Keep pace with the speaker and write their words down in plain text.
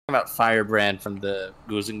about Firebrand from the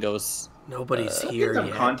Ghouls and Ghosts. Nobody's here Some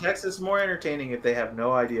yet. context is more entertaining if they have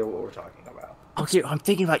no idea what we're talking about. Okay, I'm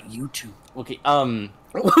thinking about YouTube. Okay,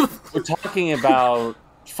 we're talking about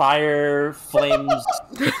fire, flames,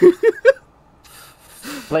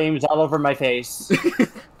 flames all over my face.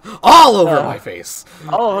 All over my face.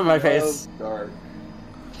 All over my face. Dark.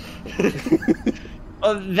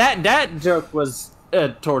 That joke was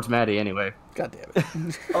towards Maddie anyway. God damn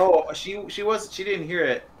it. Oh, she didn't hear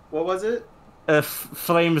it. What was it?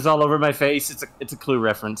 Flames all over my face. It's a Clue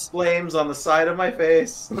reference. Flames on the side of my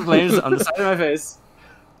face. Flames on the side of my face.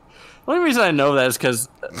 The only reason I know that is because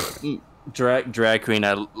drag queen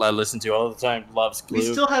I listen to all the time loves Clue.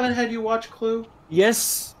 We still haven't had you watch Clue.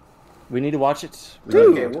 Yes, we need to watch it.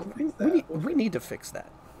 Dude, Okay, we'll fix that. we need to fix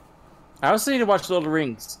that. I also need to watch Lord of the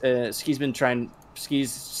Rings. Ski's been trying.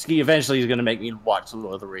 Ski eventually is going to make me watch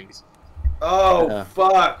Lord of the Rings. Oh,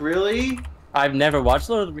 fuck, really? I've never watched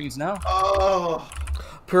Lord of the Rings now. Oh.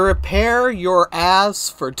 Prepare your ass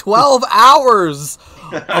for 12 hours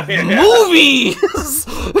of movies!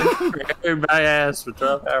 Prepare my ass for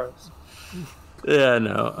 12 hours. Yeah,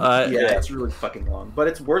 no. Yeah, it's really fucking long, but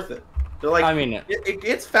it's worth it. They're like, I mean,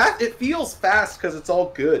 it's fast. It feels fast because it's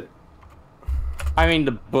all good. I mean,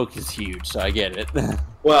 the book is huge, so I get it.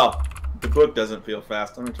 Well, the book doesn't feel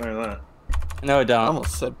fast. Let me tell you that. No, I I don't.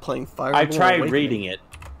 almost said playing Fire. I tried reading it.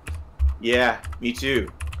 Yeah, me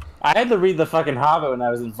too. I had to read the fucking Hobbit when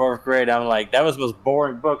I was in 4th grade. I'm like, that was the most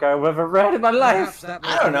boring book I've ever read in my life.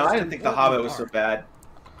 I don't know. I didn't think The Hobbit was so bad.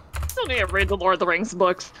 Still need to read the Lord of the Rings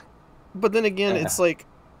books. But then again, it's like,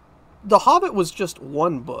 The Hobbit was just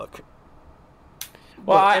one book.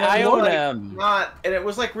 Well, I own not, and it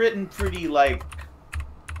was like written pretty like.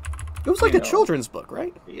 It was like a children's book,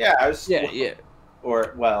 right? Yeah, I was. yeah.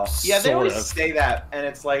 Or well, yeah, they Sort always of. say that, and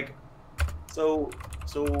it's like, so,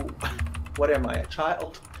 what am I, a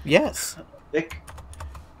child? Yes. Like,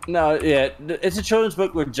 No, yeah, it's a children's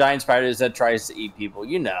book with giant spiders that tries to eat people,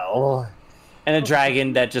 you know, and a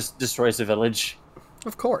dragon that just destroys the village.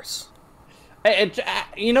 Of course.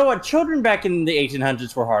 You know what? Children back in the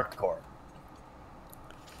 1800s were hardcore.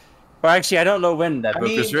 Well, actually, I don't know when that book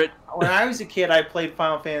was written. When I was a kid, I played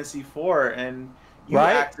Final Fantasy IV, and you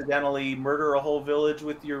accidentally murder a whole village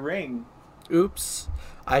with your ring. Oops.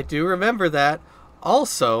 I do remember that.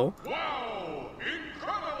 Also... Wow!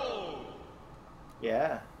 Incredible!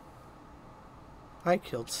 Yeah. I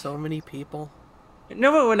killed so many people.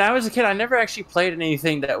 No, but when I was a kid, I never actually played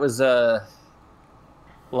anything that was,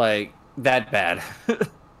 like, that bad.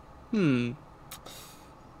 I'm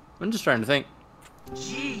just trying to think.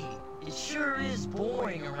 Gee, it sure is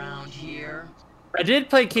boring around here. I did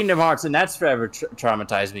play Kingdom Hearts, and that's forever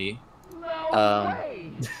traumatized me. No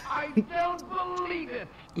way! I don't believe it!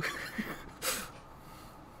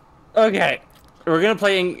 Okay, we're gonna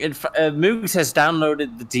play. Moogs has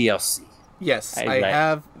downloaded the DLC. Yes, I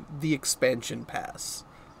have the expansion pass.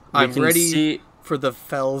 I'm can ready see... for the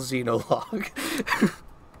Fell Xenologue.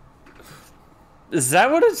 Is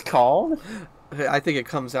that what it's called? I think it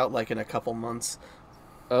comes out like in a couple months.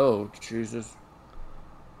 Oh, Jesus.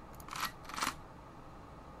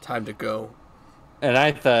 Time to go. And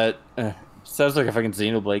I thought, sounds like a fucking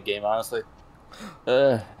Xenoblade game, honestly.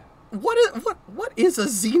 What is a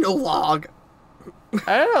Xenologue?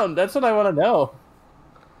 I don't know. That's what I want to know.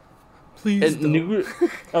 Please don't. New,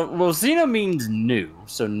 well, Xeno means new,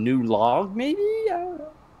 so new log, maybe? I don't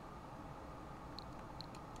know.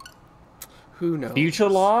 Who knows? Future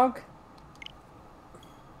log?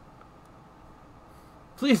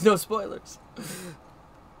 Please, no spoilers.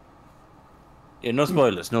 Yeah, no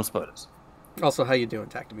spoilers, no spoilers. Also, how you doing,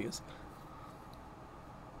 Tactimuse?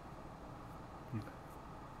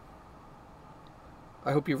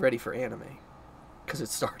 I hope you're ready for anime, because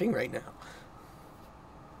it's starting right now.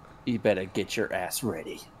 You better get your ass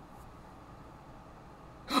ready.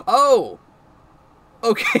 Oh!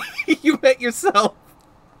 Okay, you met yourself.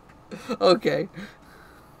 Okay.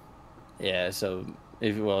 Yeah, so,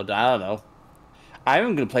 well, I don't know. I'm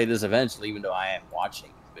going to play this eventually, even though I am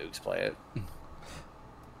watching Moogs play it.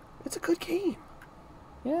 It's a good game.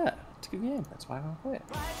 Yeah, it's a good game. That's why I want to play it.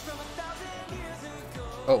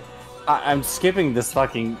 Oh. I'm skipping this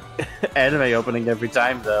fucking anime opening every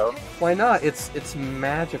time, though. Why not? It's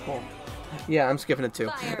magical. Yeah, I'm skipping it too.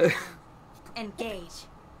 Engage.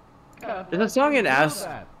 There's a song in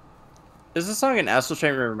Astral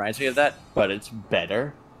Train that reminds me of that, but it's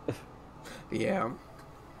better. Yeah.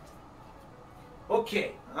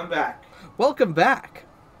 Okay, I'm back. Welcome back.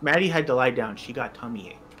 Maddie had to lie down. She got tummy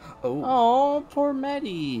ache. Oh, poor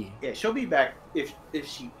Maddie. Yeah, she'll be back if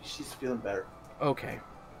she's feeling better. Okay.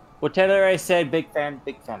 Well, Taylor, I said big fan,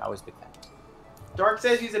 always big fan. Dark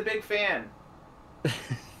says he's a big fan.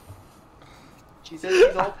 She says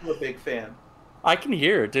he's also a big fan. I can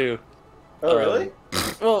hear her too. Oh, really?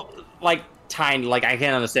 Well, like tiny. Like I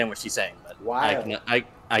can't understand what she's saying, but Wow.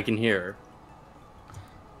 I can hear her.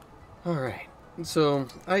 All right. So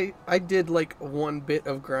I did like one bit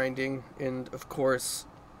of grinding, and of course,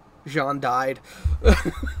 Jean died.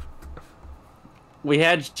 We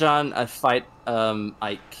had John fight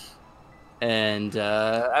Ike, and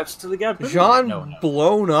absolutely got Jean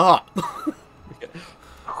blown up.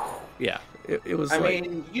 Yeah. It was. I like,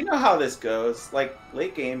 mean, you know how this goes. Like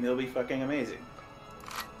late game, he'll be fucking amazing.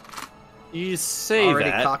 You say already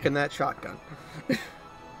that. cocking that shotgun.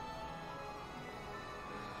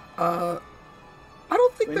 I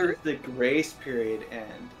don't think When there. does the grace period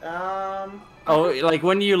end? Oh, like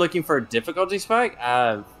when you're looking for a difficulty spike?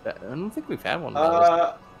 I don't think we've had one of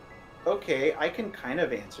those. Okay, I can kind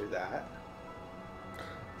of answer that.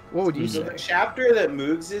 What would you So say? the chapter that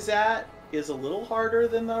Moogs is at is a little harder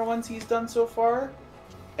than the ones he's done so far.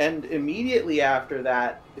 And immediately after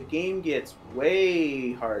that, the game gets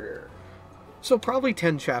way harder. So probably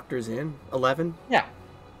 10 chapters in, 11. Yeah.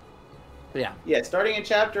 Yeah. Yeah, starting in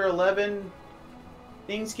chapter 11,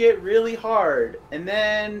 things get really hard. And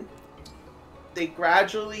then they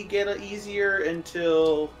gradually get easier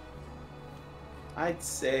until, I'd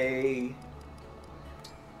say...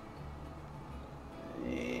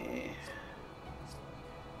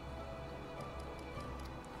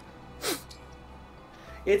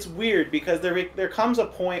 It's weird because there comes a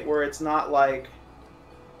point where it's not like,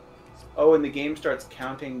 oh, and the game starts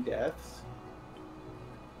counting deaths.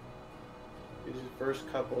 These are the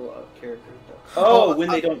first couple of characters. Oh, when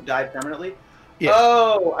they don't die permanently? Yeah.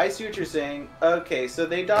 Oh, I see what you're saying. Okay, so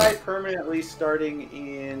they die permanently starting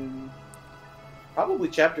in probably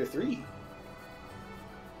chapter 3.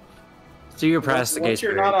 So you're past the Once gates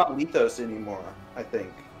you're period. not on Lethos anymore, I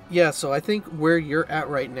think. Yeah, so I think where you're at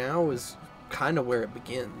right now is kind of where it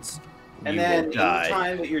begins. And You then will die.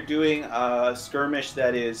 anytime that you're doing a skirmish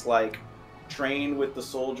that is like trained with the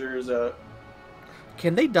soldiers,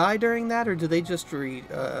 Can they die during that, or do they just read?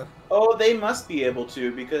 oh, they must be able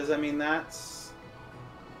to because I mean that's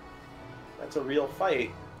a real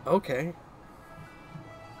fight. Okay.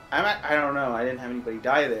 I don't know. I didn't have anybody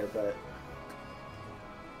die there, but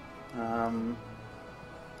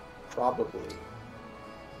probably.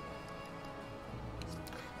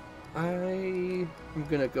 I'm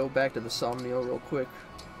gonna go back to the Somnio real quick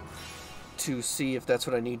to see if that's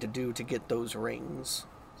what I need to do to get those rings.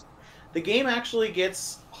 The game actually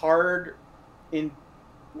gets hard in,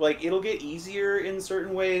 like, it'll get easier in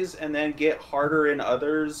certain ways and then get harder in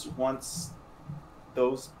others once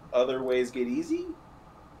those other ways get easy.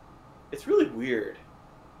 It's really weird.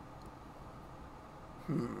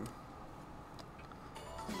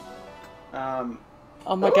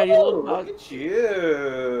 Oh my god, you little look dog. at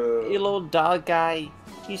you. You little dog guy.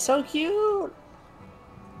 He's so cute.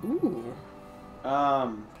 Ooh.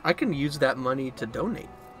 Um, I can use that money to donate.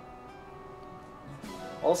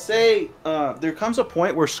 I'll say there comes a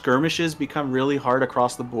point where skirmishes become really hard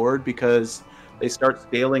across the board because they start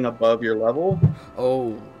scaling above your level.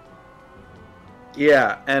 Oh.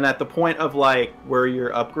 Yeah, and at the point of like where you're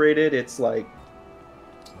upgraded, it's like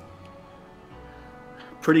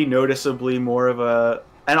pretty noticeably more of a,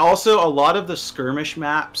 and also a lot of the skirmish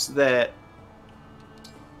maps that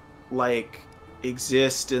like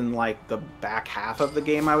exist in like the back half of the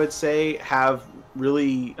game, I would say, have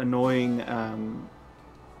really annoying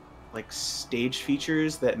like stage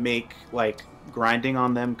features that make like grinding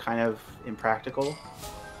on them kind of impractical.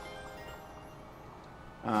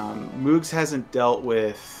 Moogs hasn't dealt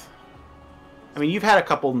with, I mean, you've had a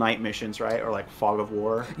couple night missions, right? Or like Fog of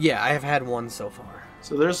War. Yeah, I have had one so far.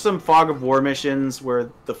 So there's some Fog of War missions where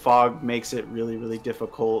the fog makes it really, really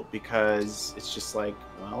difficult because it's just like,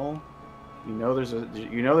 well,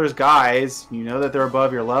 there's guys, you know that they're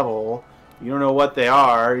above your level, you don't know what they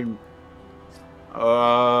are,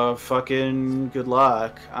 fucking good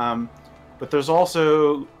luck. But there's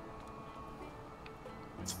also,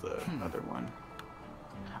 what's the other one?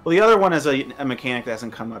 Well, the other one is a mechanic that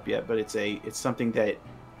hasn't come up yet, but it's something that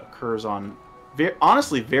occurs on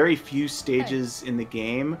honestly very few stages in the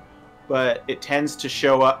game, but it tends to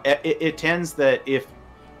show up. It tends that if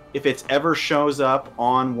it's ever shows up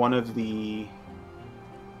on one of the,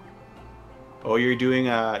 oh, you're doing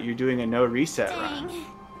a no reset run.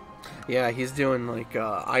 Yeah, he's doing like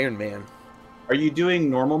Iron Man. Are you doing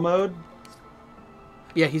normal mode?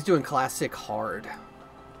 Yeah, he's doing classic hard.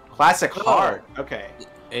 Classic hard. Okay.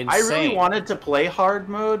 Insane. I really wanted to play hard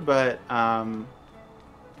mode, but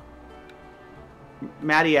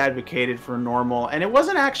Maddie advocated for normal, and it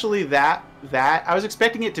wasn't actually that that. I was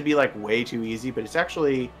expecting it to be like way too easy, but it's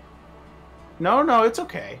actually no, it's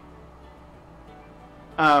okay.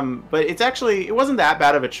 But it wasn't that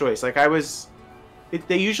bad of a choice. Like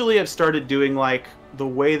they usually have started doing like the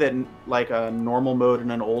way that like a normal mode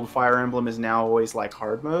in an old Fire Emblem is now always like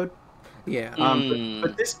hard mode. Yeah.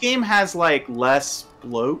 But this game has like less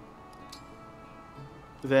bloat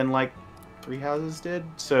than like Three Houses did.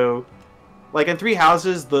 So, like in Three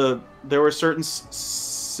Houses, there were certain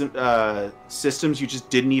systems you just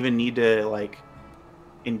didn't even need to like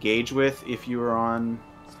engage with if you were on.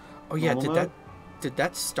 Oh yeah, normal mode. did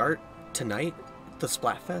that start tonight? The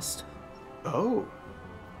Splatfest? Oh,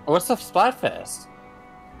 What's the Splatfest?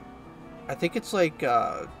 I think it's like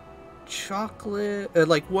chocolate.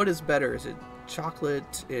 Like, what is better? Is it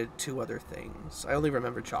chocolate? Two other things. I only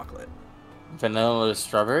remember chocolate. Vanilla or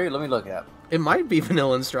strawberry? Let me look it up. It might be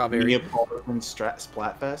vanilla and strawberry. Neapolitan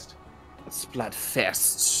Splatfest.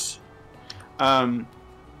 Splatfest.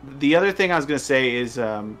 The other thing I was gonna say is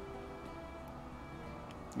I'm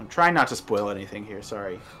trying not to spoil anything here.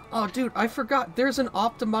 Sorry. Oh, dude, I forgot. There's an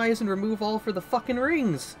optimize and remove all for the fucking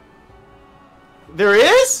rings. There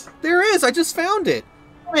is? There is. I just found it.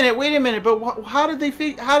 Wait a minute. But how did they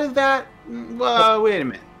how did that? Wait a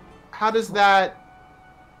minute. How does that?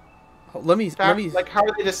 Let me. Like, how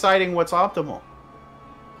are they deciding what's optimal?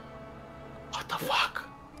 What the fuck?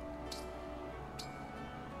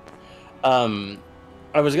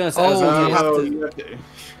 I was gonna say. you have to...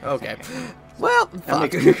 Okay. Well,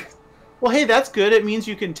 fuck. Well, hey, that's good. It means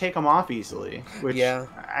you can take them off easily. Which Yeah.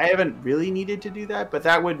 I haven't really needed to do that, but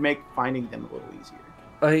that would make finding them a little easier.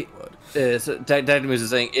 So Dr. Moose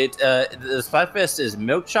is saying the Splatfest is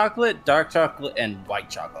milk chocolate, dark chocolate, and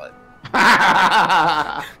white chocolate.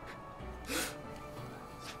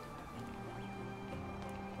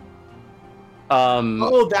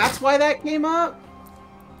 Oh, that's why that came up?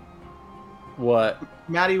 What?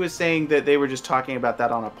 Maddie was saying that they were just talking about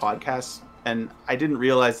that on a podcast, and I didn't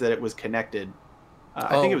realize that it was connected.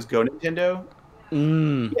 I think it was Go Nintendo.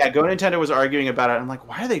 Yeah, Go Nintendo was arguing about it. I'm like,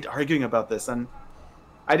 why are they arguing about this? And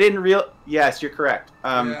I didn't Yes, you're correct.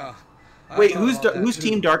 Yeah. Wait, who's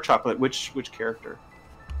Team Dark Chocolate? Which character?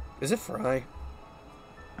 Is it Fry?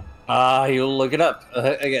 You'll look it up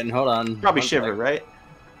again. Hold on. Probably Shiver, right?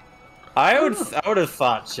 I would have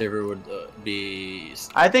thought Shiver would be.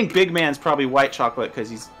 I think Big Man's probably White Chocolate because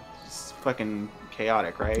he's fucking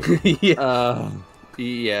chaotic, right? Yeah.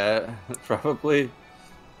 Yeah, probably.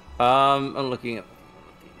 I'm looking at.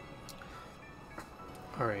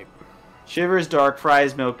 All right. Shiver's dark,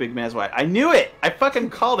 Fry's milk, Big Man's white. I knew it! I fucking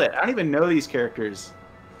called it. I don't even know these characters.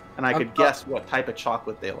 And I could guess what type of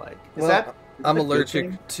chocolate they like. I'm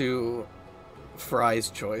allergic to Fry's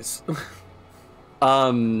choice.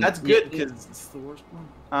 That's good because it's the worst one.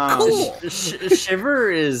 Cool.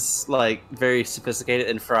 Shiver is like very sophisticated,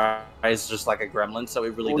 and Fry is just like a gremlin. So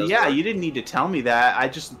it really does. Yeah, work. you didn't need to tell me that. I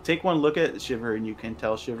just take one look at Shiver, and you can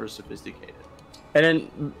tell Shiver's sophisticated. And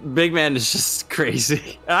then Big Man is just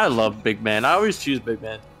crazy. I love Big Man. I always choose Big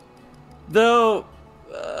Man. Though,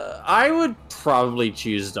 I would probably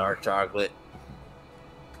choose Dark Chocolate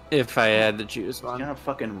if I had to choose one. Kind of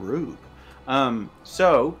fucking rude.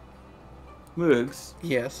 So, Moogs.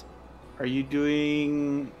 Yes. Are you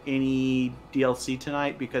doing any DLC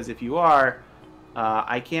tonight? Because if you are,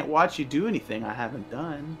 I can't watch you do anything I haven't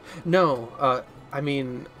done. No, I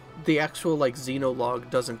mean, the actual like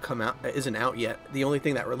Xenologue isn't out yet. The only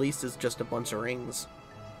thing that released is just a bunch of rings.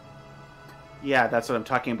 Yeah, that's what I'm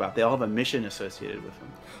talking about. They all have a mission associated with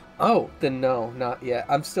them. Oh, then no, not yet.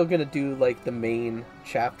 I'm still gonna do like the main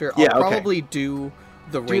chapter. Yeah, I'll okay. probably do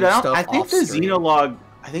the ring Dude, stuff. I think the off-stream. Xenologue.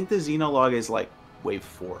 I think the Xenologue is like Wave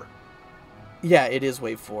 4. Yeah, it is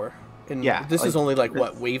Wave 4. And Yeah, this is like, only like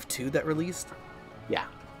what, Wave 2 that released? Yeah.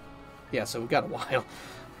 Yeah, so we've got a while.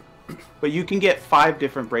 But you can get 5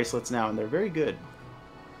 different bracelets now, and they're very good.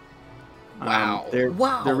 Wow. They're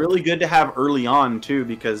really good to have early on too,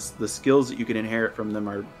 because the skills that you can inherit from them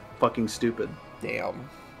are fucking stupid. Damn.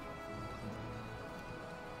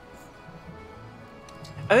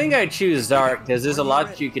 I think I choose Dark because there's a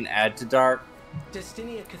lot you can add to Dark.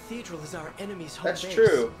 Destinia Cathedral is our enemy's home That's base.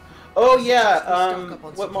 true. Oh yeah, Stock up on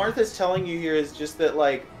what supplies. Martha's telling you here is just that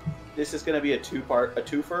like this is going to be a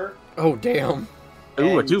twofer. Oh, damn. Ooh,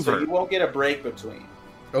 a and So twofer. you won't get a break between.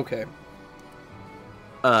 Okay.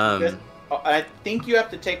 I think you have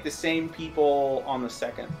to take the same people on the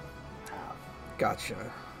second half. Gotcha.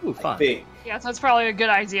 Ooh, I fun. think. Yeah, so it's probably a good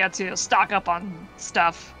idea to stock up on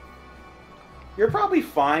stuff. You're probably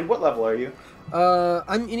fine. What level are you?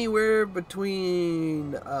 I'm anywhere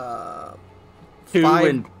between 2 5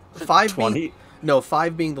 and 5 20. being, no,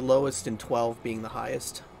 5 being the lowest and 12 being the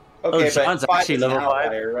highest. Okay, Sean's but 5 actually is an level 5?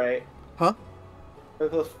 outlier, right? Huh?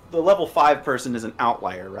 The level 5 person is an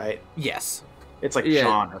outlier, right? Yes. It's like Yeah.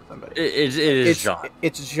 Sean or somebody. It is John.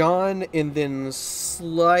 It's Jean, and then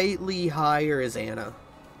slightly higher is Anna.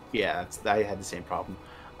 Yeah, I had the same problem.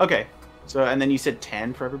 Okay, so and then you said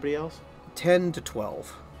 10 for everybody else? 10 to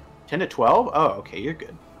 12. 10 to 12? Oh, okay, you're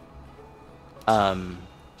good.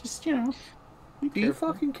 Just, Be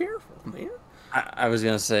fucking careful, man. I was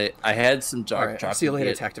gonna say I had some dark Alright, chocolate see you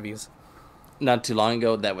later, Tactivus. not too long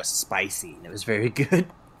ago that was spicy and it was very good.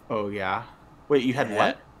 Oh, yeah? Wait, you had Yeah.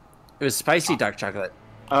 what? It was spicy dark chocolate.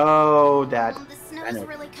 Oh, that... The I know. snow's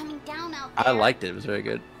really coming down out there. I liked it. It was very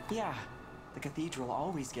good. Yeah, the cathedral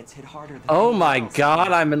always gets hit harder than Oh anything my else.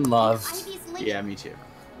 god, I'm in love. Ivy's late. Yeah, me too.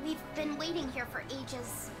 We've been waiting here for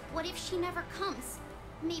ages. What if she never comes?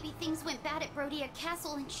 Maybe things went bad at Brodia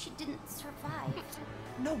Castle and she didn't survive.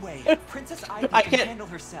 No way. Princess Ivy I can can't- handle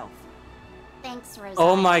herself. Thanks, Rosa.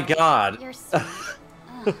 Oh my god. You're sweet.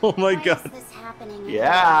 Ugh, Oh my why god. Is this happening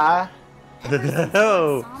Yeah. Ever since No.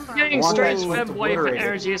 Lord Sombra Getting One strange that was femboy obliterated.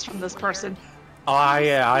 energies from this person. Oh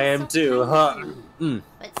yeah, I am too. Huh. Mm.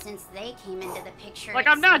 But since they came into the picture, Like, it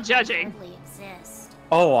I'm not seemed to judging. hardly exist.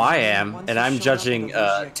 Oh, I am, Once and you I'm showed up judging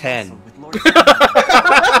at the 10. Castle with Lord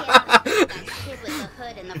Sombra. That kid with the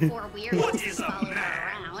hood and the 4 weirdos who followed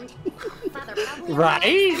her around. Father probably Right?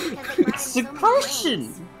 only likes him because they brought It's him a so many question.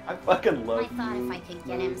 rings. I fucking I love thought if you. I could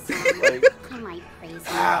get him some, Like, I might praise him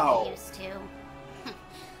like Ow. I used to.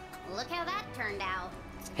 Look how that turned out.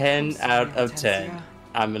 10 I'm out sorry, of 10. Hortensia.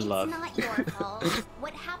 I'm in It's love. not your fault.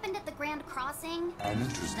 What happened at the Grand Crossing? That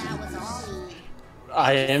was all me.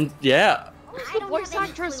 I am, yeah. I The don't voice have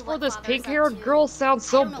any actress clue for what this Father's pink-haired up to. girl sounds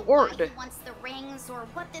so I don't know why bored. he wants the rings or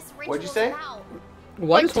what this What'd you ritual's say? about.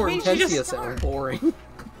 Why Like, does can't you Hortensia just- sound boring?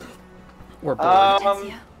 Or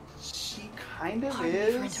bored? She kind of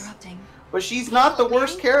is. But she's not the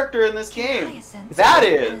worst character in this game. That That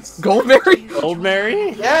is. Goldberry? Old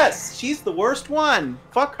Mary? Yes, she's the worst one.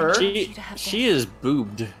 Fuck her. She is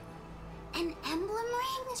boobed. An emblem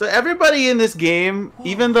ring? So everybody in this game,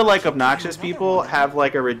 even the like obnoxious people, have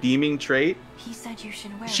like a redeeming trait. He said you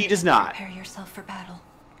should wear She it does to not. Prepare yourself for battle.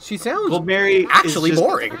 She sounds Gold Mary actually is just,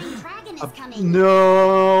 boring. Flying dragon is coming.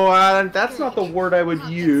 No, that's not the word I would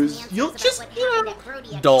use. You'll just,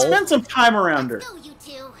 Dull. spend some time around her. Let's go, you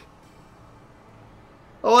two.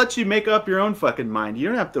 I'll let you make up your own fucking mind. You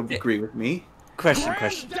don't have to agree with me. Question.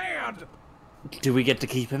 Do we get to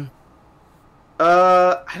keep him?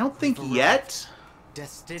 I don't think yet.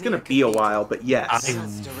 It's Destinia gonna be a Cathedral. while, but yes.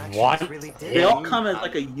 Sun's directions want really him. They all did. come as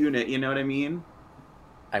like a unit, you know what I mean?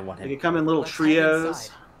 I want They him. come in little Let's hide trios.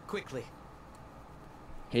 inside, quickly.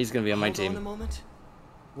 He's gonna be on my Hold on a team. moment.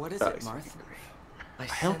 What is Oh, it, he's- Marth? I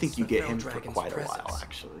don't think sense you the get Fell him for Dragon's quite a while, presence.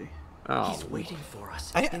 actually. Oh. He's waiting for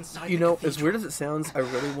us I, inside you the know, as cathedral. weird as it sounds, I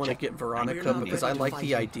really want to get Veronica not because I ready to like fight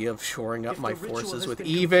the him. idea of shoring up If my the ritual forces has with been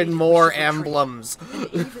even completed, more we should retreat. emblems. And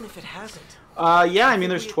even if it hasn't, Yeah, I I mean, think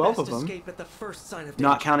there's we'd 12 of best them. escape at the first sign of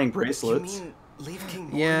Not danger. counting You bracelets. mean leave King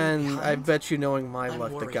Yeah, Morty and I behind? bet you knowing my I'm luck,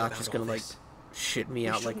 the worried gotcha's about gonna all like this. shit me We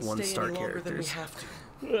out like shouldn't one stay star any longer than we characters. have to.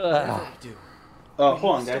 Ugh. Whatever we do, Oh, we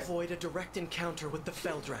hold on, must guys. avoid a direct encounter with the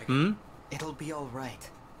Fell Dragon. Hmm? It'll be all right.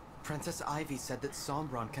 Princess Ivy said that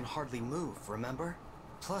Sombron can hardly move, remember?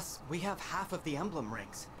 Plus, we have half of the emblem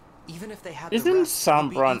rings. Even if they had the Isn't rest, we'd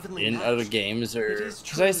be Sombron evenly in matched. other games, or? It is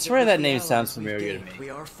Because true I swear with that the name allies sounds we've familiar to gained, me. We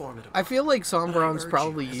are formidable. I feel like But I Sombron's urge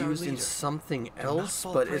probably you as our used in leader, something do not else,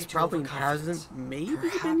 fall but prey it's to probably overconfidence. hasn't maybe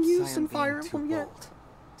Perhaps been I used am in Fire being too Emblem yet. bold.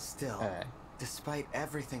 Still, Alright. despite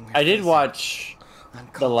everything we're I did facing, watch I'm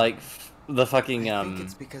the calm. the fucking I think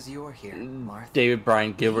it's because you're here, Marth. David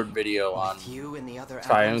Bryan Gilbert video on With you and the other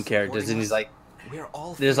Fire Emblem emblems characters, and supporting he's us, like, we're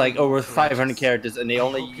all there's like feeling over more 500 courageous. characters, and they I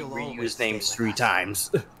only hope you'll always reuse stay names with 3 us.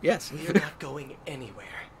 times. Yes. We are not going anywhere.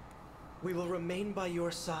 We will remain by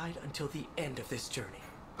your side until the end of this journey.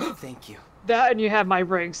 Thank you. That and you have my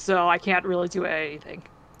ring, so I can't really do anything.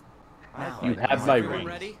 Now, You have is my everyone ring.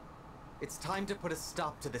 ready? It's time to put a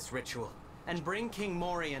stop to this ritual and bring King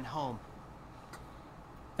Morian home.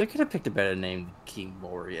 They could have picked a better name than King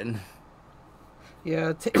Morian.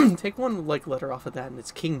 Yeah, take one like letter off of that, and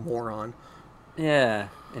it's King Moron. Yeah,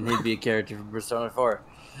 and he'd be a character from Persona 4.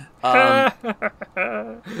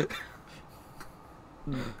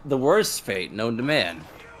 The worst fate known to man.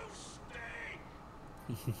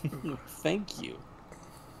 Thank you.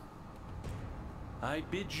 I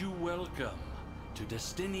bid you welcome to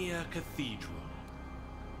Destinia Cathedral.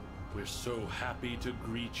 We're so happy to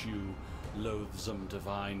greet you, loathsome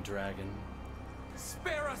divine dragon.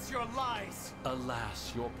 Spare us your lies!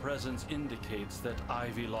 Alas, your presence indicates that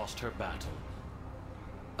Ivy lost her battle.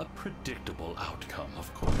 A predictable outcome,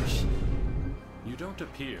 of course. You don't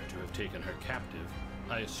appear to have taken her captive.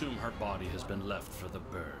 I assume her body has been left for the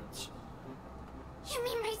birds. You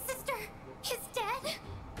mean my sister is dead?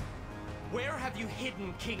 Where have you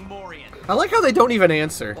hidden King Morian? I like how they don't even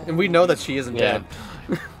answer, and we know that she isn't Yeah.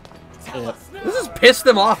 dead. Tell us now. This has pissed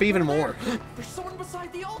them off even more. There's someone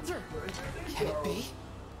beside the altar. Can it be?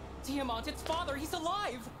 Tiamat, its father, he's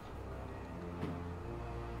alive!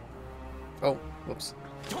 Oh, whoops.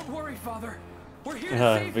 Don't worry, father. We're here to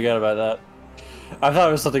I save you. forgot about that. I thought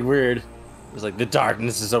it was something weird. It was like the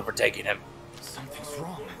darkness is overtaking him. Something's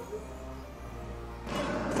wrong.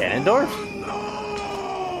 Ganondorf?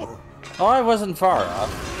 Oh, I wasn't far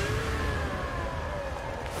off.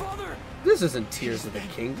 Father! This isn't Tears of the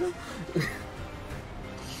Kingdom.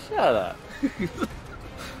 Shut up.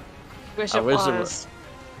 Wish I it wish it was.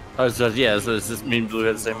 I was just, yeah, so it's just me and Blue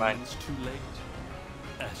had the same mind. It's too late.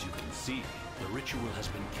 As you can see, the ritual has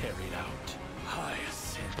been carried out.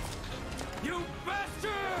 Hyacinth. You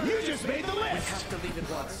bastard! You just made the We list! have to leave at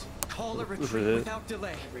once. Call a for retreat this. without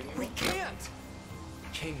delay. We can't!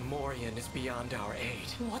 King Morian is beyond our aid.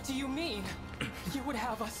 What do you mean? You would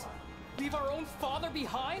have us leave our own father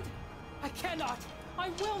behind? I cannot! I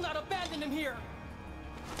will not abandon him here!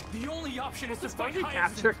 The only option is to fight fucking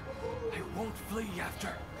Hyacinth. I won't flee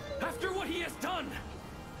after what he has done!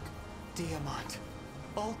 Diamant.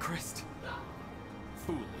 Ulchrist.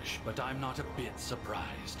 Foolish, but I'm not a bit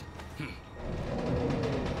surprised.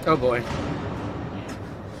 Oh boy.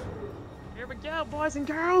 Here we go, boys and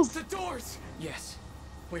girls. The doors! Yes,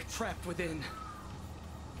 we're trapped within.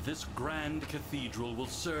 This grand cathedral will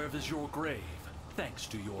serve as your grave. Thanks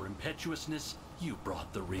to your impetuousness, you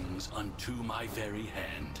brought the rings unto my very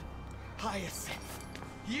hand. Hyacinth.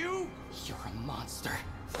 You? You're a monster.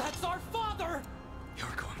 That's our father!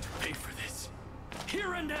 You're going to pay for this.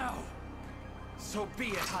 Here and now! So be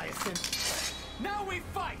it, Hyacinth. Now we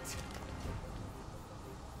fight!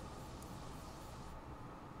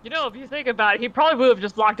 You know, if you think about it, he probably would have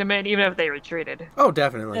just locked him in even if they retreated. Oh,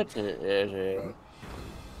 definitely.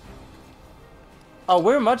 Oh,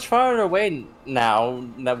 we're much farther away now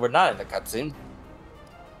that we're not in the cutscene.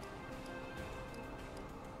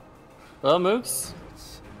 Well, Mooks?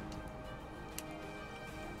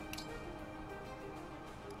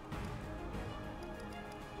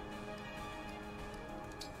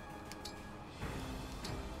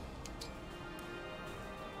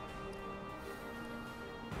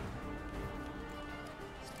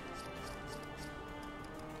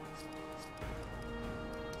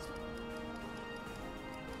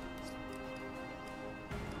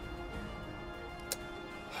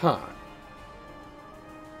 Huh.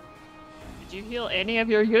 Did you heal any of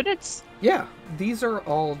your units? Yeah, these are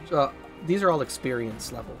all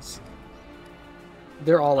experience levels.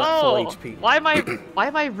 They're all at full HP. Why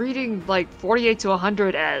am I reading like 48 to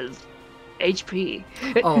 100 as HP?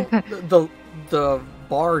 Oh, the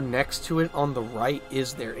bar next to it on the right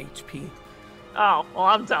is their HP. Oh, well,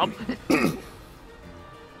 I'm dumb.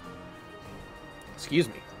 Excuse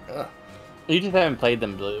me. Ugh. You just haven't played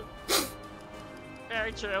them, Blue.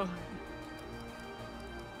 Very true.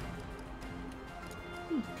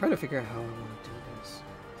 Trying to figure out how I want to do this.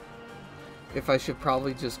 If I should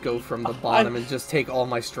probably just go from the bottom and just take all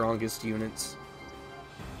my strongest units.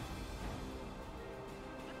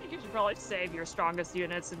 I think you should probably save your strongest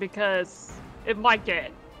units because it might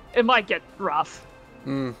get rough.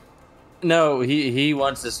 Hmm. No, he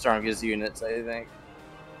wants the strongest units, I think.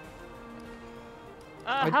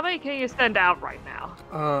 How many can you send out right now?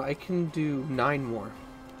 I can do 9 more.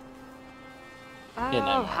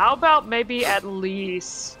 How about maybe at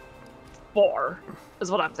least 4,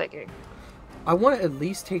 is what I'm thinking. I want to at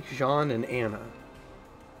least take Jean and Anna.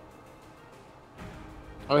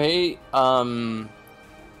 Okay,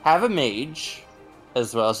 have a mage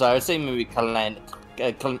as well, so I would say maybe Clanad.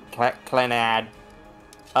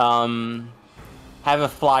 Have a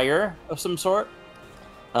flyer of some sort.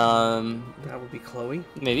 That would be Chloe.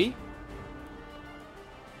 Maybe.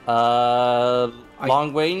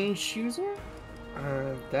 Long range user?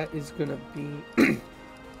 That is gonna be.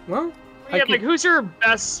 Well, Yeah, like who's your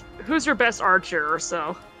best archer or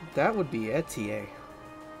so? That would be Etienne.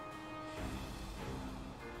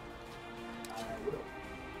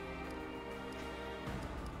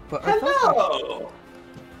 But Hello.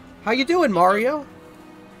 How you doing, Mario?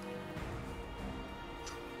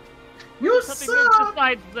 You Something suck.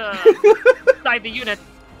 moves beside the unit.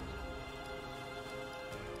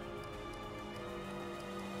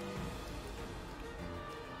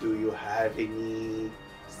 Do you have any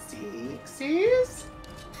sixes?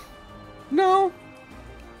 No.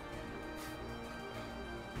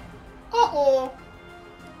 Uh-oh.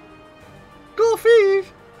 Go fish.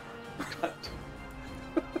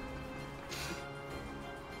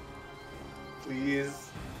 please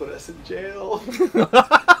put us in jail.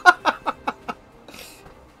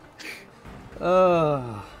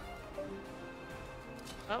 Oh,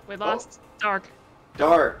 we lost Dark.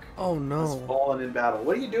 Dark Oh has no. fallen in battle.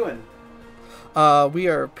 What are you doing? We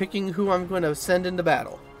are picking who I'm going to send into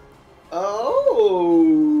battle.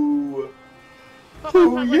 Oh.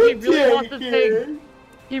 Sounds like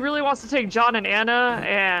he really wants to take John and Anna,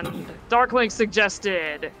 and Darklink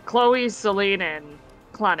suggested Chloe, Celine, and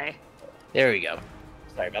Clanny. There we go.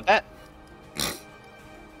 Sorry about that.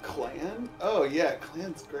 Clan? Oh yeah,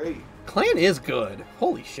 Clan's great. Clan is good.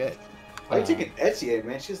 Holy shit. Why are you taking Etienne,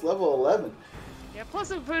 man? She's level 11. Yeah,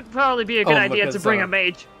 plus it would probably be a good idea to because, bring a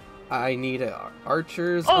mage. I need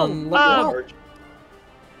archers Oh, on level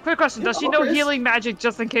quick question. Does she know healing magic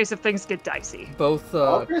just in case if things get dicey? both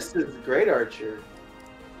Alchrist is a great archer.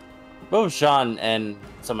 Both Sean and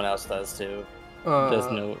someone else does too.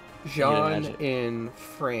 Does know Jean magic. and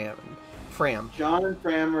Fram. John and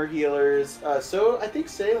Fram are healers. So I think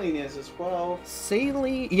Saline is as well.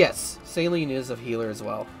 Saline, yes, Saline is a healer as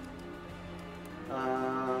well.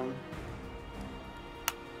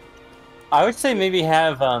 I would say maybe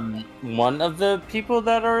have one of the people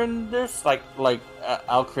that are in this, like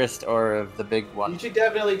Alchrist or the big one. You should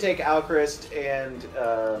definitely take Alchrist and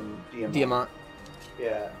Diamant.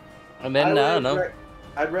 Yeah. And then I don't know.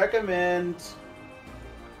 I would recommend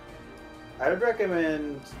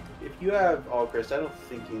if you have Alchrist, I don't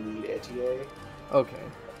think you need Etienne. Okay.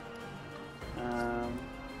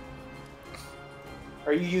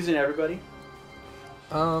 Are you using everybody?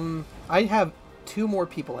 I have 2 more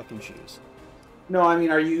people I can choose. No, I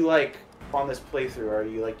mean, are you like on this playthrough? Are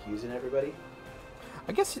you like using everybody?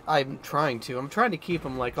 I guess I'm trying to. I'm trying to keep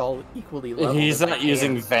them like all equally leveled. He's not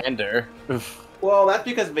using Vander. Well, that's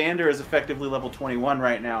because Vander is effectively level 21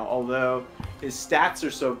 right now. Although his stats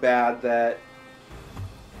are so bad that.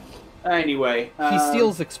 Anyway, he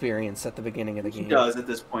steals experience at the beginning of the game. He does at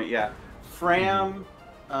this point, yeah. Fram,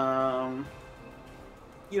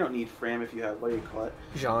 you don't need Fram if you have, what do you call it?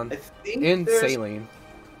 Jean. And Saline.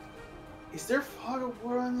 Is there Fog of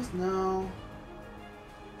War on this? No.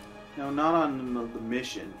 No, not on the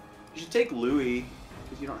mission. You should take Louis,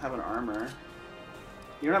 because you don't have an armor.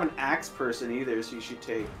 You don't have an axe person either, so you should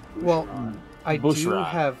take Boucheron. Well, I do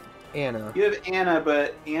have Anna. You have Anna,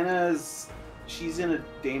 but she's in a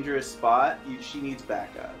dangerous spot. She needs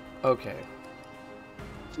backup. Okay.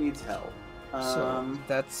 She needs help. So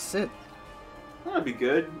that's it. That'd be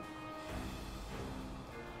good.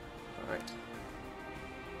 Alright.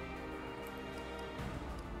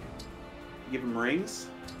 Give him rings?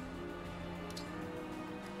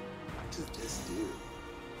 What does this do?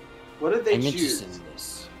 What did they I'm choose? interested in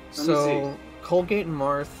this. So, Colgate and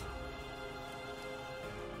Marth.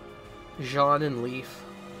 Jean and Leaf.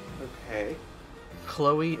 Okay.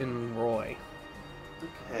 Chloe and Roy.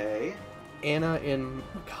 Okay. Anna and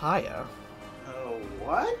Micaiah. Oh,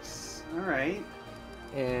 what? Alright.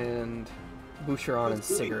 And Boucheron and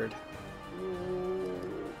Sigurd.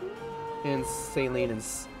 And Saline and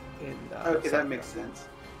okay, that makes sense.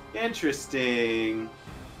 Interesting.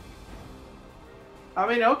 I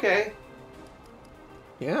mean, okay.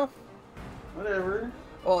 Yeah. Whatever.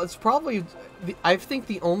 Well, it's probably... I think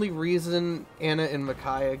the only reason Anna and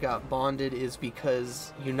Micaiah got bonded is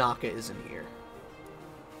because Yunaka isn't here.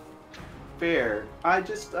 Fair. I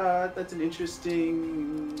just, that's an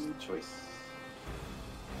interesting choice.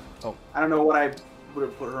 Oh. I don't know what I would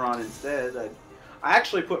have put her on instead. I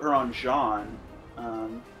actually put her on Jean.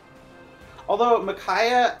 Although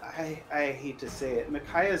Micaiah, I hate to say it,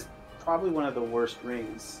 Micaiah's probably one of the worst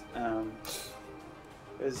rings.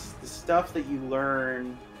 Because the stuff that you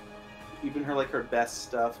learn, even her best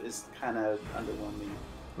stuff, is kind of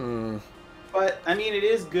underwhelming. But I mean, it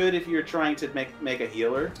is good if you're trying to make a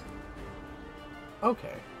healer.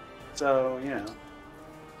 Okay. So, you know.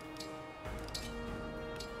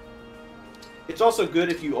 It's also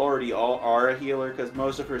good if you already are a healer, because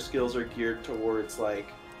most of her skills are geared towards, like,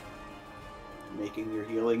 making your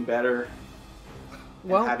healing better.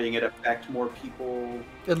 Well, and having it affect more people.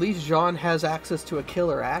 At least Jean has access to a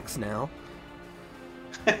killer axe now.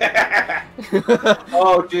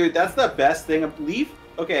 Oh, dude, that's the best thing. Leaf?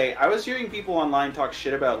 Okay, I was hearing people online talk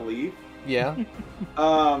shit about Leaf. Yeah.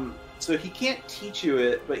 So he can't teach you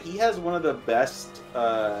it, but he has one of the best,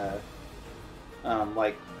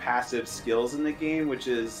 like, passive skills in the game, which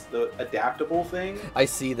is the adaptable thing. I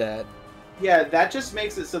see that. Yeah, that just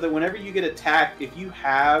makes it so that whenever you get attacked, if you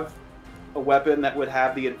have a weapon that would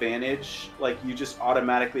have the advantage, like, you just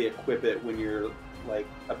automatically equip it when you're, like,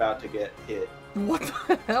 about to get hit. What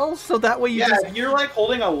the hell? So that way you Yeah, just... if you're like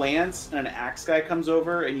holding a lance and an axe guy comes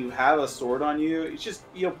over and you have a sword on you, it's just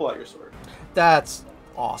you'll pull out your sword. That's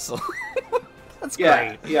awesome. That's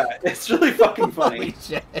Yeah, great. yeah, it's really fucking funny. Holy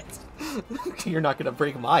shit. You're not gonna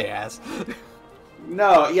break my ass.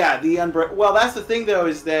 No, yeah, well, that's the thing though,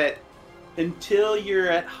 is that until you're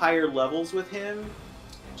at higher levels with him,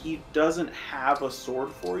 he doesn't have a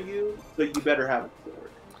sword for you, so you better have a sword.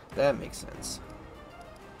 That makes sense.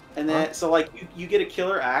 And then, so like, you get a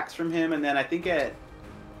killer axe from him, and then I think at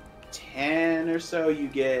 10 or so, you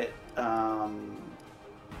get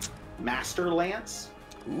Master Lance.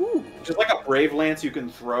 Ooh. Which is like a brave lance you can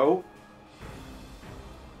throw.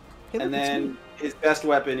 Hey, And then his best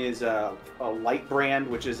weapon is a light brand,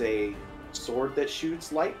 which is a sword that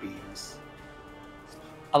shoots light beams.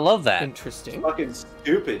 I love that. Interesting. Fucking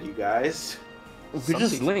stupid, you guys. We're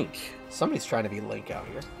just Link. Somebody's trying to be Link out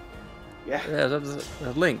here. Yeah. Yeah, that's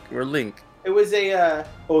Link. We're Link. It was a,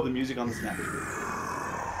 oh, the music on this map is good.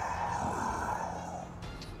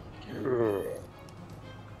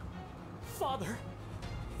 Father,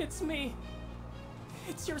 it's me.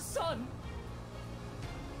 It's your son.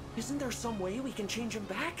 Isn't there some way we can change him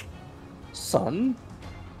back? Son?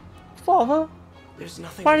 Father? There's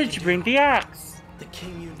nothing. Why we did can you do. bring the axe? The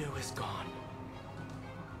king you knew is gone.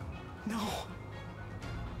 No.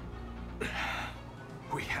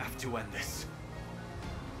 We have to end this.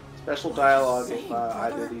 Special dialogue if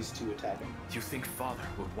either of these two attack him. Do you think Father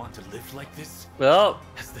would want to live like this? Well,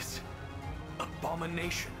 As this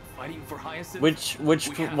abomination fighting for Hyacinth? which We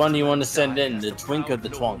have one do you let want him to send die in? as The Twink or the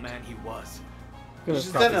proud, noble Twonk? man he was. You should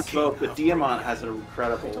send them both, but Diamant has an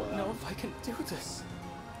incredible... I don't know if I can do this.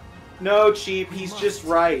 No, Cheap, he's just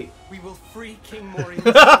right. We will free King Mori's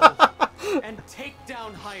soul and take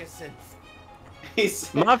down Hyacinth. He's...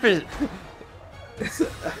 Muppet.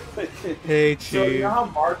 Hey, So you Chief. know how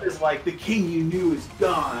Martha's like, the king you knew is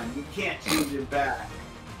gone. You can't change him back.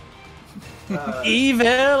 Evil.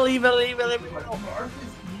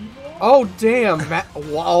 Oh, damn.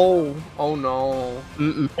 Whoa. Oh, no.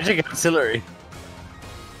 Magic Auxiliary.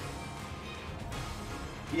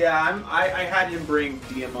 Yeah, I had him bring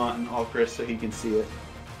Diamant and Alcris so he can see it.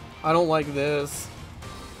 I don't like this.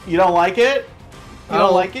 You don't like it? You I don't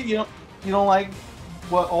don't- like it? You don't like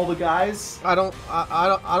what all the guys? I don't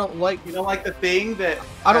like... You don't like the thing that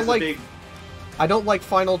I don't has a like- big... I don't like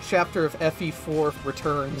final chapter of FE4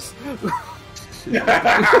 returns. You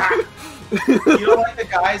don't like the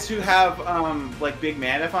guys who have like big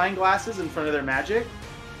magnifying glasses in front of their magic?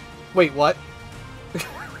 Wait, what?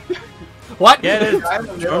 What? Yeah, it is. Guy in the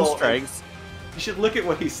Drone middle, strikes. You should look at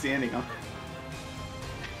what he's standing on.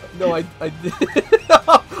 No, I did.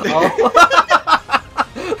 Oh.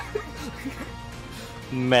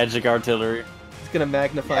 Magic Artillery. It's gonna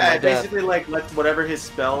magnify Yeah, my it death. basically like lets whatever his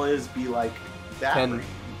spell is be like that 10. range.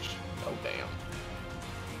 Oh, damn.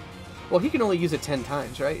 Well, he can only use it 10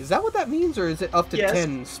 times, right? Is that what that means, or is it up to Yes.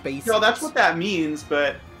 10 spaces? No, that's what that means,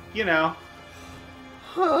 but you know.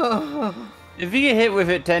 If you get hit with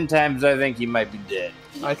it 10 times, I think you might be dead.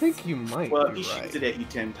 I think you might Well, if be he right. shoots it at you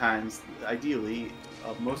 10 times, ideally,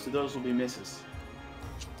 most of those will be misses.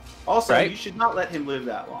 Also, Right. you should not let him live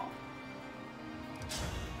that long.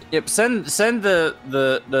 Yep, send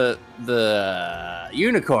the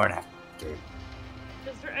unicorn.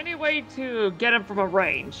 Is there any way to get him from a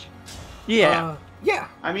range? Yeah. Yeah,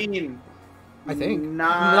 I mean, I think.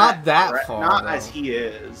 not Not that far, not though. as he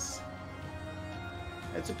is.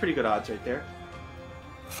 That's a pretty good odds right there.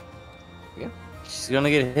 She's gonna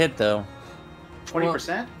get hit though.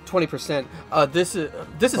 20%. 20%. This is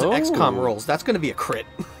Oh. XCOM rolls. That's gonna be a crit.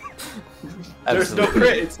 There's no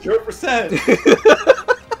crit. It's 0%.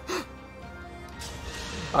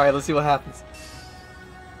 All right, let's see what happens.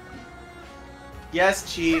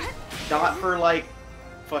 Yes, Chief. Not for like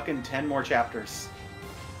fucking 10 more chapters.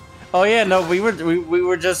 Oh yeah, no, we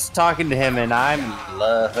were just talking to him, and I'm in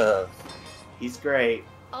love. He's great.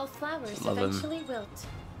 All flowers Love him. eventually wilt.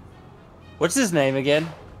 What's his name again?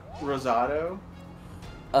 Rosado.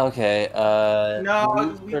 Okay, No,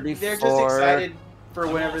 Route they're just 34. excited for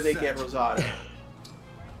whenever they get Rosado.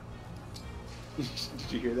 Did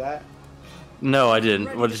you hear that? No, I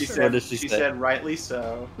didn't. What did she said, say? she said rightly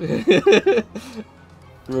so.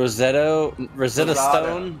 Rosetta Rosado.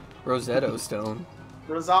 Stone. Rosetto Stone.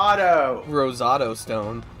 Rosado. Rosado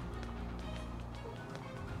Stone.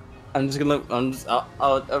 I'm just gonna.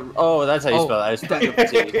 Oh, that's how you Oh, spell it. I spelled it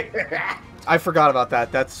with T. I forgot about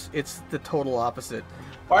that. It's the total opposite.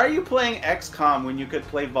 Why are you playing XCOM when you could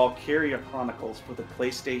play Valkyria Chronicles for the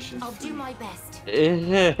PlayStation 3? I'll do my best.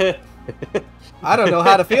 I don't know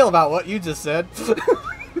how to feel about what you just said.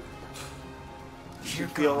 you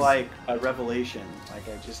feel like a revelation, like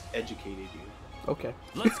I just educated you. Okay.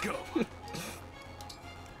 Let's go.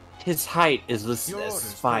 His height is listed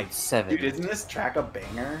as 5'7". Dude, isn't this track a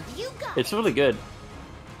banger? You got It's really good.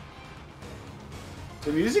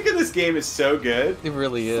 The music in this game is so good. It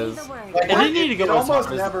really is. Like, It didn't need to go it as almost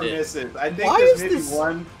hard as never it did. misses. I think Why there's is maybe this-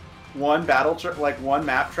 one battle like one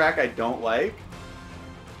map track I don't like.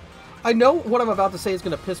 I know what I'm about to say is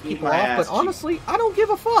going to piss people my off, ass but cheek. honestly, I don't give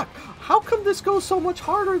a fuck. How come this goes so much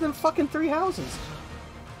harder than fucking Three Houses?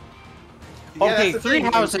 Yeah, Okay, that's the Three thing.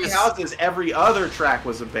 In Houses- Three Houses, every other track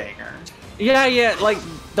was a banger. Yeah, like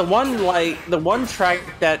the one track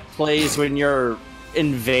that plays when you're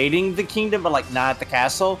invading the kingdom, but like not the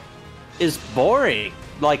castle, is boring.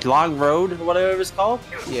 Like Long Road, whatever it's called.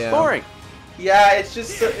 Yeah. Boring. Yeah, it's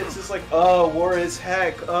just like, oh, war is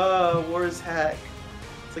heck. Oh, war is heck.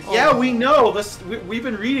 It's like, yeah, we know this. We've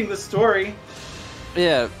been reading the story.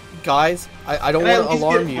 Yeah. Guys, I don't And I want at to least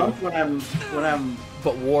alarm get you, pumped when I'm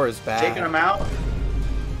but war is bad. taking them out.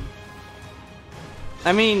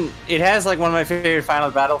 I mean, it has like one of my favorite Final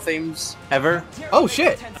Battle themes ever. Oh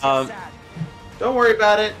shit! Don't worry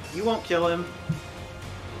about it. You won't kill him.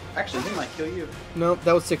 Actually, he might kill you. No,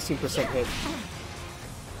 that was 16% hit.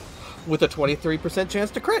 With a 23% chance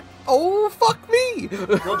to crit. Oh, fuck me!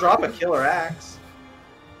 He'll drop a killer axe.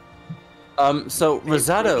 So Maybe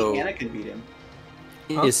Rosado Anna can beat him.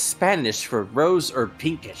 is Spanish for rose or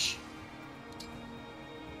pinkish.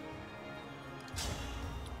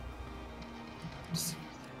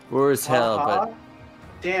 War is hell, but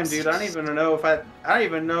Damn, dude, I don't even know if I don't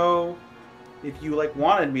even know if you like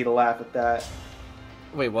wanted me to laugh at that.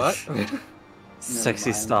 Wait, what? Never sexy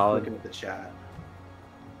mind, Stalin. Looking at the chat.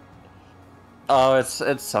 Oh, it's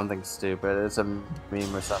something stupid. It's a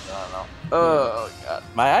meme or something. I don't know. Oh god,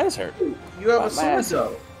 my eyes hurt. You have My a sword eyes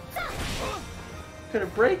though. Could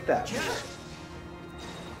have break that.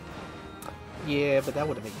 Yeah, but that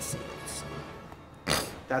would have made sense.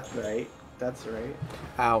 That's right. That's right.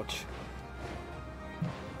 Ouch.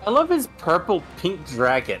 I love his purple pink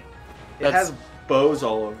dragon. It has bows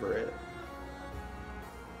all over it.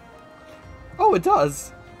 Oh, it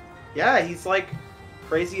does. Yeah, he's like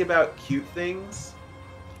crazy about cute things.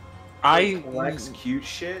 He collects cute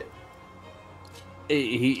shit.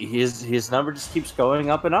 His number just keeps going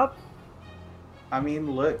up and up. I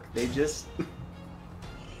mean, look, they just.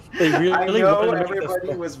 They really I know wanted to make everybody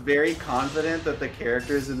this- was very confident that the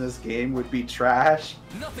characters in this game would be trash.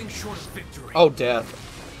 Nothing short of victory. Oh, death.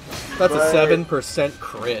 That's But- a 7%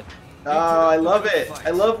 crit. Oh, I love it. I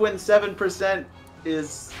love when 7%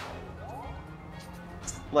 is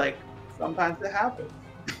like sometimes it happens.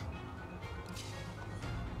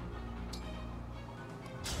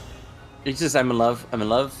 It's just I'm in love. I'm in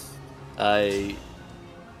love. I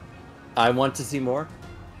want to see more.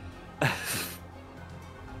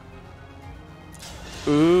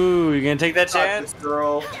 Ooh, you gonna take that Fuck chance? this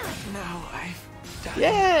girl. Now I've done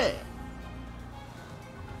Yeah.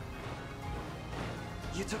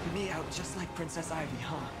 You took me out just like Princess Ivy,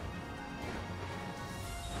 huh?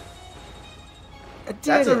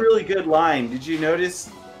 That's a really good line. Did you notice?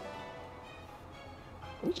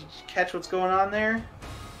 Did you catch what's going on there?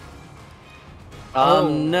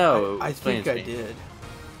 No. I think explain I to me. did.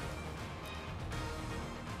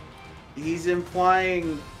 He's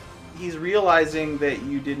implying, he's realizing that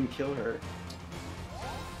you didn't kill her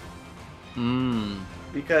Mm.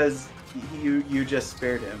 because you just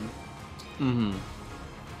spared him. Mm-hmm.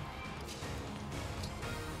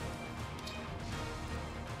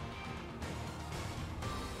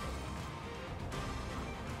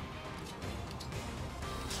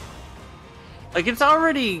 Like, it's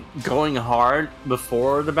already going hard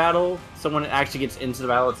before the battle, so when it actually gets into the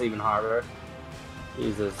battle, it's even harder.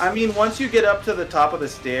 Jesus. I mean, once you get up to the top of the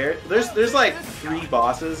stair, there's like 3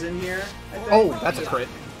 bosses in here. I think. Oh, that's a crit.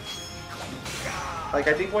 Like,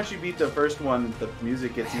 I think once you beat the first one, the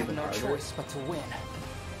music gets I have even no harder. choice but to win.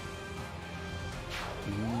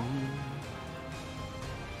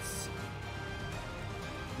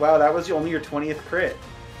 Wow, that was only your 20th crit.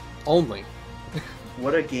 Only.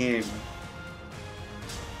 What a game.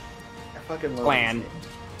 I fucking love Plan. this game.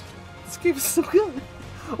 This game is so good.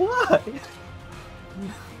 Why?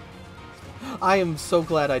 I am so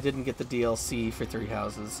glad I didn't get the DLC for Three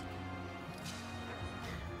Houses.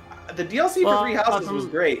 The DLC Well, for Three Houses was awesome.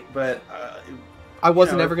 great, but I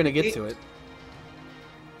wasn't know, ever going to get it- to it.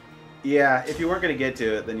 yeah, if you weren't going to get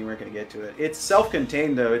to it, then you weren't going to get to it. It's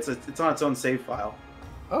self-contained though. It's on its own save file.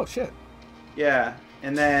 Oh, shit. Yeah,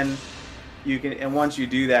 and then you can, and once you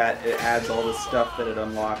do that, it adds all the stuff that it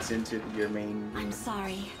unlocks into your main room, I'm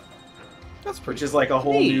sorry. That's pretty which is like a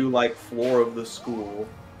whole Neat. new like floor of the school.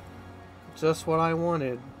 Just what I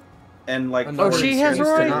wanted. And like, Another she has excuse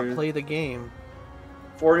to already- not play the game.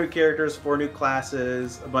 4 new characters, 4 new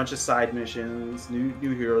classes, a bunch of side missions, new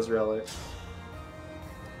heroes relic.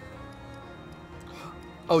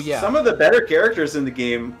 Oh yeah. Some of the better characters in the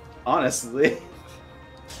game, honestly.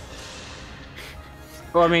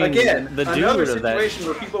 Well, I mean, Again, the another dude of that. situation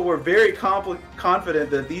where people were very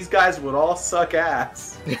confident that these guys would all suck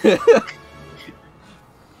ass.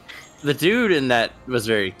 The dude in that was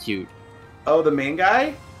very cute. Oh, the main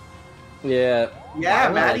guy? Yeah. Yeah, I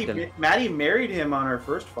liked him. Maddie married him on our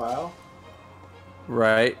first file.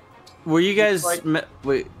 Right. Were you guys? like-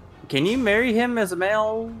 Wait, can you marry him as a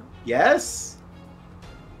male? Yes.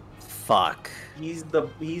 Fuck. He's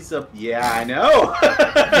a yeah, I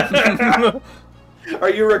know. Are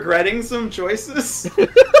you regretting some choices?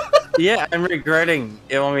 Yeah, I'm regretting.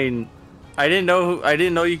 I mean, I didn't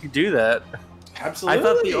know you could do that. Absolutely.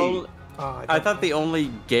 I thought the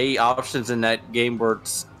only gay options in that game were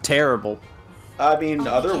terrible. I mean,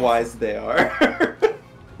 otherwise they are.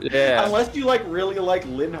 Yeah. Unless you really like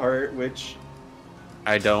Linhart, which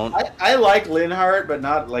I don't. I like Linhart, but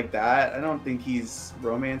not like that. I don't think he's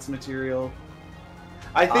romance material.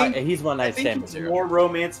 I think he's one I night think stand he's material. more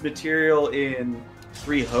romance material in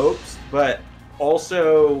Three Hopes, but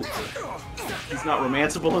also he's not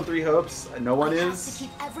romanceable in Three Hopes. No one To is. keep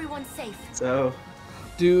everyone safe. So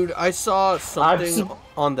Dude, I saw something so-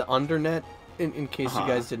 on the Undernet. In case Uh-huh. you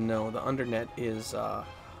guys didn't know, the Undernet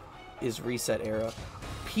is Reset Era.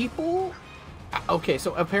 People, okay,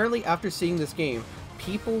 so apparently after seeing this game,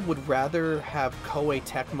 people would rather have Koei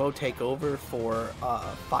Tecmo take over for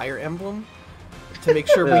Fire Emblem to make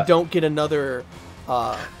sure we Yeah. don't get another.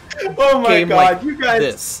 oh my Game god, like you guys!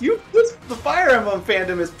 this. The Fire Emblem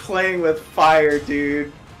fandom is playing with fire,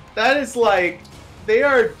 dude. That is like they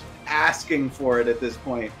are asking for it at this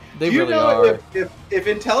point. They Do you really know are. if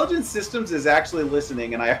Intelligent Systems is actually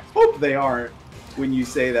listening, and I hope they aren't when you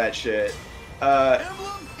say that shit.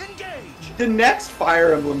 The next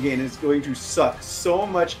Fire Emblem game is going to suck so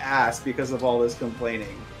much ass because of all this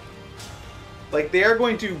complaining. Like, they are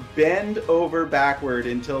going to bend over backward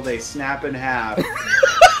until they snap in half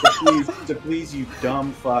to please you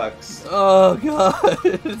dumb fucks. Oh god,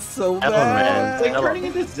 it's so Hell, bad. man. It's like Hello. turning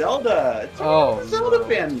into Zelda. It's turning Oh, into Zelda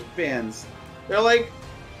no. fans. They're like,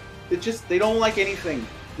 they don't like anything.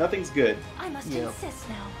 Nothing's good. I must Yeah. insist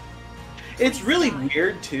now. It's really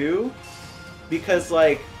weird too, because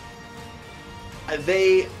like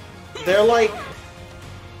they're like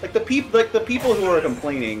the people who are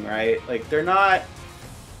complaining, right? Like they're not.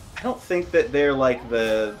 I don't think that they're like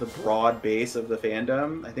the broad base of the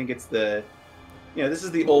fandom. I think it's this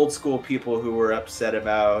is the old school people who were upset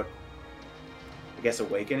about, I guess,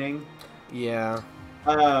 Awakening. Yeah.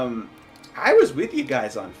 I was with you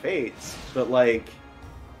guys on Fates, but like,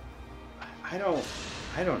 I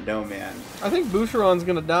don't know, man. I think Boucheron's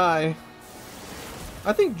gonna die.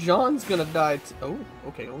 I think John's gonna die. Oh,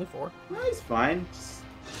 okay, only 4. No, he's fine.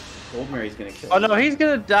 Goldmary's gonna kill Oh him. no, he's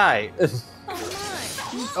gonna die.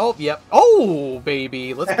 Oh, yep. Oh,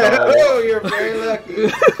 baby, let's go. Oh, you're very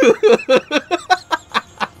lucky.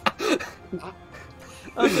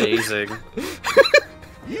 Amazing.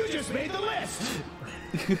 You just made the list.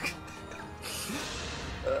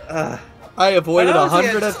 I avoided But honestly,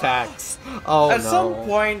 100 at- attacks. Oh At no. some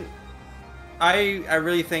point, I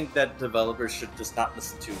really think that developers should just not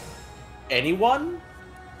listen to anyone.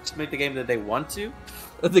 Just make the game that they want to.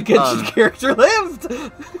 The Genshin character lived.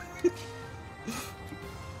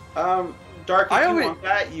 Dark, if I you always- want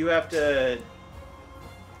that, you have to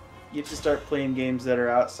start playing games that are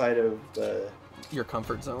outside of the. Your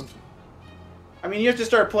comfort zone. I mean, you have to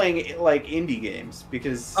start playing like indie games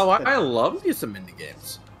because. Oh, I love you some indie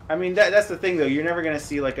games. I mean, that's the thing though. You're never gonna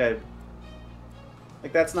see like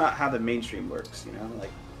that's not how the mainstream works, you know, like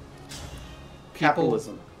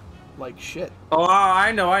capitalism. Like shit. Oh,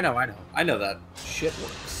 I know that. Shit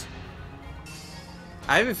works.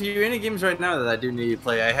 I have a few indie games right now that I do need to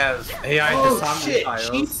play. I have AI Oh Dishonored shit! Files.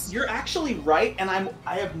 Jeez, you're actually right, and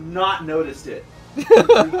I have not noticed it. You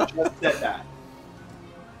just said that.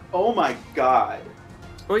 Oh my god!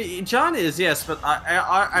 Wait, John is, yes, but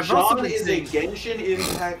I've also John been is seeing... a Genshin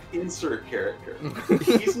Impact insert character.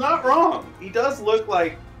 He's not wrong. He does look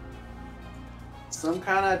like some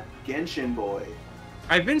kind of Genshin boy.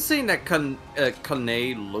 I've been seeing that Kane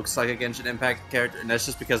looks like a Genshin Impact character, and that's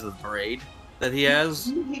just because of the braid that he has.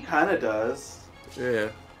 He kind of does. Yeah.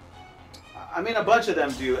 I mean, a bunch of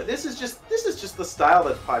them do. This is just the style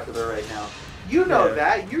that's popular right now. You know Yeah.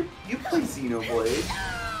 that. You play Xenoblade.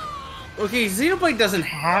 Okay, Xenoblade doesn't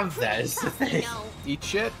have that, is the thing. No. Eat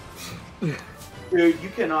shit. Dude, you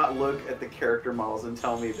cannot look at the character models and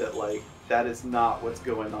tell me that like that is not what's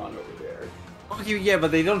going on over there. Okay, yeah,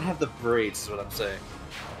 but they don't have the braids, is what I'm saying.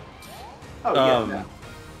 Oh, yeah, no.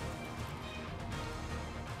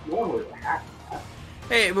 No one would hack that.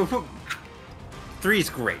 Hey, but 3's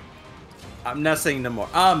great. I'm not saying no more.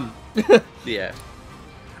 Yeah.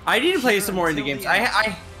 I need to play some more indie games. I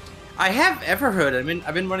have Everhood.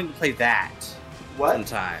 I've been wanting to play that. What?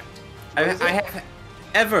 Sometime. I have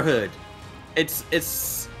Everhood. It's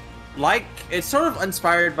sort of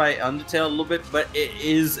inspired by Undertale a little bit, but it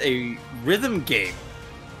is a rhythm game.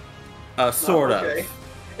 Sort of.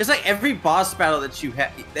 It's like every boss battle that you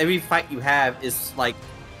have, every fight you have is like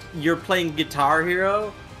you're playing Guitar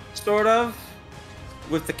Hero, sort of,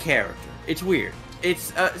 with the character. It's weird.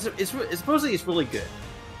 It's supposedly it's really good.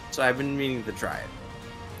 So I've been meaning to try it.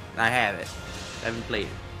 I have it. I haven't played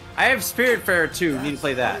it. I have Spiritfarer too. Need to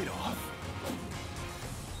play that.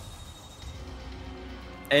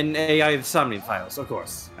 And I have Somnium Files, of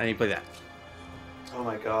course. I need to play that. Oh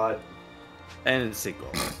my god. And the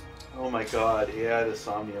sequel. Oh my god, yeah, the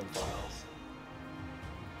Somnium Files.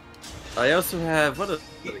 I also have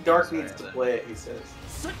Dark needs to play it, he says.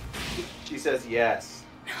 She says yes.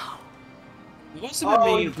 You also been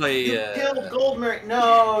meaning to play you killed Goldmary.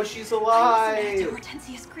 No, she's alive. To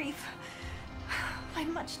Hortensia's grief.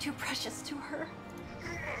 I'm much too precious to her.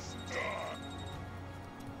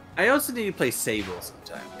 I also need to play Sable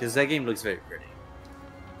sometime, because that game looks very pretty.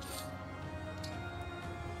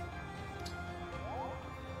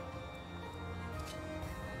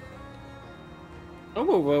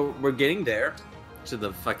 Oh, well, we're getting there. To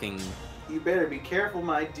the fucking... You better be careful,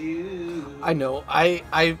 my dude. I know.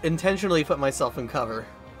 I intentionally put myself in cover.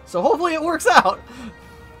 So hopefully it works out.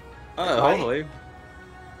 Hopefully.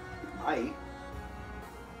 Might.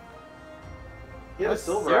 Yeah,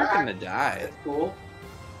 silver. You're gonna die. That's cool.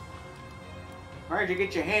 Where'd you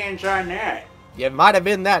get your hands on that? It might have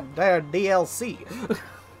been that there DLC.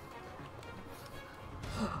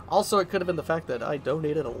 Also, it could have been the fact that I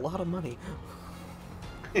donated a lot of money.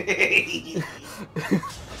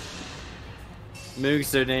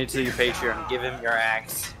 Moogs donated to your Patreon. Give him your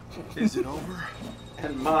axe. Is it over?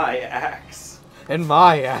 And my axe. And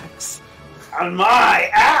my axe. And my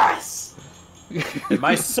ass! And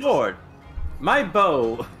my sword. My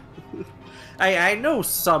bow. I know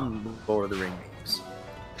some Lord of the Ring games.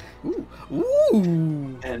 Ooh.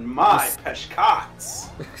 Ooh. And my peshkots.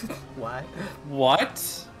 What?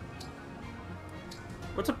 What?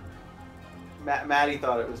 What's a... Maddie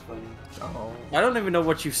thought it was funny. Oh. I don't even know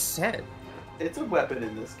what you said. It's a weapon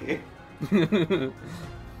in this game.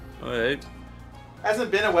 Alright.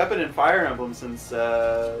 Hasn't been a weapon in Fire Emblem since,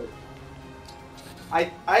 I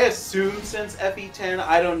assume since FE10.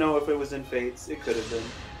 I don't know if it was in Fates. It could have been.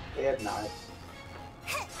 They had knives.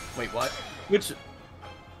 Wait, what?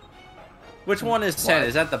 Which one is 10?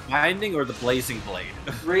 Is that the Binding or the Blazing Blade?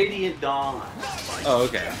 Radiant Dawn. Oh,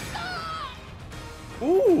 okay.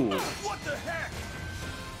 Ooh! What the heck?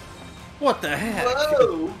 What the heck?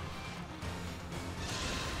 Whoa!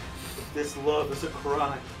 This love is a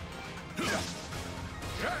crime.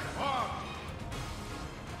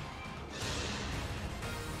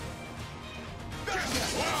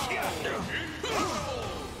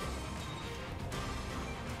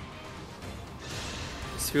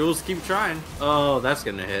 Schools keep trying. Oh, that's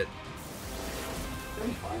gonna hit. It'll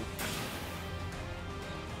be fine.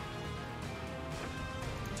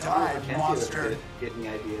 Die, monster. Get any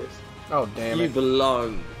ideas? Oh, damn You it.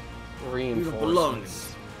 belong. You Reinforcements. belong.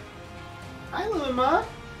 Hi, Luma.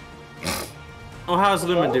 Oh, how's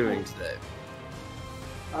Luma doing today?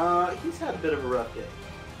 He's had a bit of a rough day.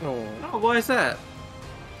 Oh. Oh, why is that?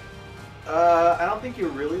 I don't think you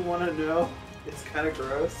really want to know. It's kind of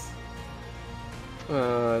gross.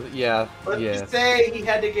 Yeah. Let's Yeah. just say he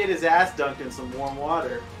had to get his ass dunked in some warm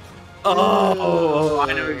water. Oh,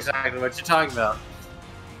 I know exactly what you're talking about.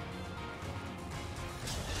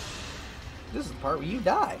 This is the part where you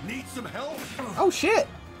die. Need some help? Oh, shit.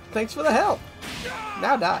 Thanks for the help.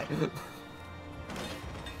 Now die.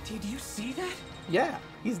 Did you see that? Yeah,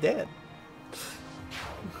 he's dead.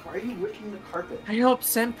 Why are you wicking the carpet? I hope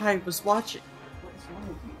Senpai was watching. What is wrong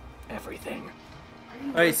with you? Everything.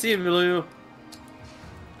 Alright, see you, Blue.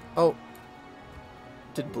 Oh.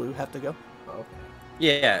 Did Blue have to go? Oh.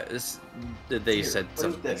 Yeah, they Here, said play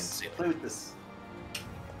with something. this. Play with this.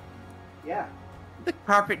 Yeah. The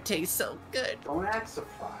carpet tastes so good. Don't act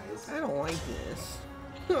surprised. I don't like this.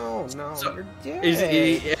 Oh, no. So, you're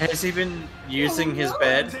dead. Has he been using his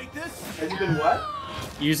bed? Take this? Has he been what?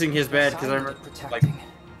 Using his bed, because I remember, like,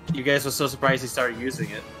 you guys were so surprised he started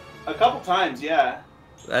using it. A couple times, yeah.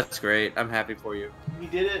 That's great. I'm happy for you. He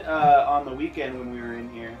did it on the weekend when we were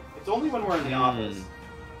in here. It's only when we're in the office.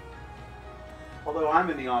 Although I'm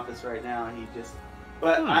in the office right now, and he just.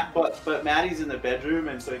 But Maddie's in the bedroom,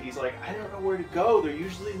 and so he's like, I don't know where to go. They're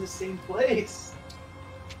usually in the same place.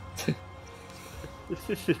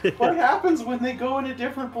 What happens when they go in a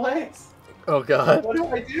different place? Oh god. What do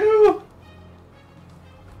I do?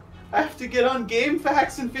 I have to get on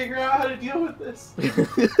GameFAQs and figure out how to deal with this.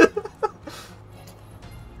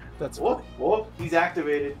 That's whoa, he's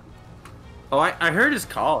activated. Oh, I heard his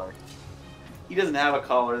collar. He doesn't have a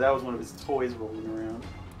collar. That was one of his toys rolling around.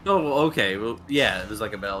 Oh, okay. Well, yeah, it was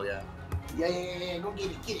like a bell, yeah. Yeah. Go get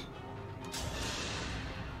it, get it.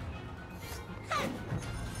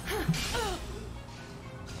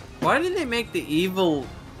 Why did they make the evil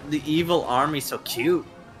army so cute?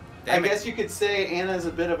 I guess you could say Anna's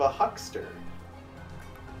a bit of a huckster.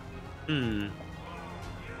 Hmm.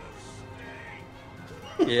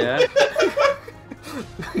 Yeah.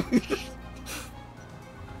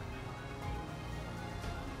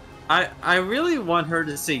 I really want her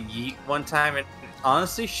to say yeet one time, and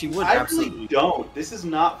honestly, she would absolutely. Really don't. This is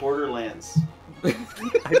not Borderlands.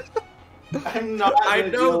 I'm not gonna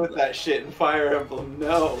deal with that shit in Fire Emblem.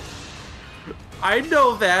 No. I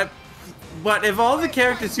know that, but if all the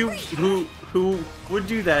characters who would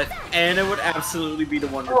do that, Anna would absolutely be the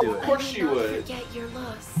one to do it. Of course she would. Forget your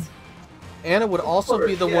loss. Anna would also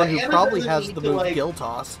be the one who Anna probably doesn't has need the to, move like- Guild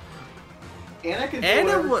Toss. Anna can do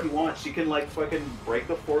whatever she wants. She can like fucking break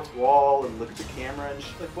the fourth wall and look at the camera and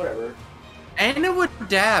shit, like whatever. Anna would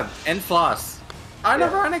dab and floss,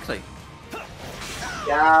 unironically.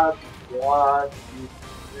 Dab, floss,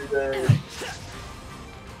 do the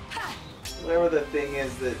whatever the thing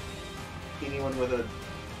is that anyone with a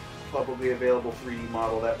publicly available 3D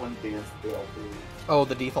model, that one dance they all do. Oh,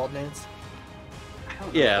 the default dance.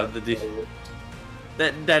 Yeah,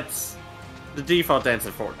 that's the default dance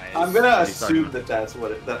in Fortnite. I'm gonna assume that that's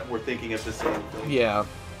what that we're thinking of the same thing. Yeah.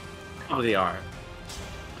 Oh, they are.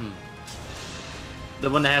 The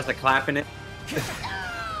one that has the clap in it.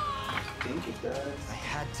 I think it does. I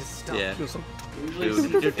had to stop. Yeah.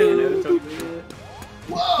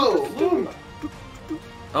 Whoa, Luma!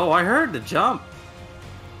 Oh, I heard the jump.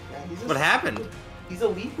 Yeah, What happened? He's a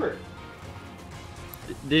leaper.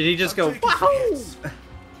 Did he just go? Wahoo!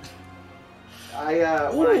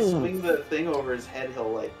 When I swing the thing over his head,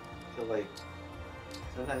 he'll like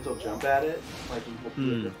sometimes he'll jump at it, like he'll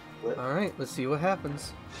do a flip. All right, let's see what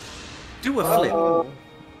happens. Do a flip.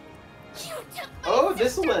 Oh,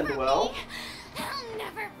 this will end well. I'll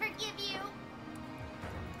never forgive you.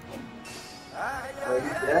 Oh,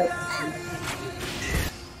 he's dead.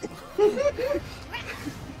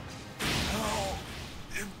 How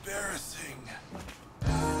embarrassing.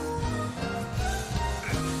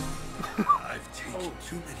 I've taken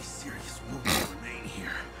too many serious wounds to remain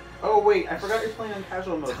here. Oh wait, I forgot you're playing on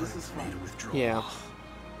casual mode. This is fun. Yeah.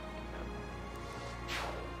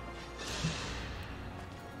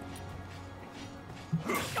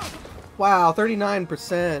 Wow,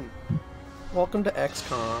 39%. Welcome to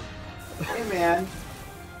XCOM. Hey man,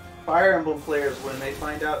 Fire Emblem players, when they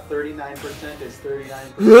find out 39% is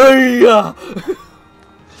 39%. Yeah.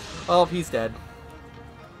 Oh, he's dead.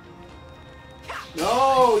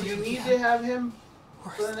 No, you need to have him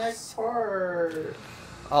for the next part.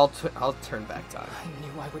 I'll turn back time. I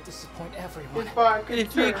knew I would disappoint everyone. If I could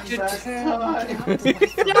If you turn could back turn time.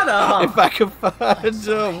 Shut up! If I could find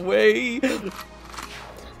a way.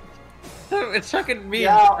 It's fucking me.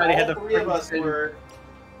 Yeah, Everybody had all the three of us freaking- were.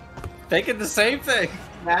 thinking the same thing.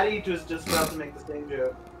 Maddie was just about to make the same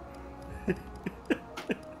joke.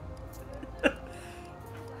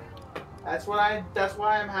 That's why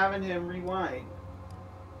I'm having him rewind.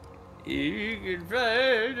 You can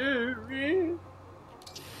find me.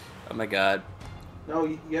 Oh my god. No,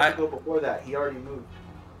 you have to go before that. He already moved.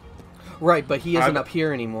 Right, but he isn't up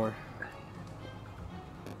here anymore.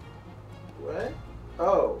 What?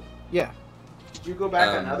 Oh. Yeah. Did you go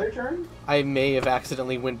back another turn? I may have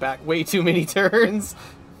accidentally went back way too many turns.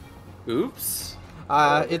 Oops.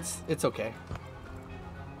 It's okay.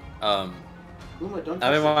 Uma, don't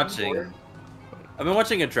I've you been sit watching. forward? I've been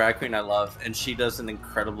watching a drag queen I love, and she does an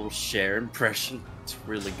incredible Cher impression. It's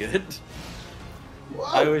really good. Whoa,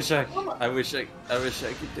 I wish I Uma.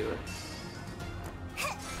 could do it.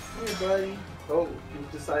 Come here, buddy. Oh, you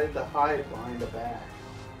decided to hide behind the back.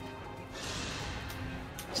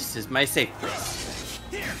 This is my safe place.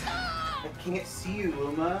 I can't see you,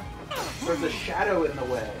 Uma. There's a shadow in the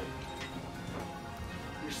way.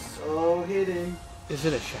 You're so hidden. Is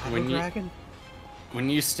it a shadow dragon? When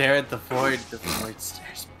you stare at the void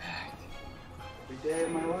stares back. Every day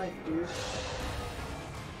of my life, dude.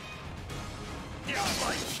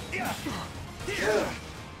 Yeah.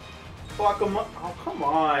 Fuck him up. Oh, come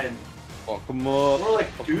on. Fuck him up. More like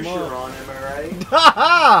Fuck 'em doucher up. on, am I right?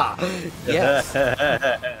 Yes.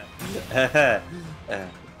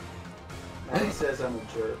 Maddie says I'm a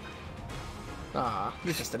jerk. Ah,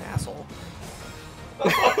 you're just an asshole.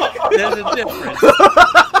 There's a difference.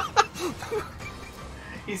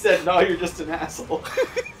 He said, no, you're just an asshole.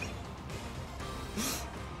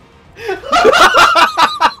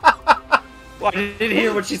 Well, I didn't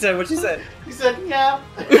hear what she said. What she said? He said, yeah.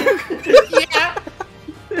 Yeah.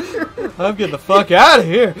 I'm getting the fuck out of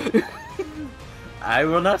here. I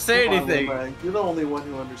will not say Come on, anything. Lorraine. You're the only one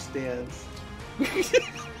who understands.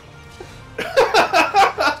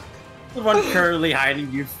 The one currently hiding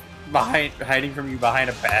from you behind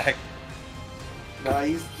a bag. No,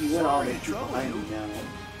 he went on me behind me now.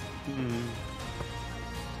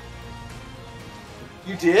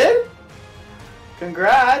 You did?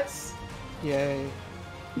 Congrats! Yay.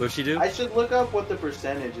 What'd she do? I should look up what the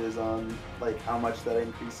percentage is on, like, how much that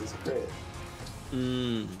increases crit.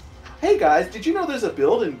 Hey guys, did you know there's a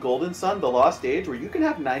build in Golden Sun, The Lost Age, where you can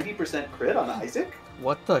have 90% crit on Isaac?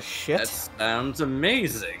 What the shit? That sounds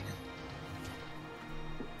amazing.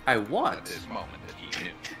 I want. This moment that he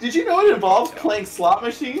knew. Did you know it involves playing slot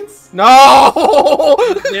machines? No!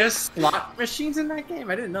 There's slot machines in that game?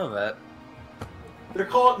 I didn't know that. They're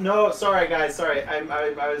called, no, sorry guys, sorry, I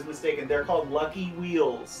was mistaken. They're called Lucky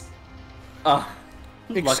Wheels.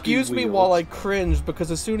 Excuse me while I cringe, because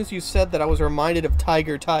as soon as you said that, I was reminded of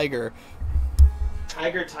Tiger Tiger.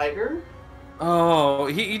 Tiger? Oh,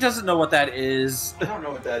 he doesn't know what that is. I don't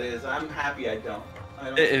know what that is. I'm happy I don't.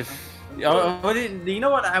 You know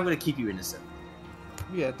what? I'm gonna keep you innocent.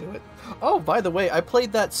 Yeah, do it. Oh, by the way, I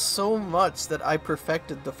played that so much that I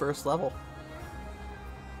perfected the first level.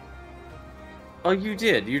 Oh, you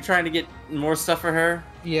did? You're trying to get more stuff for her?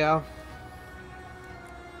 Yeah.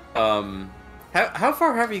 How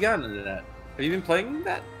far have you gotten into that? Have you been playing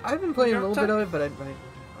that? I've been playing a little bit of it, but I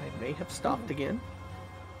may have stopped again.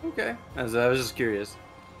 Okay. I was just curious.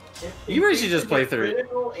 You really should just play through it.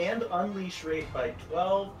 Critical and unleash rate by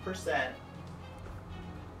 12%.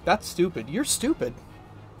 That's stupid. You're stupid.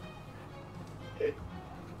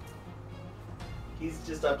 He's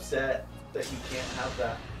just upset that he can't have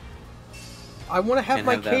that. I want to have Can't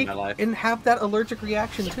my have that in cake my life. and have that allergic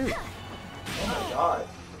reaction too. Oh my god.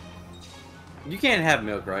 You can't have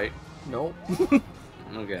milk, right? Nope.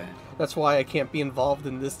 Okay. That's why I can't be involved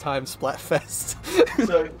in this time Splatfest.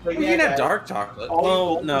 So You can have dark chocolate. All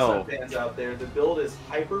Oh, you no. fans out there, the build is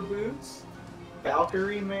Hyper Boots,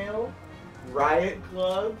 Valkyrie Mail, Riot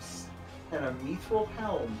Gloves, and a Mithril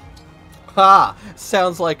Helm. Ha!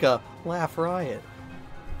 Sounds like a laugh riot.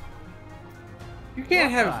 You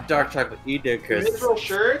can't have dark chocolate either, because Mithril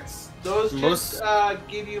shirts, those Most- just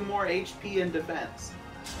give you more HP and defense.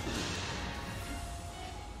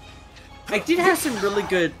 I did have some really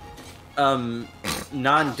good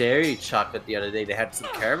non-dairy chocolate the other day that had some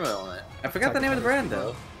caramel in it. I forgot the name of the brand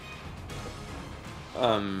though.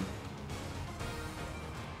 But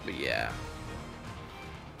yeah.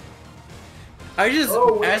 I just,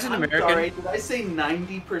 as an American, Sorry, did I say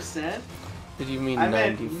 90%? Did you mean I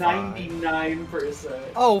meant 95? 99%.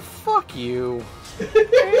 Oh, fuck you.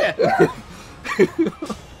 Yeah.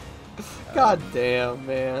 God damn,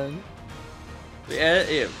 man.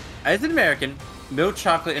 Yeah, as an American, milk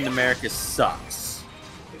chocolate in America sucks.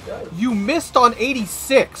 It does. You missed on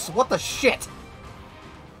 86. What the shit?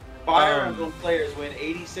 Fire Emblem players win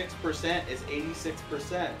 86% is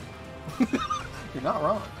 86%. You're not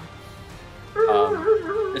wrong.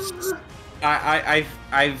 It's, I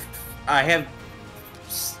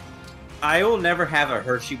will never have a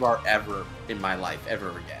Hershey bar ever in my life, ever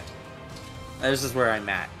again. This is where I'm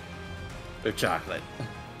at with chocolate.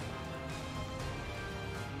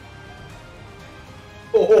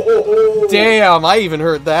 Damn, I even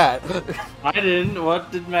heard that. I didn't.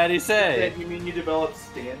 What did Maddie say? You mean you develop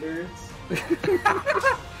standards?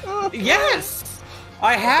 Yes,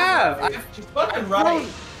 I have. She's fucking right.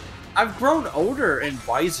 I've grown older and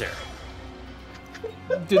wiser.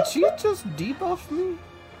 Did she just debuff me?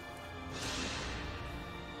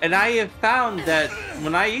 And I have found that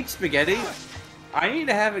when I eat spaghetti, I need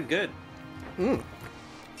to have it good. Mm.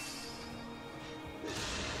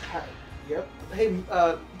 Yep. Hey,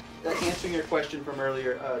 answering your question from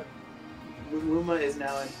earlier, Luma is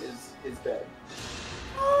now in his bed.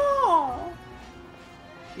 Oh.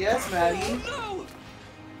 Yes, Maddie.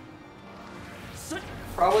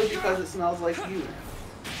 Probably because it smells like you.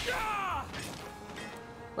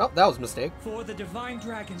 Well, that was a mistake. For the divine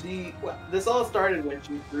dragon. Well, this all started when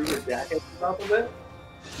she threw her jacket on top of it.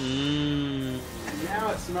 And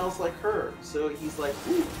now it smells like her. So he's like,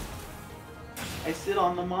 ooh, I sit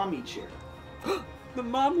on the mommy chair. The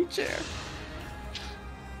mommy chair.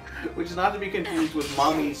 Which is not to be confused with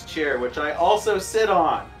mommy's chair, which I also sit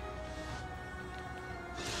on.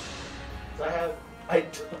 So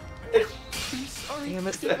Damn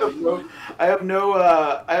it. I have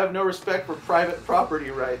no respect for private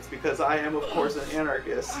property rights because I am, of course, an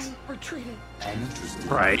anarchist. I'm retreating.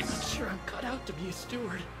 Right. I'm sure I'm cut out to be a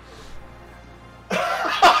steward.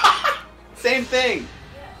 Same thing.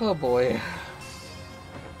 Oh boy.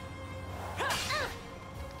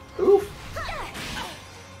 Oof.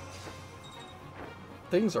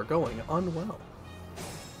 Things are going unwell.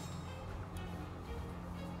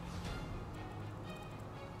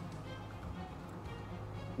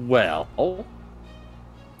 Well,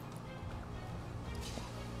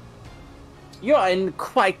 you're in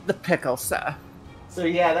quite the pickle, sir. So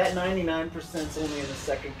yeah, that 99% is only in the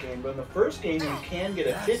second game, but in the first game you can get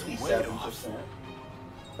a 57%.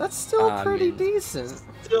 That's still pretty decent.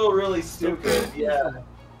 Still really stupid, yeah.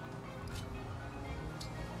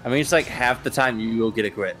 I mean, it's like half the time you will get a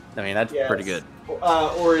crit. I mean, that's pretty good.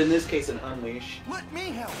 Or in this case, an unleash. Let me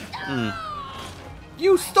help.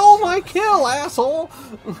 You stole my kill, asshole!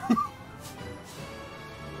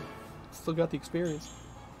 Still got the experience.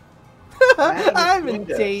 I'm in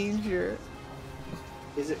danger.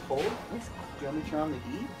 Is it cold? Do you want me to turn on the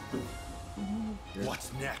heat?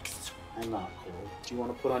 What's next? I'm not cold. Do you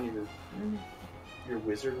want to put on your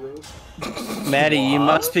wizard robe? Maddie, you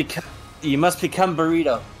must become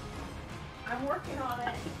burrito. I'm working on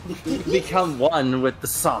it. You become one with the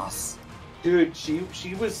sauce. Dude,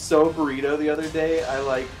 she was so burrito the other day. I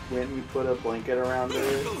like went and we put a blanket around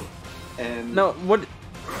her, and no, what?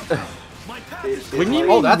 When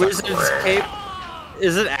you like, mean wizard's cape,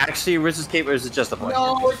 is it actually a wizard's cape or is it just a blanket?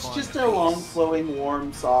 No, it's just a long, flowing,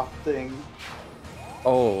 warm, soft thing.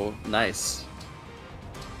 Oh, nice.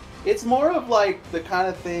 It's more of like the kind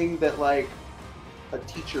of thing that like a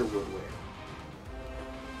teacher would wear.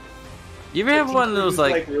 You ever have one of those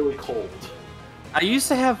like really cold? I used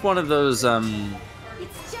to have one of those.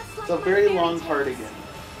 It's a very long cardigan,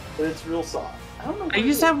 but it's real soft. I don't know. I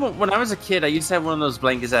used to have one, when I was a kid. I used to have one of those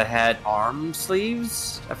blankets that had arm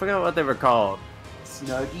sleeves. I forgot what they were called.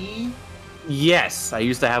 Snuggie. Yes, I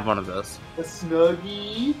used to have one of those. A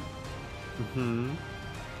Snuggie. And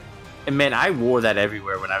man, I wore that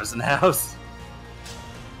everywhere when I was in the house.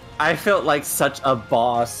 I felt like such a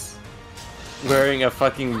boss wearing a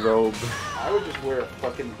fucking robe. I would just wear a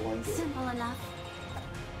fucking blanket. Simple enough.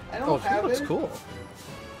 I don't have looks it. cool.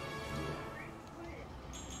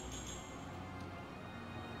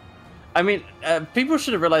 I mean, people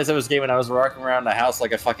should have realized I was gay when I was walking around the house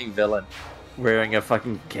like a fucking villain, wearing a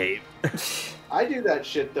fucking cape. I do that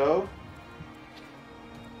shit though.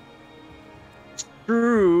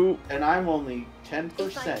 True. And I'm only 10%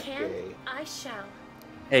 If I can, gay. I shall.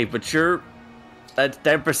 Hey, but that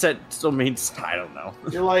 10% still means I don't know.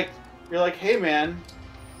 You're like, hey man,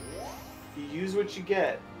 you use what you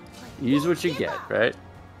get. Use what you get, right?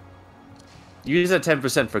 Use that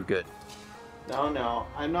 10% for good. No,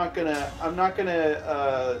 I'm not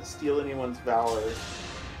gonna steal anyone's valor.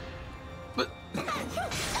 But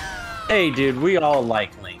hey, dude, we all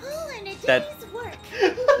like Link. All in a That- day's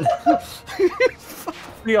work.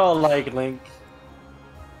 We all like Link.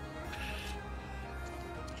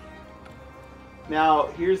 Now,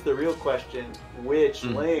 here's the real question: which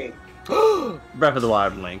Link? Breath of the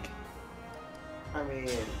Wild Link. I mean,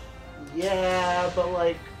 yeah, but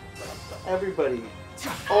like everybody.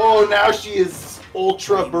 Oh, now she is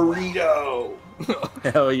Ultra Burrito.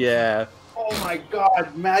 Hell yeah. Oh my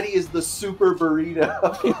God, Maddie is the Super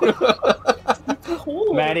Burrito.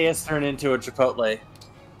 Cool. Maddie has turned into a Chipotle.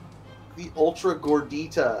 The Ultra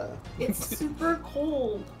Gordita. It's super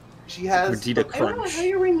cold. She has. Gordita I don't know Crunch. how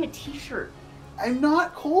you're wearing a t-shirt. I'm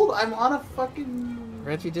not cold. I'm on a fucking.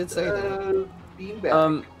 Reggie did say that.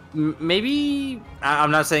 Beanbag. Maybe I'm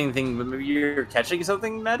not saying anything, but maybe you're catching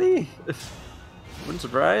something, Maddie. Wouldn't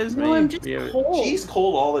surprise me. No, I'm just Yeah. cold. She's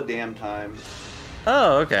cold all the damn time.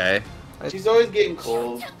 Oh, okay. She's always getting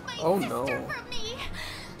cold. Oh no. From me.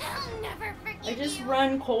 I'll never I forgive just you.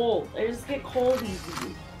 run cold. I just get cold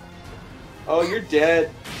easy. Oh, you're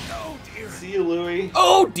dead. Oh dear. See you, Louie.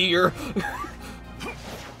 Oh dear.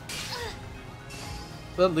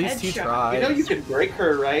 But at least he Headshot. tried. You know you can break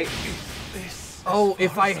her, right? Oh,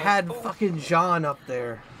 if I had fucking Jean up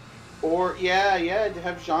there. Or yeah, to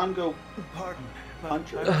have Jean go Pardon. punch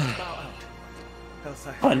her. I must bow out. Else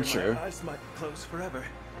I Punch fear her. my eyes might close forever.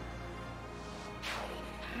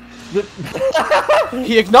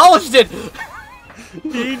 He acknowledged it!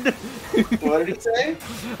 What did he say?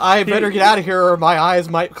 I better get out of here or my eyes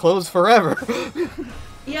might close forever.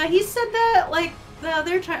 Yeah, he said that like the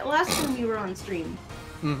other time, last time we were on stream.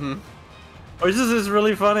 Mm-hmm. Which is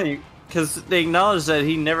really funny, because they acknowledge that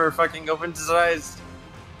he never fucking opens his eyes.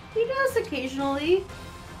 He does occasionally.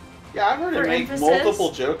 Yeah, I've heard him For make emphasis.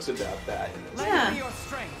 multiple jokes about that. In this Yeah. Your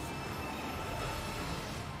strength.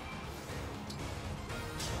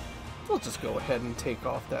 We'll just go ahead and take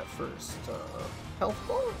off that first health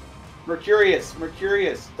bar. Mercurius,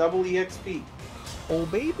 double EXP. Oh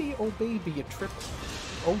baby, a triple.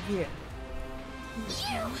 Oh yeah.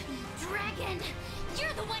 You, dragon!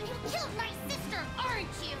 You're the one who killed my sister, aren't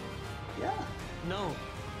you? Yeah. No,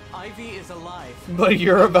 Ivy is alive. But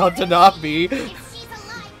you're about to not be. If she's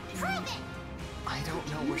alive, prove it! I don't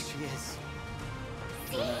know where she is.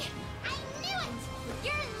 See? I knew it!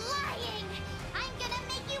 You're lying! I'm gonna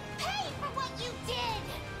make you pay for what you did!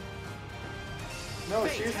 No,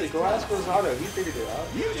 seriously, go ask Rosado. He figured it out.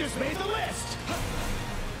 You just made the list!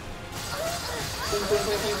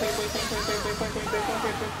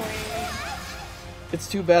 It's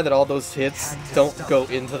too bad that all those hits don't go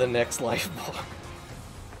into the next life bar.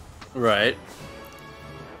 Right.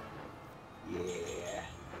 Yeah.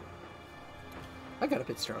 I got a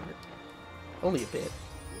bit stronger. Only a bit.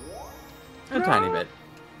 A tiny bit.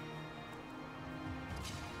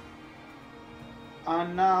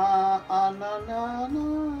 Anna, Anna, na, na,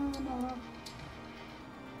 na.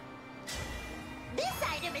 This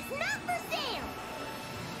item is not for sale!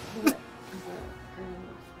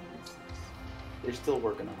 They're still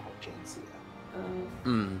working on Hulk Chain, so yeah.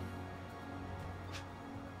 Hmm.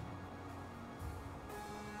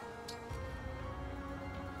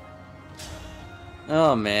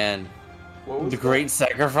 Oh man. What was The Great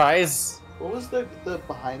Sacrifice? What was the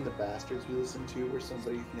Behind the Bastards we listened to where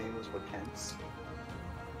somebody's name was Hortense?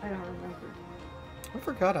 I don't remember. I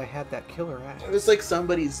forgot I had that killer axe. It was like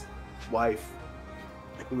somebody's wife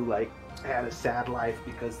who like had a sad life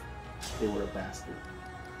because they were a bastard.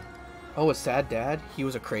 Oh, a sad dad? He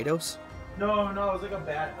was a Kratos? No, it was like a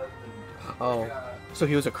bad husband. Oh. So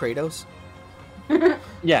he was a Kratos?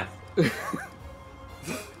 Yeah.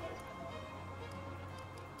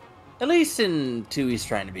 At least in 2, he's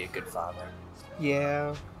trying to be a good father.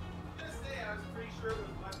 Yeah. I was pretty sure it was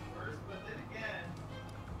much worse, but then again,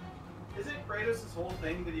 isn't Kratos' whole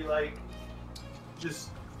thing that he like just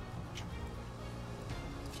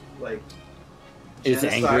like Is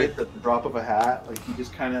genocide angry. at the drop of a hat? Like he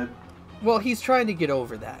just kind of Well, he's trying to get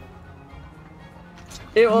over that.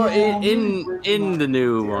 In the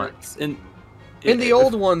new ones, in the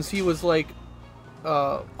old ones, he was like,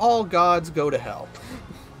 all gods go to hell.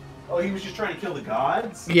 Oh, he was just trying to kill the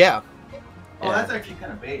gods? Yeah. Oh, that's actually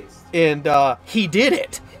kind of based. And he did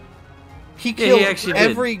it. He killed actually did.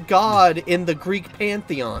 every god in the Greek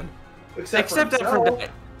pantheon. Except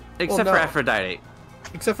Aphrodite. Except no. for Aphrodite.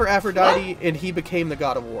 Except for Aphrodite, and he became the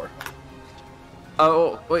god of war.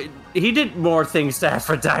 Oh, wait, he did more things to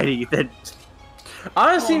Aphrodite than...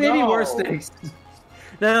 Honestly, maybe worse things.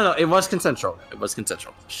 No, it was consensual. It was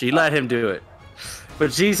consensual. She let him do it.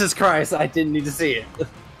 But Jesus Christ, I didn't need to see it.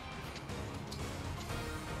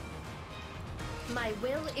 My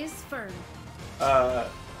will is firm.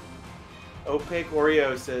 Opaque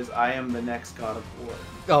Oreo says, I am the next god of war.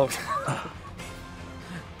 Oh.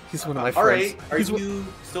 He's one of my friends. Alright, are you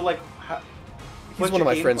still like... He's one of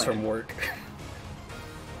my friends from work.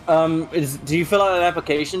 Do you fill out an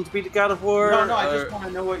application to be the god of war? No, I just want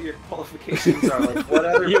to know what your qualifications are. Like, what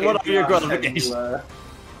other what are your pantheons qualifications? have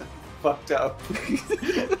you, fucked up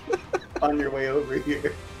on your way over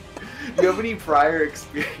here? Do you have any prior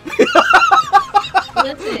experience?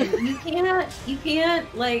 Listen, you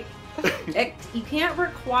can't like, you can't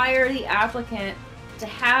require the applicant to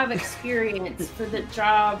have experience for the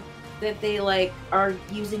job that they like are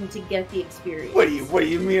using to get the experience. What do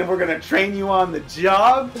you mean we're gonna train you on the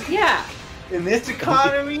job? Yeah. In this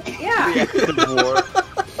economy? Yeah.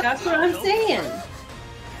 That's what I'm saying.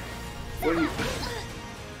 What do you...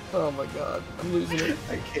 Oh my god, I'm losing it.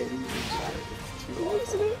 I can't even try. It's too I'm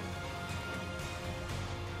losing it.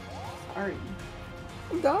 Sorry.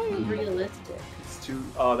 I'm dying. Realistic. It's too...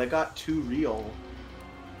 Oh, they got too real.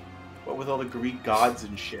 What with all the Greek gods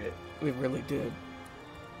and shit. We really did.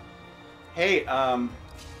 Hey,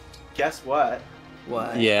 guess what?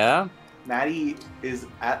 What? Yeah? Maddie is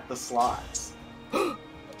at the slots.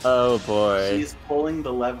 Oh boy. She's pulling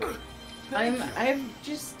the lever. I'm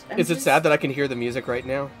Is it sad that I can hear the music right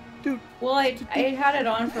now? Dude. Well, I had it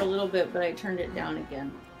on for a little bit, but I turned it down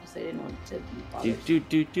again because I didn't want to be bothered.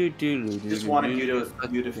 Just wanted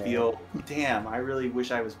you to feel, damn, I really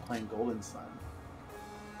wish I was playing Golden Sun.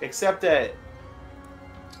 Except that...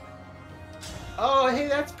 Oh, hey,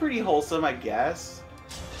 that's pretty wholesome, I guess.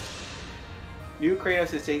 New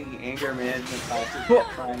Kratos is taking anger management classes,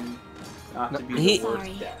 trying not to be the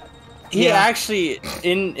worst dad. He actually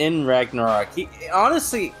in Ragnarok. He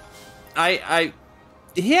honestly,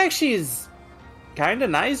 he actually is kind of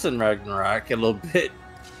nice in Ragnarok a little bit.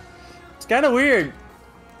 It's kind of weird.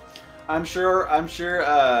 I'm sure.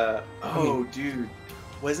 Oh, dude,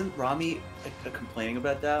 wasn't Rami complaining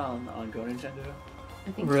about that on Go Nintendo?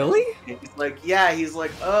 I think Really? So. He's like, yeah. He's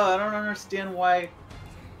like, oh, I don't understand why.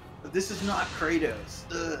 This is not Kratos.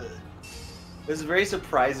 Ugh. It was very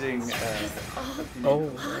surprising.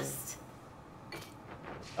 Oh.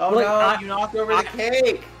 Oh Look, no! You knocked over the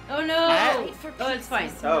cake. Oh no! Oh, it's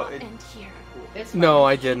fine. Oh, It's fine. No,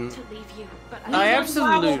 I didn't. These I don't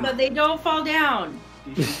absolutely. wobble, but they don't fall down.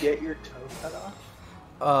 Did you get your toe cut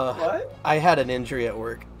off? What? I had an injury at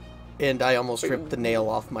work, and I almost ripped the nail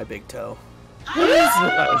off my big toe.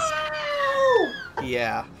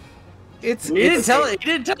 Yeah. He didn't tell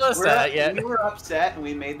us that yet. We were upset, and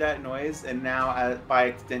we made that noise, and now, by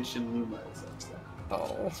extension, Luma is upset.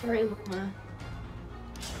 Oh. Sorry, Luma.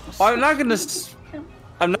 Well, I'm not gonna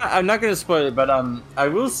spoil it, but I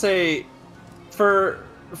will say, for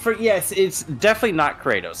yes, it's definitely not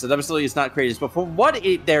Kratos. It absolutely is not Kratos. But for what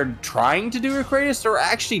they're trying to do with Kratos, they're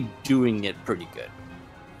actually doing it pretty good,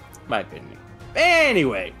 in my opinion.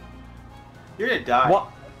 Anyway, you're gonna die.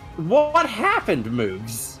 What happened,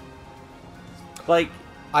 Moogs? Like,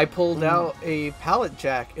 I pulled out a pallet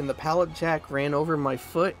jack, and the pallet jack ran over my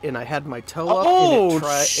foot, and I had my toe up,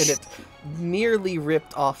 and it nearly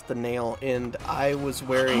ripped off the nail, and I was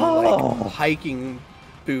wearing like hiking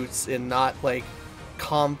boots and not like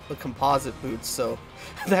composite boots, so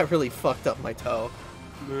that really fucked up my toe.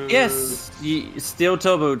 Yes, steel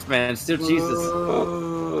toe boots, man. Steel Jesus.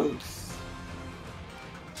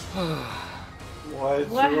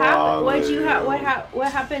 What happened?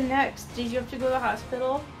 What happened next? Did you have to go to the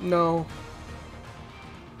hospital? No.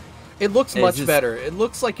 It looks much better. It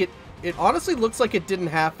looks like it honestly looks like it didn't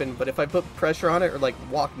happen, but if I put pressure on it or like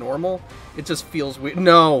walk normal, it just feels weird.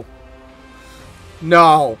 No.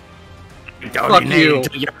 Fuck you.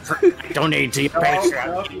 Donate to your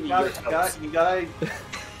Patreon. You gotta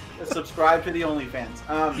subscribe to the OnlyFans.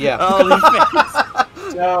 Yeah.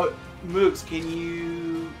 OnlyFans. So, Mooks, can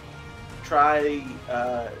you try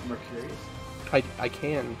Mercurius? I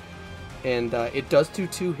can. And it does do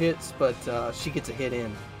 2 hits, but she gets a hit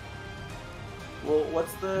in. Well,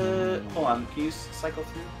 what's the... Hold on, can you cycle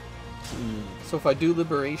through? So if I do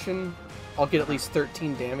Liberation, I'll get at least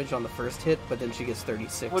 13 damage on the first hit, but then she gets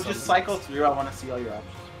 36. Well, just cycle through. I want to see all your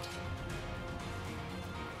options.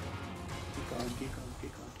 Keep going.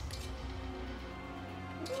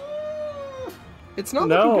 It's not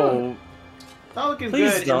looking good. Not looking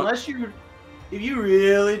Please good. don't. Unless if you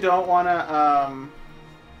really don't want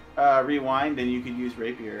to rewind, then you could use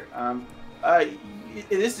Rapier.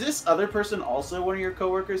 Is this other person also one of your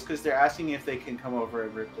coworkers? Because they're asking if they can come over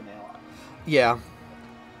and rip the nail off. Yeah.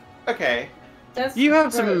 Okay. You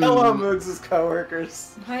have some... Hello, Moogs'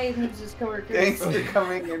 coworkers. Hi, Moogs' coworkers. Thanks for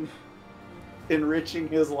coming and enriching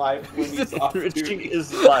his life when he's off enriching duty.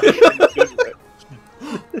 his life.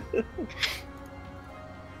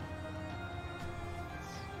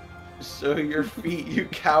 Show your feet, you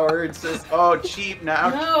coward. Says, oh, Cheap now.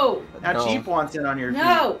 No. Now Cheap wants in on your feet.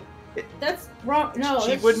 No. That's wrong. No,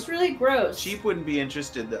 Cheap it's just really gross. Cheap wouldn't be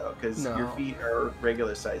interested though, because your feet are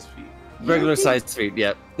regular sized feet. Regular sized feet,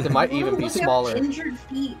 yep. They might even be smaller. Injured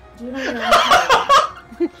feet.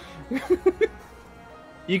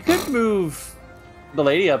 You could move the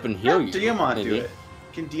lady up and heal you. Diamant maybe. do it.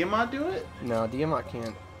 Can Diamant do it? No, Diamant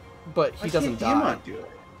can't. But he Why doesn't can't die. Diamant do it?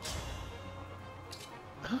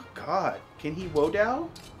 Oh God, can he Wodow?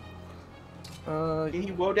 Can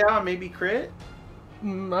he Wodow and maybe crit?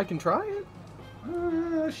 I can try it.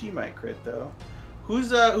 She might crit though. Who's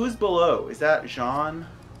below? Is that Jean?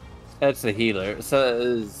 That's a healer. So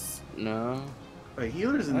is no. A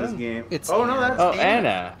healer's in this game. It's no, that's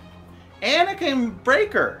Anna. Anna can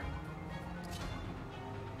break her.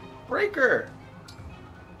 Break her.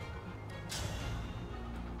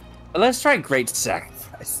 Let's try Great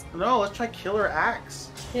Sacrifice. No, let's try Killer Axe.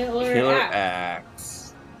 Killer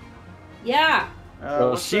Axe. Yeah.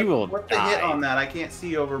 Well, she will What's the hit on that? I can't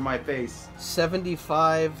see over my face.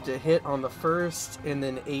 75 to hit on the first, and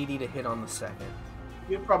then 80 to hit on the second.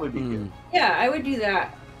 You'd probably be good. Yeah, I would do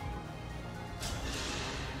that.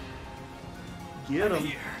 Get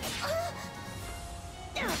him.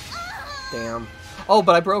 Damn. Oh,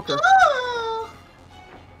 but I broke her.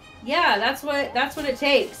 Yeah, that's what it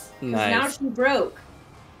takes. 'Cause now she broke.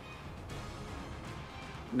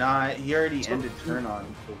 Nah, he already ended turn on.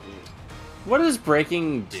 What does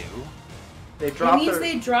breaking do? They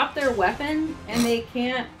drop their weapon and they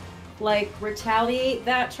can't like retaliate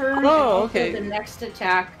that turn. Oh, and okay. The next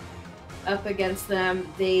attack up against them,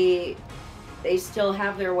 they still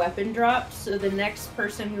have their weapon dropped, so the next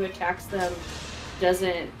person who attacks them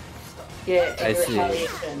doesn't get a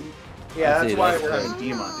retaliation. Yeah, that's why we're having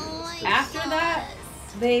Demon do this. After that,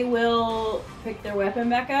 they will pick their weapon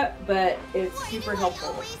back up, but it's super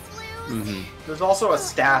helpful. There's also a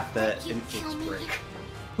staff that inflicts break.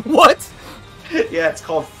 What? Yeah, it's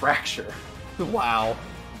called Fracture. Wow.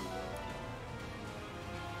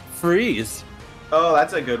 Freeze. Oh,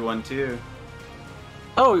 that's a good one too.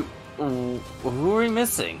 Oh, who are we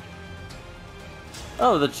missing?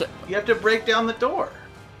 Oh, you have to break down the door.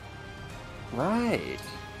 Right.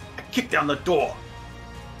 I kick down the door.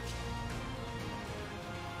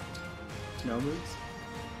 No moves?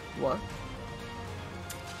 What?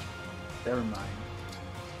 Never mind.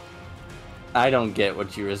 I don't get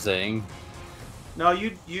what you were saying. No,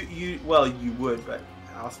 you well, you would, but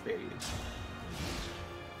I'll spare you.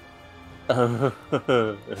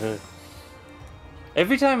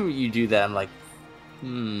 Every time you do that, I'm like,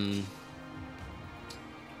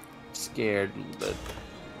 scared, but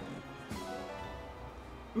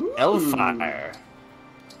Hellfire.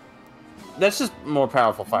 That's just more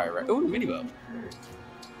powerful fire, right? Ooh, mini bow.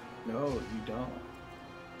 No, you don't.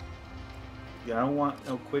 Yeah, I don't want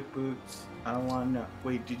no quick boots. I don't want no.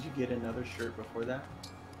 Wait, did you get another shirt before that?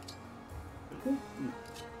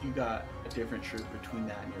 You got a different shirt between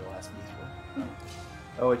that and your last Mithril.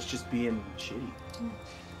 Oh, it's just being shitty.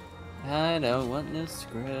 I don't want no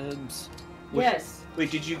scrubs. Yes.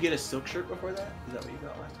 Wait, did you get a silk shirt before that? Is that what you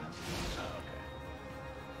got last time? Oh, okay.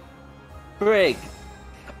 Break.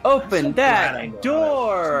 Open so glad I know that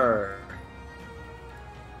door.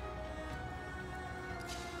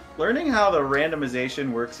 Learning how the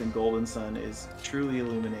randomization works in Golden Sun is truly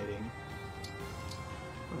illuminating.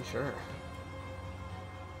 I'm sure.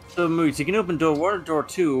 So, Moots, you can open door 1 or door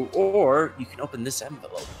 2, or you can open this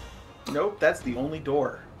envelope. Nope, that's the only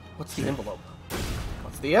door. What's the envelope?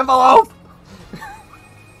 What's the envelope?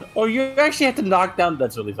 Oh, you actually have to knock down.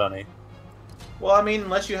 That's really funny. Well, I mean,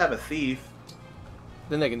 unless you have a thief.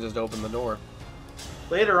 Then they can just open the door.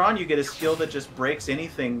 Later on, you get a skill that just breaks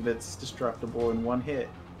anything that's destructible in one hit.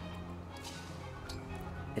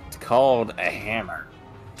 It's called a hammer.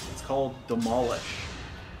 It's called Demolish.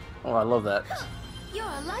 Oh, I love that. You're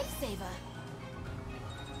a lifesaver.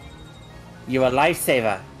 You're a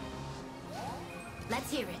lifesaver.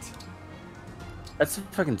 Let's hear it. That's a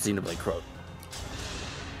fucking Xenoblade quote.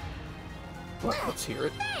 What? Let's hear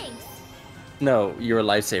it. Thanks. No, you're a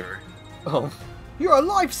lifesaver. Oh. You're a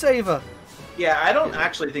lifesaver! Yeah, I don't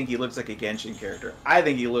actually think he looks like a Genshin character. I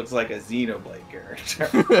think he looks like a Xenoblade character.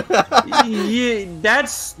 Yeah,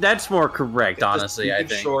 that's more correct, honestly, I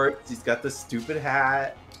think. Shorts, he's got the stupid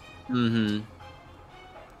hat. Mm-hmm.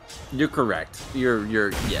 You're correct.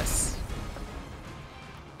 You're yes.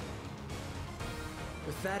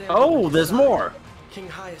 With that Oh, there's more. King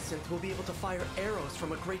Hyacinth will be able to fire arrows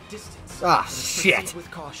from a great distance. Ah, Proceed shit.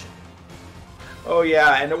 with caution. Oh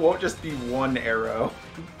yeah, and it won't just be one arrow.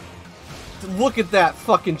 Look at that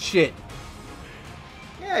fucking shit.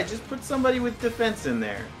 Yeah, just put somebody with defense in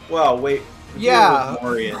there. Well, wait. Yeah.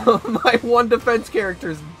 Deal with Morian. My one defense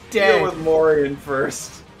character's dead. Deal with Morian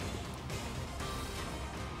first.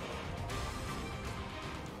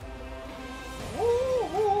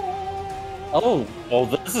 Oh,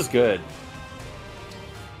 this is good.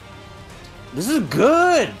 This is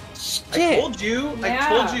good. Shit. I told you. Yeah. I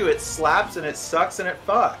told you. It slaps and it sucks and it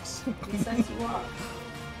fucks. He sets you up.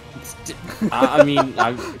 I mean,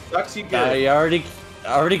 It sucks you good. I already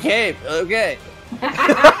came. Okay.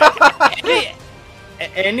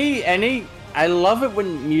 any. I love it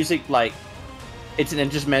when music like it's an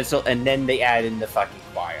instrumental and then they add in the fucking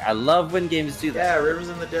choir. I love when games do that. Yeah, Rivers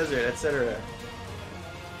in the Desert, etc.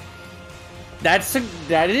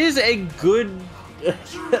 That is a good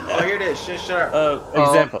Oh, here it is. Shut up.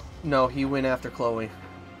 example. No, he went after Chloe.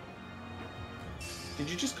 Did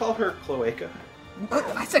you just call her Cloaca?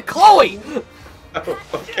 I said Chloe! Oh,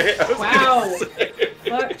 okay. I was Wow. gonna say.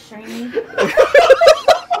 Fuck, Shiny.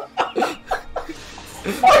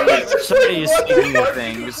 Somebody is speaking of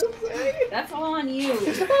things. That's all on you.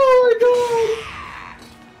 Oh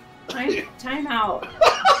my god. Time out.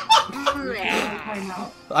 Time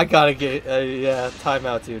out. I gotta get, yeah,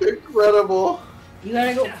 timeout, dude. Incredible. You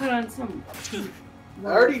gotta go put on some. I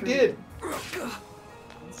already did.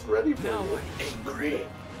 It's ready for you. Angry.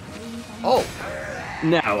 Oh!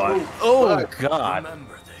 Now, oh god.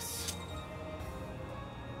 Remember this.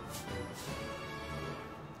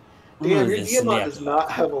 Damn, your This in the Diamond does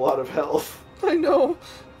not have a lot of health. I know.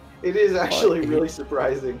 It is actually really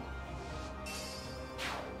surprising.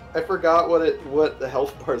 I forgot what the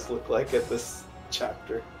health bars look like at this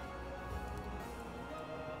chapter.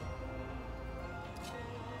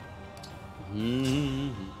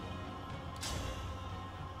 There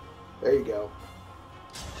you go.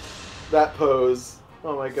 That pose.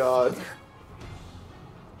 Oh my god.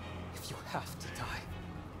 If you have to die,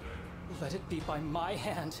 let it be by my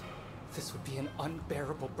hand. This would be an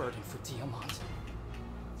unbearable burden for Diamant.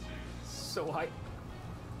 So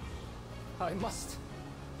I must.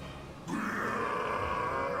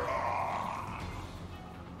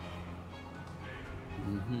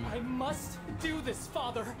 I must do this,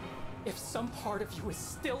 Father. If some part of you is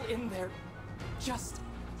still in there, just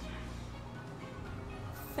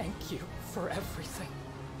thank you for everything.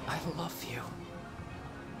 I love you.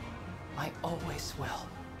 I always will.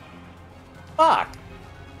 Fuck.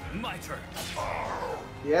 My turn.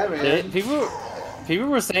 Yeah, man. People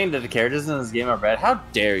were saying that the characters in this game are bad. How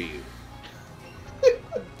dare you?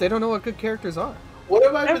 They don't know what good characters are. What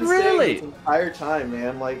have I been saying Really? this entire time,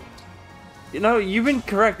 man? Like, You know, you've been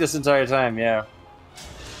correct this entire time, yeah.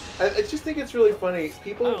 I just think it's really funny.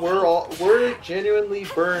 People were genuinely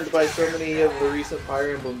burned by so many of the recent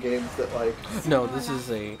Fire Emblem games that, like... No, this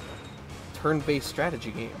is a turn-based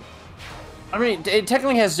strategy game. I mean, it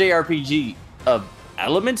technically has JRPG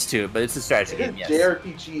elements to it, but it's a strategy game, yes.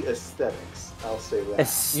 JRPG aesthetics, I'll say that.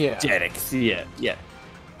 Aesthetics, yeah.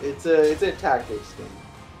 It's a tactics game.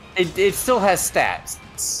 It still has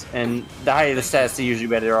stats, and the higher the stats, the usually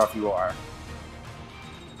better off you are.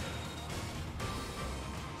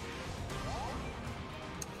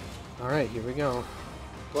 Alright, here we go.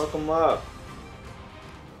 Welcome up.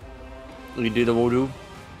 We do the voodoo.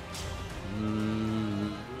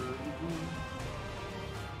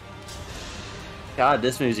 God,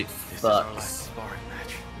 this music This is our last fucks. sparring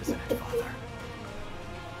match, isn't it, Father?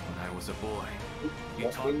 When I was a boy, you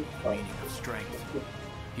taught me the meaning of strength.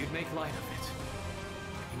 You'd make light of it.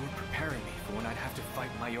 You were preparing me for when I'd have to fight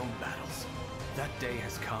my own battles. That day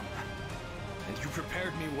has come, and you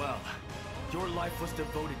prepared me well. Your life was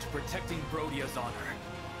devoted to protecting Brodia's honor.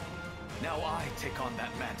 Now I take on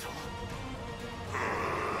that mantle.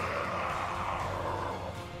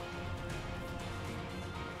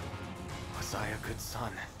 Was I a good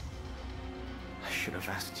son? I should have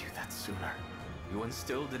asked you that sooner. You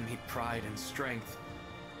instilled in me pride and strength.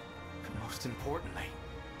 But most importantly,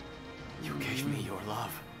 you gave me your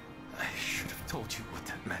love. I should have told you what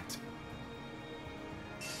that meant.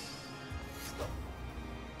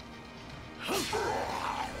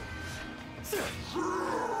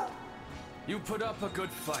 You put up a good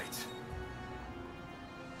fight.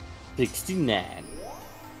 69.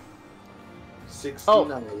 69. Oh,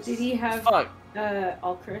 did he have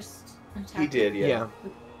Alchrist attack? He did, yeah.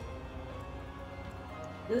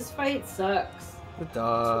 This fight sucks. It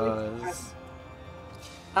does.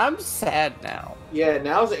 I'm sad now. Yeah,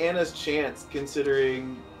 now's Anna's chance,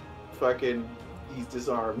 considering fucking he's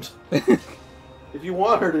disarmed. If you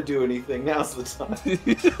want her to do anything, now's the time.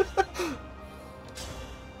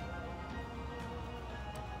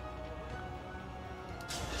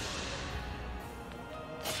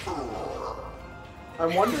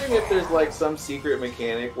 I'm wondering if there's like some secret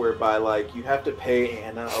mechanic whereby like you have to pay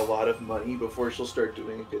Anna a lot of money before she'll start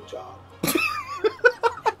doing a good job.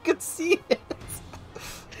 I could see it.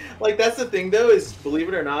 Like that's the thing though, is believe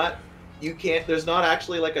it or not, you can't. There's not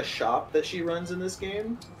actually like a shop that she runs in this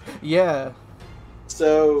game. Yeah.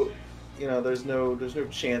 So, you know, there's no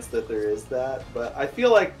chance that there is that. But I feel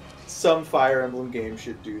like some Fire Emblem game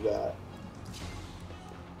should do that.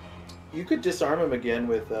 You could disarm him again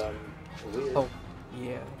with Lear. Oh,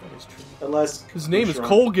 yeah, that is true. Unless his name is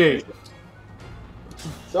Colgate.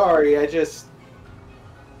 Sorry, I just,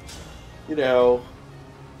 you know.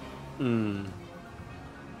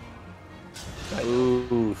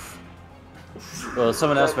 Oof. Well,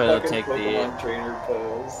 someone else better take the Pokemon trainer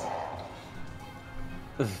pose.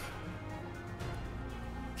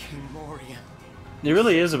 King Morian. It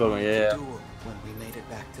really is a Pokemon, yeah. Duel when we made it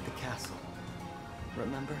back to the castle.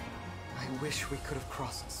 Remember? I wish we could have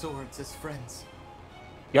crossed swords as friends.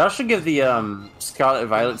 Y'all should give the Scarlet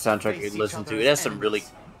Violet soundtrack a listen to. It has some really,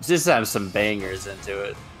 just has some bangers into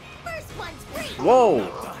it. Whoa!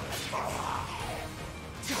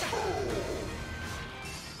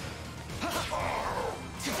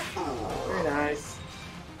 Very nice.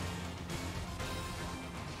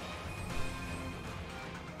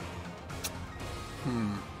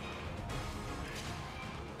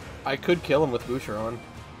 I could kill him with Boucheron.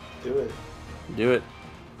 Do it. Do it.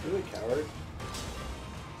 Do it, coward.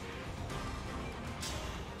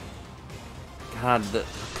 God, the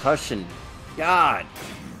percussion. God.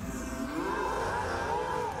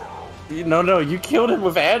 No, you killed him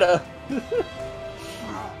with Anna.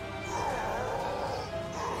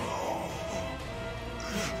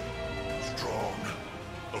 Strong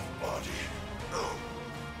of body,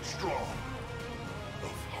 strong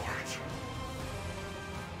of heart.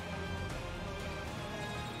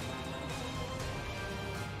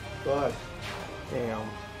 Fuck. Damn.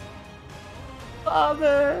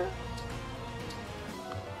 Father.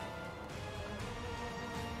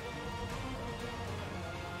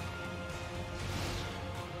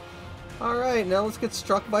 Alright, now let's get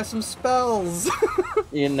struck by some spells.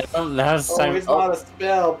 You know, now it's Oh, time. it's not a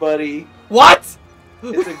spell, buddy. What?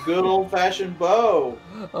 It's a good old-fashioned bow.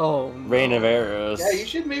 Oh, Rain of arrows. Yeah, you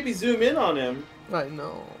should maybe zoom in on him. I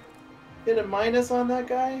know. Hit a minus on that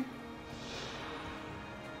guy.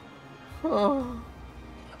 Oh,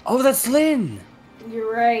 that's Lynn.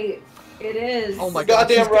 You're right. It is. oh my god.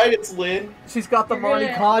 Goddamn right, it's Lynn. She's got the You're Marty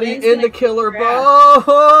gonna- Cotty Lynn's in the gonna killer grab. bow.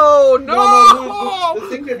 Oh, no! The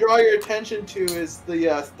thing to draw your attention to is the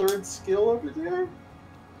third skill over there.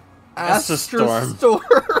 Astra Storm.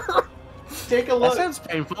 Take a That look. sounds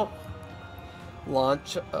painful.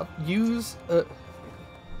 Launch. Use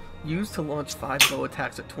to launch 5 bow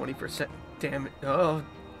attacks at 20% damage. Oh,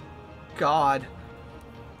 God.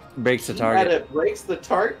 Breaks the And target. it breaks the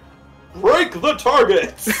target. Break the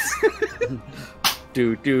target!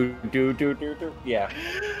 Do. Yeah.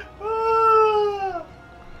 Ah.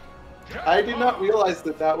 I did not realize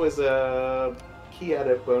that was a key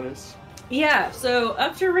edit bonus. Yeah, so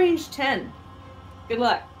up to range 10. Good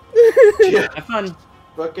luck. Yeah. Have fun.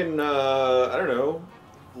 Fucking, I don't know.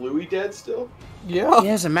 Bluey dead still? Yeah. He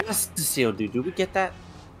has a Master Seal, dude. Do we get that?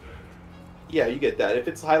 Yeah, you get that. If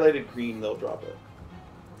it's highlighted green, they'll drop it.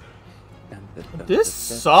 This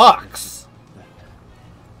sucks.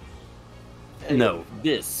 No,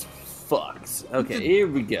 this fucks. Okay, here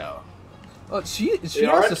we go. Oh, she They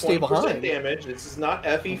are has at to stay 20% behind. damage. This is not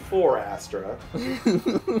FE4 Astra.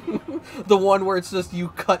 The one where it's just you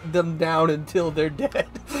cut them down until they're dead.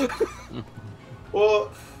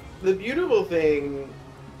 Well, the beautiful thing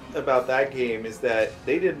about that game is that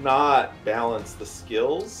they did not balance the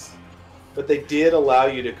skills, but they did allow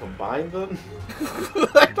you to combine them.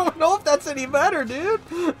 I don't know if that's any better, dude.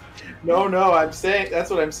 No, I'm saying that's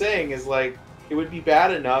what I'm saying is like it would be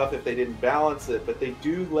bad enough if they didn't balance it, but they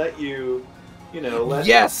do let you, let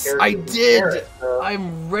Yes, the I characters did. share it, so-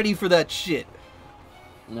 I'm ready for that shit.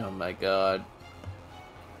 Oh my god.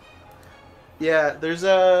 Yeah, there's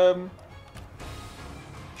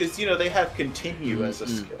because they have continue as a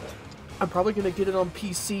skill. I'm probably gonna get it on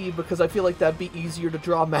PC because I feel like that'd be easier to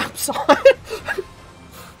draw maps on.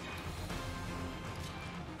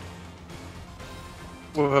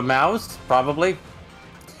 With a mouse, probably.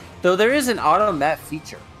 Though there is an auto map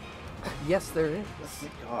feature. Yes, there is.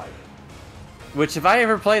 God. Which, if I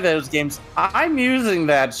ever play those games, I'm using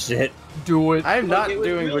that shit. Do it. I'm not It was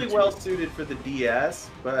doing really what well suited for the DS,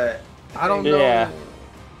 but I don't know. Yeah.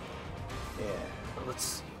 Let's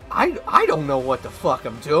see. I don't know what the fuck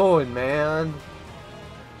I'm doing, man.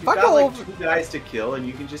 You've If I got go like over, 2 guys to kill, and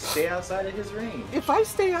you can just stay outside of his range. if I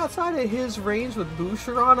stay outside of his range with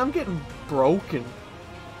Boucheron, I'm getting broken.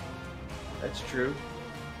 That's true.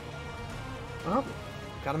 Well,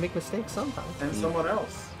 gotta make mistakes sometimes. And someone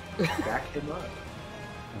else. Back him up.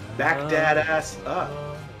 Back dad ass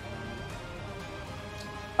up.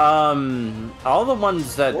 All the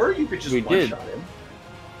ones that Or you could just we did one-shot him.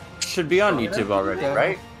 should be on Strong YouTube enough already, to do that.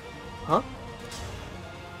 right? Huh?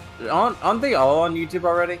 Aren't they all on YouTube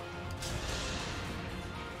already?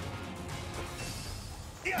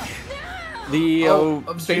 The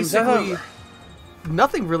streams have basically,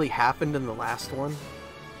 nothing really happened in the last one.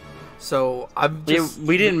 So I'm just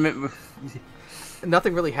we didn't.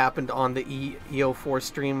 Nothing really happened on the EO4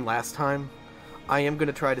 stream last time. I am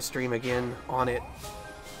gonna try to stream again on it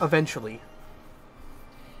eventually.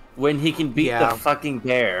 When he can beat the fucking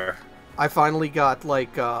bear. I finally got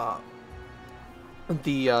like the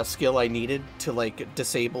skill I needed to like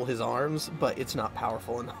disable his arms, but it's not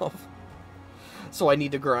powerful enough. So I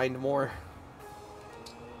need to grind more.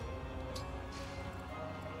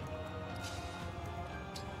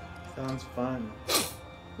 Sounds fun.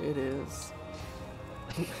 It is.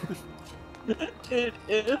 It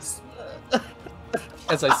is.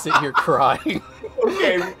 As I sit here crying.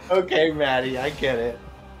 Okay, Maddie, I get it.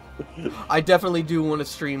 I definitely do want to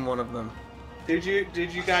stream one of them. Did you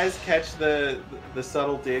guys catch the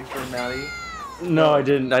subtle dig from Maddie? No, I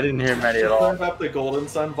didn't. I didn't hear Maddie at all. Turn up the Golden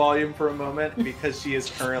Sun volume for a moment because she is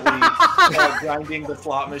currently grinding the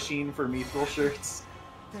slot machine for Mithril shirts.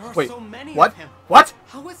 There are Wait, so many what? of him. What?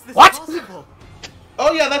 How is this What? possible?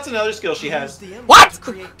 Oh yeah, that's another skill she has. What?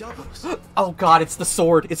 Create doubles. Oh god, it's the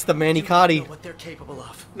sword. It's the Manicati. What they're capable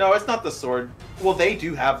of. No, it's not the sword. Well, they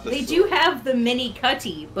do have the They sword. do have the mini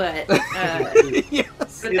cutty, but Yes. but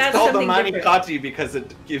It's that's called the something different. Manicati because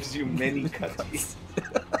it gives you many cutties.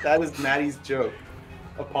 That is Maddie's joke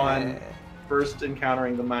upon first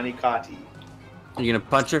encountering the Manicati. Are you gonna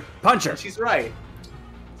punch her? Punch her! And she's right.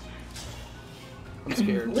 I'm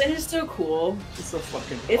scared. Lynn is so cool. She's so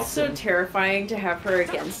fucking It's awesome. so terrifying to have her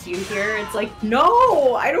against you here. It's like,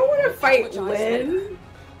 no, I don't want to fight Lynn.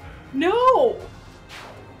 No.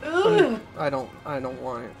 Ugh. I don't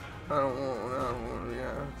want it. I don't want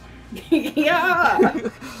it. Yeah.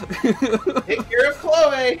 Take care of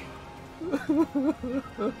Chloe!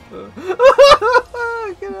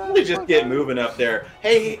 Let me just get moving up there.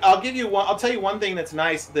 Hey, I'll tell you one thing that's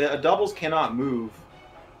nice. The doubles cannot move.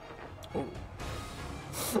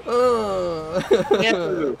 Can't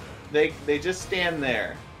move. They just stand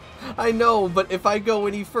there. I know, but if I go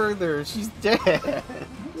any further, she's dead.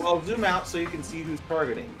 Well, zoom out so you can see who's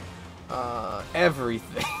targeting.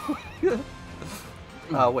 Everything.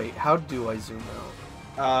 Wait, how do I zoom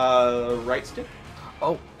out? Right stick.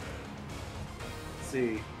 Oh. Let's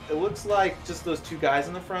see. It looks like just those two guys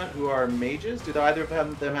in the front who are mages. Did either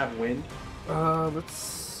of them have wind? Let's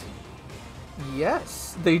see.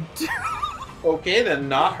 Yes, they do. Okay, then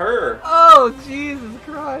not her. Oh, Jesus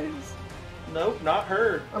Christ. Nope, not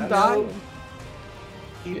her. I'm That's- dying.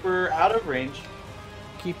 Keep her out of range.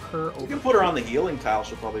 Keep her over. You can put her on the healing tile.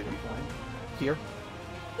 She'll probably be fine. Here?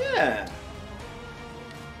 Yeah.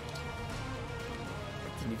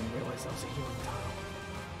 I didn't even realize that was a healing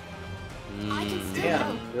tile.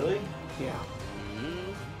 Damn, really? Yeah.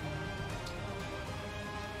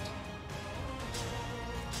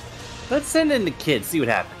 Let's send in the kid, see what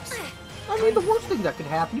happens. I mean, the worst thing that could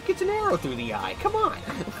happen, he gets an arrow through the eye. Come on.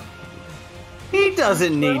 He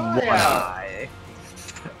doesn't need one eye.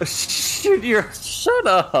 Shut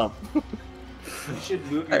up. You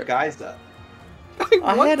should move your guys up.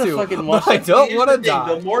 I want had to to, fucking but I watch don't Here's want to the thing,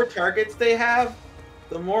 die. The more targets they have,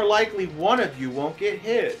 the more likely one of you won't get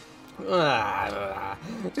hit.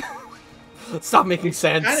 Stop making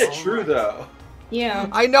sense. Kind of true though. Yeah.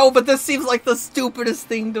 I know, but this seems like the stupidest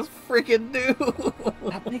thing to freaking do.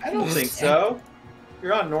 I don't think so.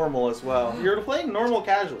 You're on normal as well. You're playing normal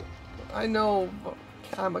casual. I know, but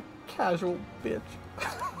I'm a casual bitch.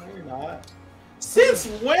 No, you're not. Since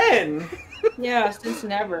when? Yeah, since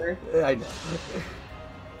never. I know.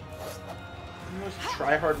 The most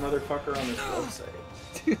try-hard motherfucker on this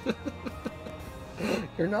website.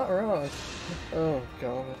 You're not wrong. Oh,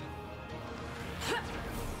 God.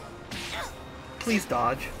 Please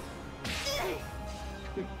dodge.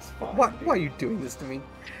 It's fine. Why are you doing this to me?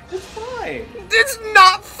 It's fine. It's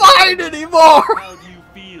not fine anymore! How do you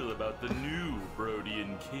feel about the new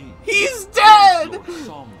Brodian king? He's dead! Lord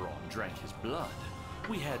Sombron drank his blood.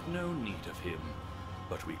 We had no need of him,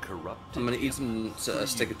 but we corrupted I'm gonna him. eat some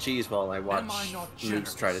stick of cheese while I watch Am I not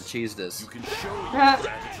Moods try to generous? cheese this. You can show your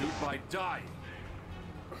gratitude by dying.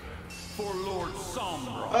 For Lord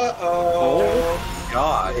Sombron. Uh-oh.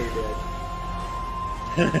 God.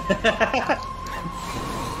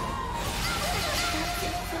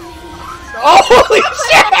 Holy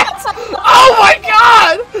shit! Oh my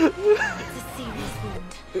God!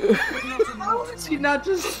 How is he not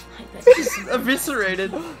just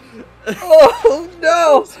eviscerated? Oh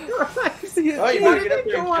no! Oh, you better get up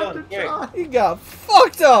there and kill him quick. He got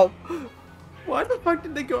fucked up! Why the fuck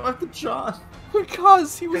did they go after John?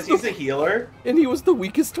 Because he was Because he's a healer. and he was the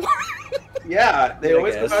weakest one. Yeah, they I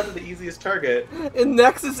always go guess. after the easiest target. And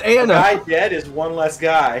next is A Anna. guy dead is one less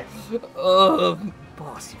guy.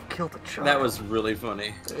 Boss, you killed a child. That was really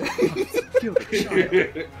funny. Killed a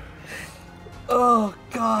child. Oh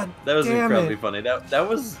God! That was damn incredibly it. funny. That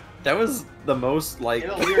was the most like.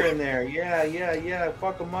 Get a leader in there. Yeah.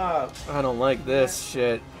 Fuck him up. I don't like this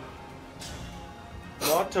shit.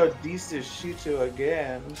 Not to dice shoot you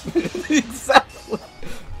again. Exactly.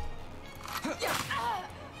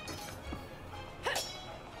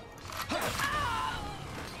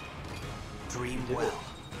 Dream well.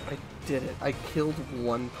 I did it. I killed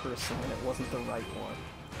one person and it wasn't the right one.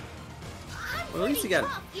 Well, at least you got.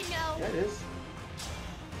 You know. Yeah, it is.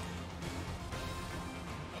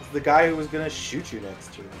 It's the guy who was gonna shoot you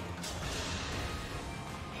next turn.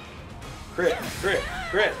 Crit.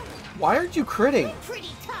 Why aren't you critting? Pretty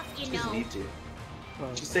tough, you She doesn't know. need to.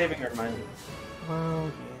 Well, She's saving her money.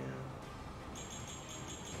 well,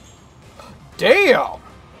 yeah. Damn!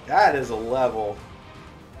 That is a level.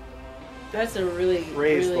 That's a really,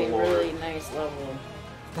 Praise the really, Lord. really nice level.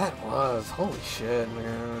 That was holy shit,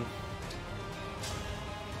 man.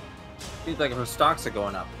 Seems like her stocks are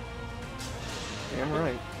going up. Damn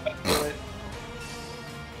right.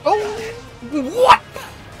 Oh! What?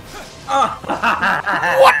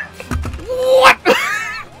 What? What?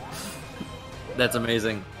 That's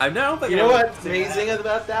amazing. I don't think You know what's amazing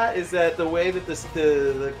about that is that the way that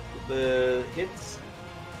the hits.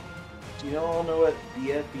 You all know what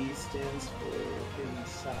BFE stands for in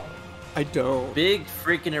South? I don't. Big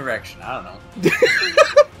freaking erection. I don't know.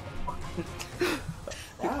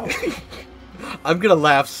 Wow. I'm gonna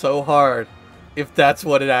laugh so hard if that's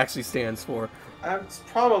what it actually stands for. It's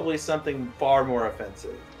probably something far more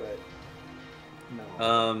offensive, but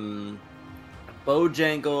no.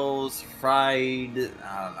 Bojangles, fried.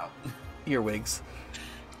 I don't know. Earwigs.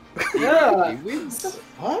 Yeah. What the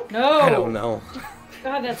fuck? No. I don't know.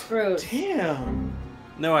 God, that's gross. Damn.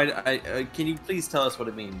 No, I can you please tell us what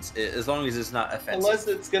it means? As long as it's not offensive. Unless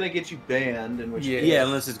it's gonna get you banned, in which case. Yeah,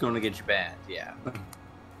 unless it's going to get you banned. Yeah.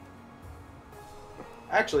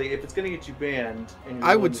 Actually, if it's gonna get you banned, and you're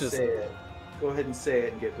I willing would to just say it, go ahead and say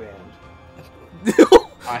it and get banned.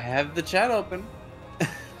 I have the chat open.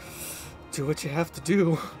 Do what you have to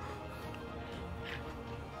do.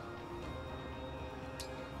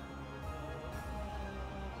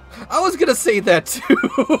 I was gonna say that too.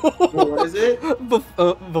 What is it?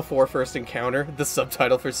 Before First Encounter, the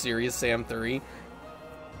subtitle for Serious Sam 3.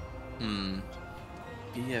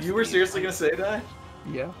 You were seriously gonna say that?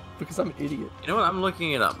 Yeah, because I'm an idiot. You know what? I'm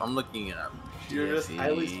looking it up. You're just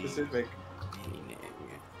highly specific.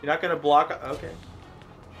 You're not gonna block. Okay.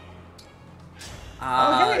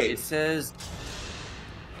 It says.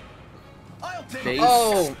 Base.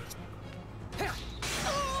 Oh.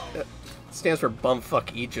 Stands for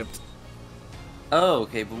Bumfuck Egypt. Oh,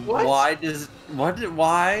 okay, but What?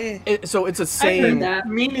 why? So it's a I heard saying. that.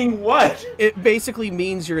 Meaning what? It basically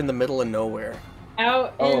means you're in the middle of nowhere.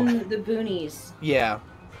 Out in the boonies. Yeah.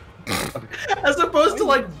 As opposed to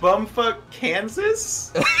like bumfuck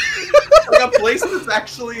Kansas, like a place that's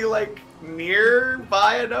actually like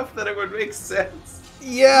nearby enough that it would make sense.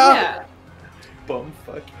 Yeah.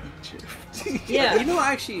 Bumfuck Egypt. Yeah. You know,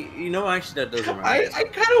 actually, that doesn't remind me. I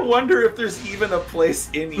kind of wonder if there's even a place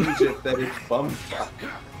in Egypt that is bumfuck.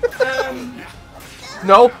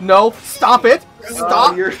 No, stop it!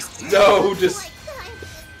 Stop! Oh, you're so just.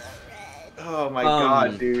 Oh my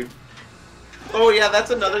god, dude. Oh yeah, that's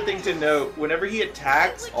another thing to note. Whenever he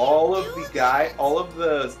attacks, all of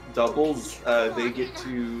the doubles, they get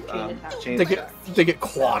to chain attack. They get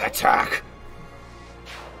quad attack.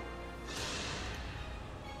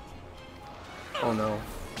 Oh no.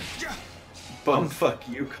 Bumfuck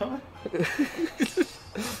Yukon?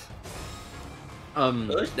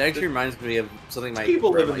 That actually reminds me of something my People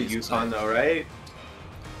live in grandma the used to Yukon say. though, right?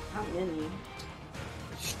 Not many.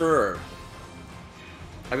 Sure.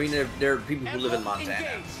 I mean, there are people who live in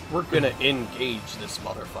Montana. We're gonna engage this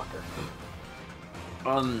motherfucker.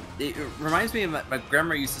 It reminds me of my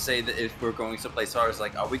grandma used to say that if we're going someplace far, it's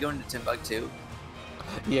like, are we going to Timbuktu?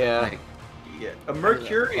 Yeah. Like, Yeah. A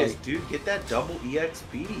Mercurius, dude, get that double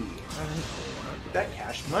EXP. Get that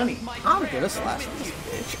cash money. I'm gonna slash this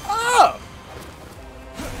bitch up!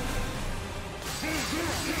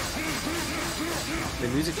 the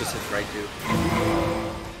music just hits right too.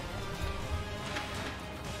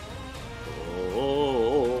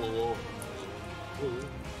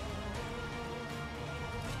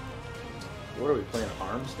 What are we playing?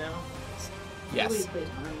 Arms now? Yes. Nobody plays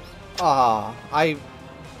arms.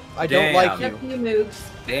 I don't Damn. like you. Except you moves.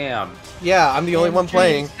 Damn. Yeah, I'm the only one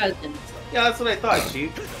playing. Cousins. Yeah, that's what I thought,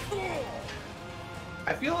 Chief.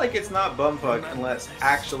 I feel like it's not bumfuck unless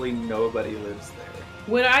actually nobody lives there.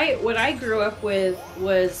 What I grew up with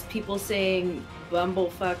was people saying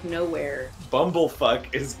bumblefuck nowhere.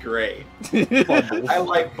 Bumblefuck is great. I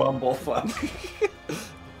like bumblefuck.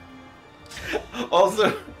 Also,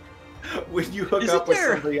 when you hook up with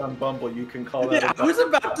somebody on Bumble, you can call that. Yeah, I was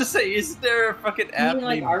about to say, is there a fucking app mean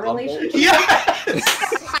like named our Bumble? relationship? Yes.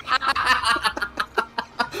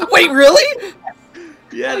 Wait, really?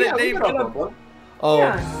 Yeah, Yeah, they we got Bumble. Oh,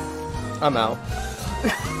 Yeah. I'm out.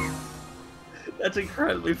 That's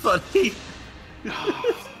incredibly funny.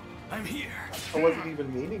 I'm here. I wasn't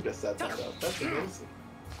even meaning to set that up. That's amazing.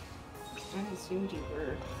 I assumed you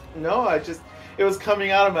were. No, it was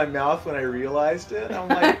coming out of my mouth when I realized it. I'm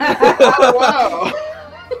like, oh, wow.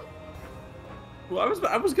 Well,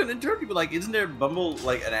 I was gonna interrupt you, but like, isn't there Bumble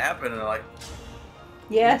like an app? And they're like,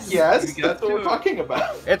 Yes. Yes, You got that's what we're to. talking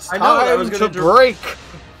about. It's I know, I time was to gonna break.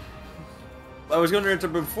 I was gonna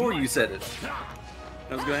interrupt before you said it.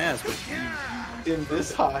 I was gonna ask, but In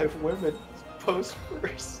this hive, women post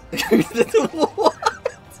first. What?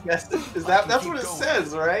 Yes, that's what it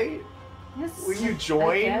says, right? Yes. When you I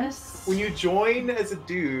join, guess. when you join as a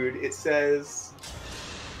dude, it says,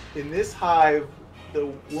 in this hive, the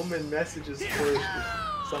woman messages first,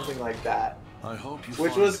 or something like that. I hope you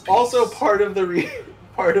Which find was peace. also part of the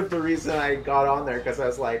reason I got on there, because I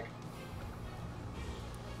was like,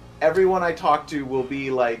 everyone I talk to will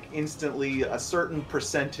be like instantly a certain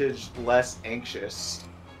percentage less anxious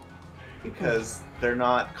because they're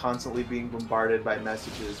not constantly being bombarded by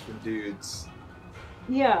messages from dudes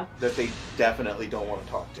Yeah. that they definitely don't want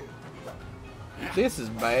to talk to. This is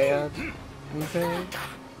bad. Okay.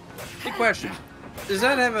 Good question. Does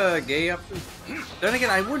that have a gay option? Then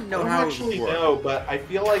again, I wouldn't know I don't how actually it would work. know, but I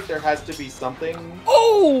feel like there has to be something.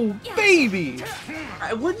 Oh, baby!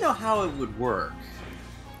 I wouldn't know how it would work.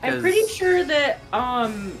 I'm pretty sure that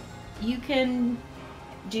you can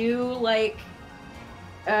do like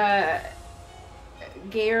gay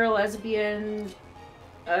or lesbian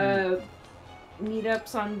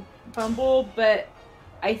meetups on Bumble, but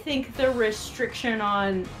I think the restriction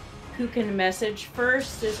on who can message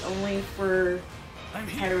first is only for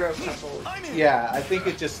hetero couples. Yeah, I think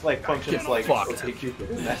it just like functions like fucked. OkCupid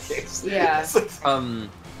in that case. Yeah.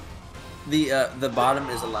 The bottom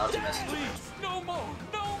is allowed to message.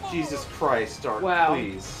 Jesus Christ, Dark, Wow.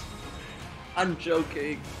 please. I'm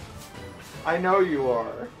joking. I know you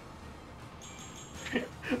are.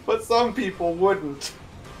 But some people wouldn't.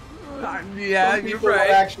 Yeah, some you're people would right.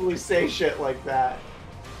 actually say shit like that.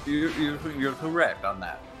 You're correct on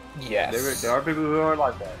that. Yes. There are people who are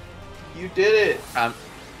like that. You did it. I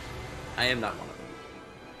am not one of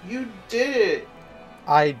them. You did it.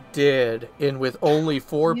 I did, and with only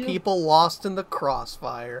 4 You- people lost in the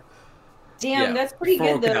crossfire. Damn, Yeah, that's pretty for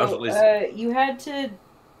good though. casualties. You had to.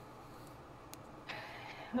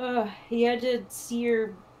 You had to see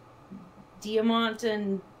your Diamant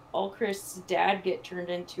and Ulchrist's dad get turned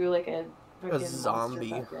into like a fucking monster zombie.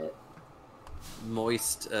 bucket.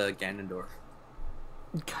 Moist Ganondorf.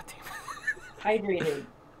 God damn it. Hydrated.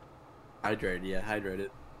 Hydrated, yeah, hydrated.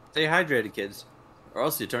 Stay hydrated, kids. Or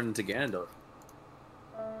else you turn into Ganondorf.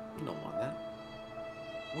 You don't want that.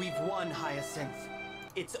 We've won, Hyacinth.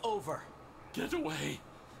 It's over. Get away!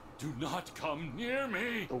 Do not come near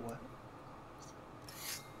me! What?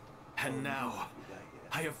 And now,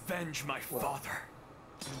 I avenge my father.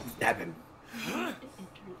 Stab him.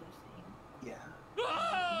 Yeah.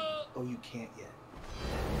 Oh, you can't yet.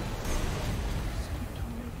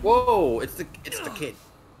 Whoa! It's the kid.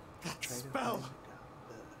 That spell.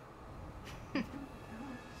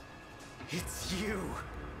 It's you.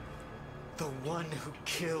 The one who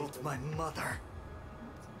killed my mother.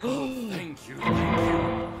 Thank you, thank you.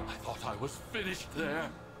 I thought I was finished there.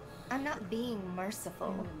 I'm not being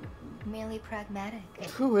merciful, merely pragmatic.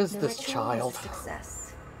 Who is The this ritual child? was a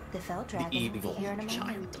success. The Fell Dragon will evil be here in a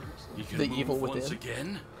moment. He can The move evil once within.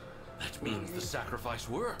 again? That means the sacrifice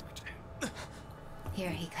worked. Here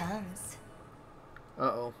he comes.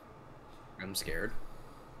 Uh-oh. I'm scared.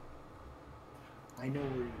 I know where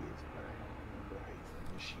he is, but I don't remember how you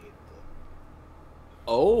initiate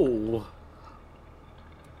Oh.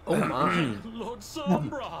 Oh my. Lord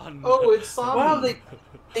Sombron! Oh, it's Sami. Well,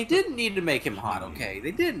 they didn't need to make him hot, okay?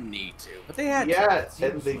 They didn't need to, but they had Yeah,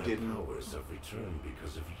 to. and they didn't. Powers have returned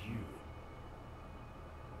because of you.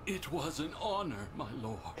 It was an honor, my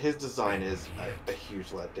lord. His design is a huge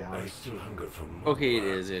letdown. I still hunger for more. Okay, it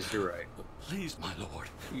is. Yes, you're right. Please, my lord,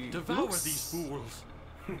 devour looks- these fools.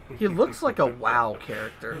 He looks like a WoW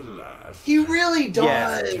character. He really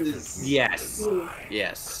Yes. does. Yes.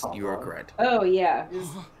 Yes, you are correct. Oh yeah.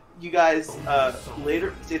 You guys,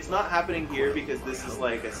 later, it's not happening here because this is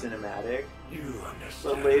like a cinematic.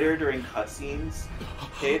 But later during cutscenes,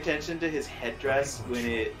 pay attention to his headdress when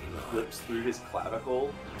it flips through his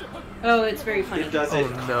clavicle. Oh, it's very funny. It does it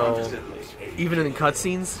Oh, no. constantly. Even in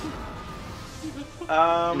cutscenes?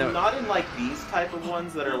 No. No. Not in like these type of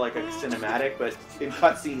ones that are like a cinematic, but in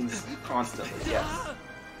cutscenes constantly. Yes.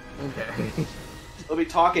 Okay. He'll be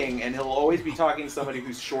talking, and he'll always be talking to somebody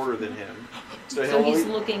who's shorter than him. So he'll So he's always...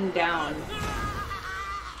 looking down.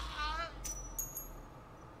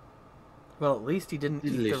 Well, at least he didn't eat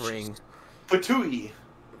the Delicious. ring. Patooey.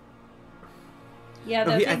 Yeah,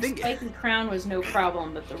 No, the I big think- spiky crown was no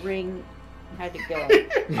problem, but the ring had to go.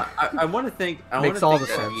 I want to think. I Makes wanna all think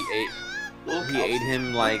the that sense. He ate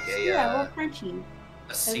him like Yeah, a well, crunchy.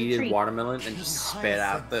 seeded treat. watermelon and just spit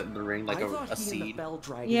out the ring like I thought a he and the seed. Bell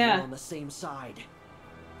Dragon Yeah. were on the same side.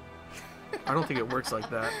 I don't think it works like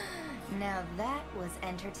that. Now that was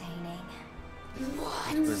entertaining.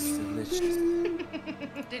 It was delicious.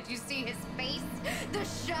 Did you see his face? The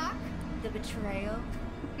shock? The betrayal?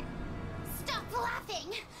 Stop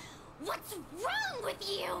laughing! What's wrong with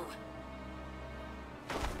you?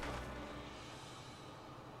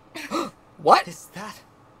 What? Is that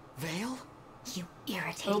Vale? You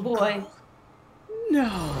irritating Oh boy. girl.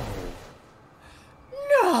 No.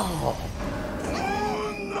 No. You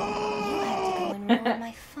had to go and ruin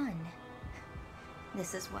my fun.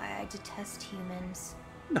 This is why I detest humans.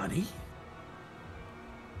 Nani?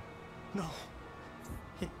 No,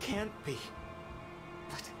 it can't be.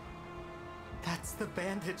 But that's the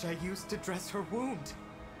bandage I used to dress her wound.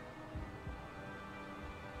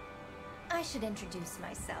 I should introduce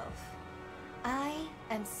myself. I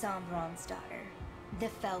am Sombron's daughter, the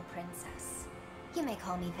Fell Princess. You may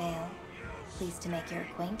call me Vale. Pleased to make your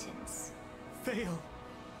acquaintance. Vale.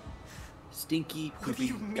 Stinky What do poopy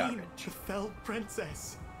you mean, garbage. the Fell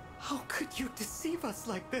Princess? How could you deceive us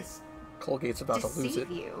like this? Colgate's about to lose it.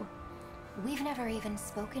 Deceive you? We've never even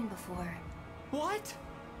spoken before. What?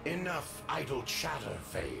 Enough idle chatter,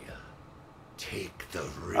 Vale. Take the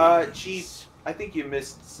rings. Chief, I think you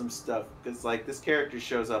missed some stuff because like this character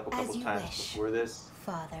shows up a couple you times wish. before this,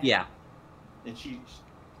 Father. Yeah. and she's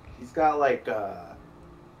got like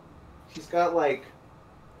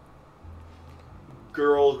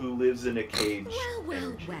girl who lives in a cage.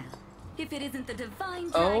 Well. If it isn't the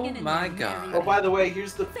divine Oh dragon my and god. Oh, by the way,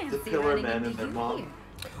 here's the Fancy pillar running men into and their you mom. here.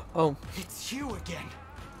 Oh. It's you again.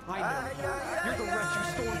 I know you. You're the wretch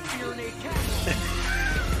who stole Fear and Cat.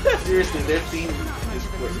 Seriously, that scene is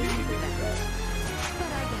what made me think of that.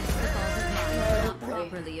 But I guess the fault is mine for not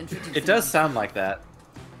properly introducing It does myself. sound like that.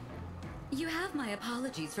 You have my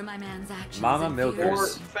apologies for my man's actions. Mama and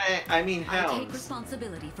Milkers. fears. I mean I take hounds.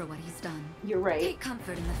 responsibility for what he's done. You're right. Take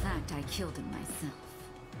comfort in the fact I killed him myself.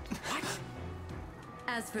 What?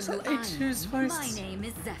 As for Is who that I H2's am, voice? my name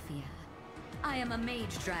is Zephyr. I am a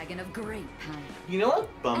mage dragon of great power. You know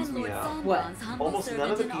what bums And me Lord out? Sombron's humble Almost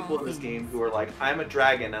none of the servant in people all in this things. game who are like, I'm a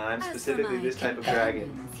dragon and I'm As for specifically my this type of dragon.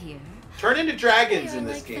 companions here, Turn into dragons They are in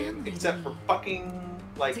this like game, family except to for me. fucking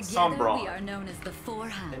like together Sombron. we are known as the Four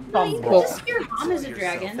Hounds. No, you Well- just your mom is a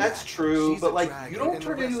dragon. That's true, She's but a like dragon, you don't and the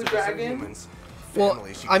turn rest into a of us are dragon. humans. Well,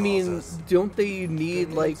 Family, she I calls mean, us. don't they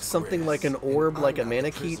need like something like an orb, like a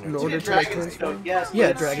Manakite, in order to like Dragon transform? stone, yes. Yeah,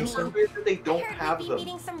 but it's dragon super stone. weird that they don't I heard have we'd be them.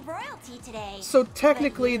 meeting some royalty today. So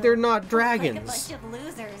technically, they're not dragons. Like a bunch of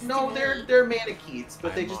losers. No, to they're me. Manakites,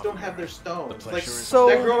 but they just don't have their stones. Like So-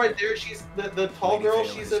 that girl right there, she's the tall Lady girl.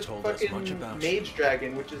 Vale She's has a told us much fucking about mage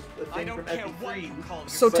dragon, which is a I thing don't from care Epic what 3. you call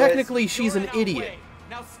So yourself. technically, she's You're an in our idiot. way.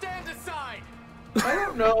 Now stand aside. I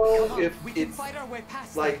don't know if We can it's fight our way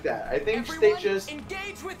past like them. that. I think Everyone, they just.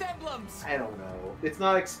 engage with emblems. I don't know. It's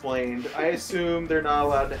not explained. I assume they're not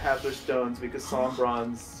allowed to have their stones because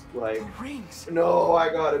Sombron's like, Rings. no, I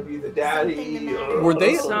gotta be the daddy. Something the matter. Were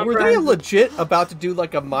they Sombron. legit about to do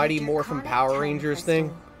like a Mighty Your Morphin conic Power time Rangers crystal.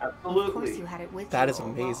 thing? Of course Absolutely. you had it with That you is all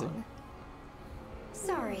amazing. along.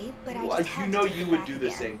 Sorry, but I Well, just you had know to take you it would back do the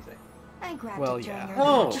again. same thing. I grabbed Well, it during yeah. your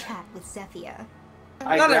Oh. little chat with Zephyr.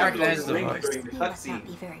 I thought I grabbed recognized those the rings voice. during the You must not cutscene.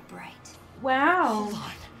 be very bright. Wow.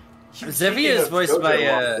 Zephyr is voiced by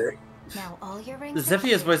Now all your rings Zephyr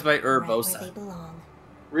is voiced by right where they Urbosa. belong.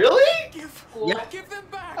 Really? Yeah. Give them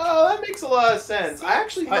back. Oh, that makes a lot of sense. I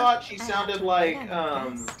actually I- thought she I have sounded to like admit I'm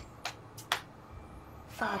impressed.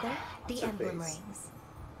 Father, what's the her emblem face? rings.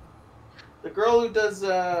 the girl who does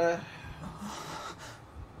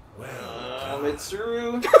Well,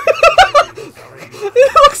 Mitsuru.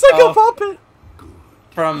 It looks like a Oh. puppet.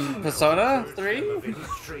 From Persona 3?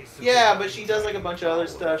 Yeah, but she does like a bunch of other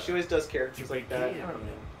stuff. She always does characters like that.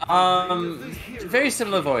 I don't know. Very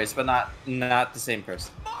similar voice, but not the same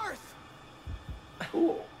person.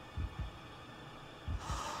 Cool.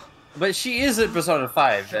 But she is in Persona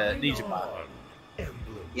 5, Nijima.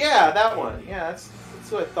 Yeah, that one. Yeah, that's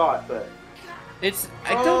what I thought, but. It's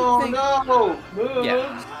I don't think. No, Moods.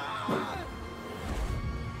 Yeah.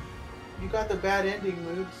 You got the bad ending,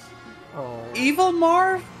 Moods. Oh. Evil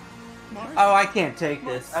Marv? Oh, I can't take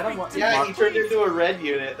this. I don't want. Yeah, he turned into a red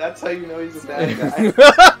unit. That's how you know he's a bad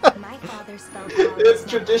guy. My father's spell power It's is not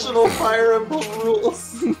traditional Fire Emblem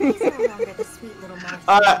rules. He's no longer the sweet little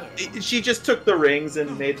monster he knew. She just took the rings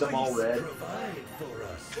and made them all red.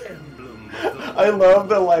 I love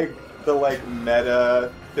the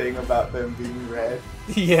meta thing about them being red.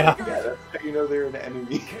 Yeah. Yeah, that's how you know they're an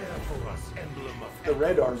enemy. The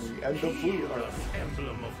red army and the blue army.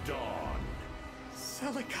 Emblem of Dawn.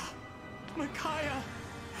 Celica. Micaiah.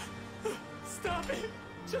 Stop it.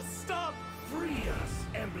 Just stop. Free us,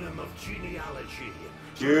 Emblem of Genealogy.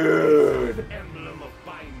 Dude. Emblem of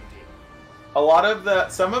Binding. A lot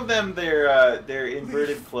of some of them, their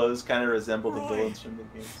inverted clothes kind of resemble the villains from the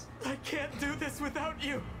games. I can't do this without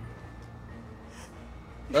you.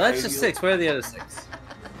 Well, that's just 6. Where are the other 6?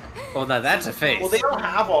 Oh, now that's a face. Well, they don't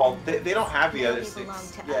have all. They don't have the other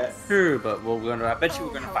six yet. True, but we're gonna. I bet you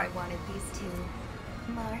we're gonna how fight. I wanted these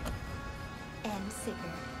two, Mark and Sigurd.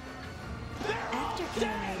 After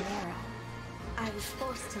killing Rhaenyra, I was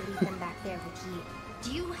forced to leave them back there with you.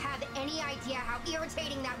 Do you have any idea how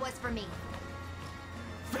irritating that was for me?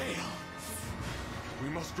 Fail. We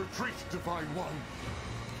must retreat, Divine One.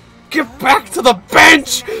 Get back to the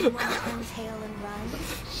bench!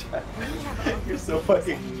 You're so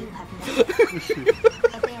fucking.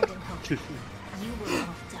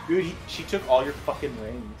 Dude, she took all your fucking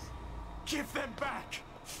rings. Give them back!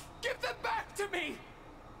 Give them back to me!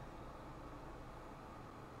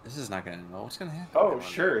 This is not gonna end well. What's gonna happen? Oh,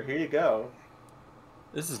 sure. Here you go.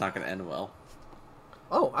 This is not gonna end well.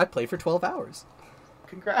 Oh, I played for 12 hours.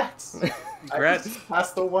 Congrats. Congrats. I just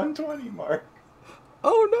passed the 120 mark.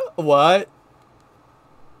 Oh no! What?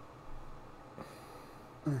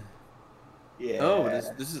 Yeah. Oh,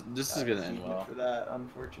 this is gonna end well. For that,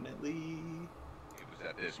 unfortunately. It was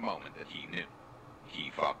at this moment that he knew. He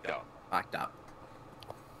fucked up. Fucked up.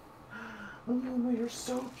 Oh, you're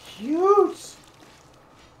so cute.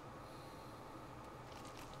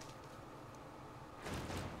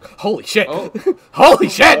 Holy shit! Oh. Holy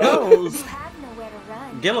shit! Oh. You have nowhere to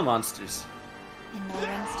run. Gila monsters. And no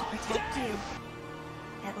rings to protect you.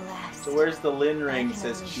 At last. So where's the Lin ring? I can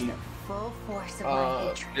Says unleash Chief. the full force of my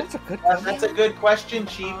hatred. That's a good question. That's a good question,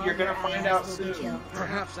 Chief. You're gonna find out Will be soon. killed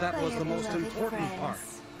Perhaps that by was your the most beloved important part.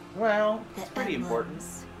 friends, Well, the it's pretty important.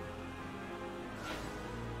 emblems.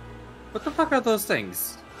 What the fuck are those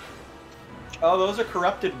things? Oh, those are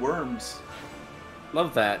corrupted worms.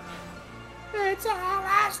 Love that. It's our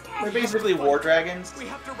last day. They're basically war dragons. We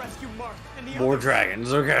have to rescue Mark and the More others.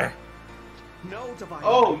 dragons. Okay. No, Divine.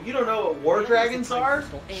 Oh, you don't know what war dragons are?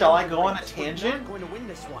 Shall I go on a tangent? Going to win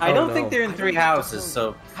this one. I Oh, don't no. think they're in three houses,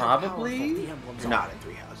 so How powerful probably. the emblems They're are. not in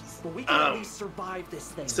three houses. But we can at least survive this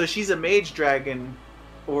thing. So she's a mage dragon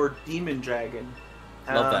or demon dragon.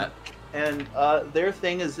 Love that. And their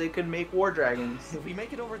thing is they can make war dragons. If we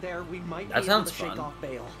make it over there, we might That be able sounds to shake fun. off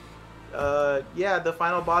Bale. Yeah, the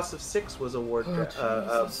final boss of 6 was a war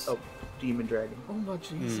Jesus. a demon dragon. Oh my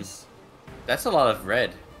Jesus! That's a lot of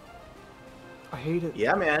red. I hate it.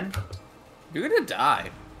 Yeah, man. You're gonna die.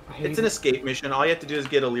 I hate It's an it. escape mission. All you have to do is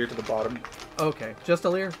get Alir to the bottom. Okay, just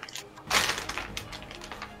Alir.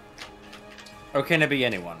 Or can it be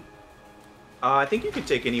anyone? I think you could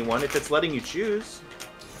take anyone if it's letting you choose.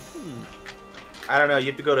 I don't know. You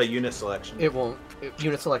have to go to unit selection. It won't.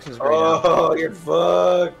 Unit selection is great. Oh, you're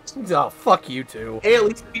fucked. Oh, fuck you too. Hey, at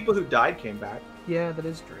least the people who died came back. Yeah, that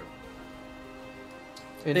is true.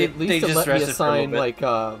 And They- at least they it just let me rested for a little assign bit.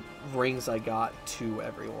 like rings I got to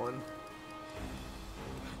everyone.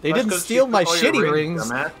 They That's didn't 'cause she steal took my all your shitty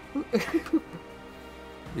rings. dumbass.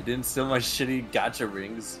 You didn't steal my shitty gotcha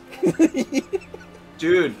rings.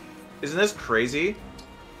 Dude, isn't this crazy?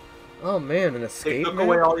 Oh man, an They escape. took map?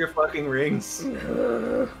 away all your fucking rings.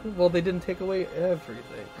 Well, they didn't take away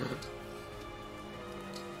everything.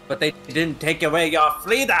 But they didn't take away your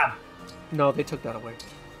freedom! No, they took that away.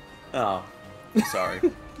 Oh. Sorry.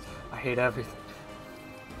 I hate everything.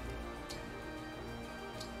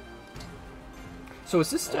 So is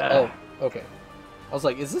this still? Oh, okay. I was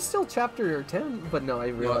like, is this still chapter 10? But no, I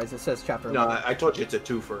realized it says chapter No, 11. I told you it's a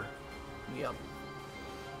twofer. Yep.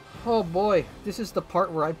 Oh boy, this is the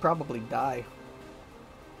part where I'd probably die.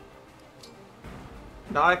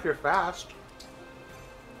 Not if you're fast.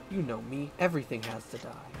 You know me, everything has to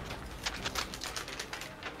die.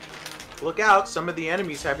 Look out, some of the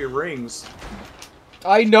enemies have your rings.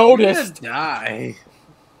 I noticed! You're gonna die.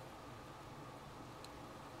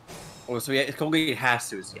 Oh, so Colgate has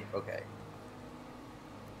to escape. Okay.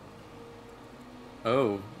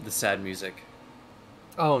 Oh, the sad music.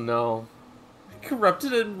 Oh no.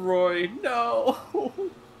 Corrupted and Roy, no!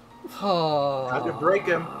 Oh. Had to break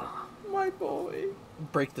him. My boy.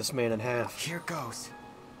 Break this man in half. Here goes.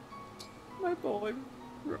 My boy.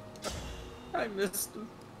 I missed him.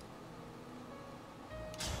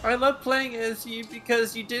 I love playing as you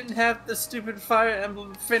because you didn't have the stupid Fire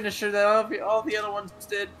Emblem finisher that all the other ones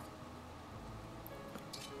did.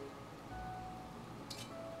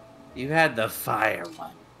 You had the fire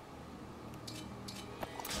one.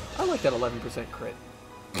 I like that 11% crit.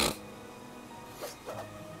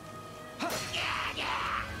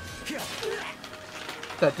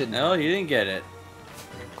 That didn't. No, you didn't get it.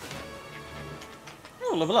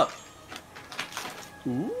 Oh, level up.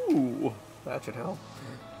 Ooh. That should help.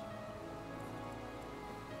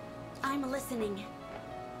 I'm listening.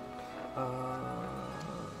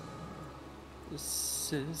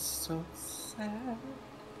 This is so sad.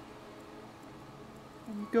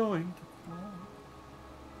 I'm going to cry.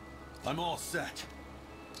 I'm all set.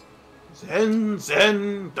 Zen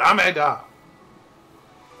Zen Dameda.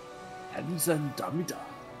 Zen Dameda.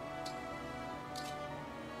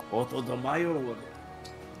 Oto Domayo.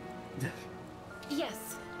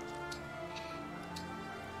 Yes.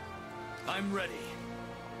 I'm ready.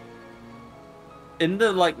 In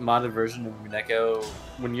the like modded version of Muneko,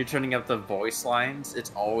 when you're turning up the voice lines,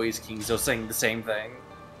 it's always Kingzo saying the same thing.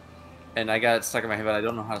 And I got it stuck in my head, but I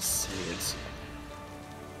don't know how to say it.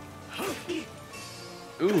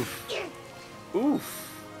 Oof. Oof.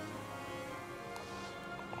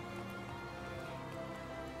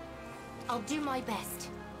 I'll do my best.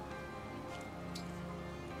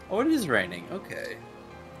 Oh, it is raining. Okay.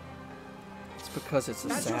 It's because it's a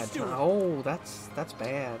That's sad just time. doing- Oh, that's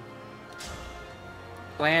bad.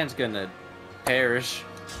 Plan's gonna perish.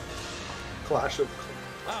 Clash of.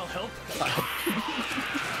 I'll help.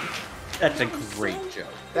 That's a great joke.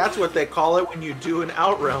 That's what they call it when you do an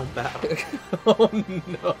Outrealm battle. Oh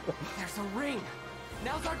no. There's a ring.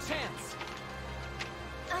 Now's our chance.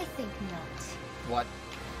 I think not. What?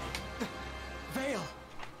 Vale.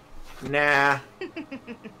 Nah.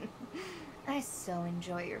 I so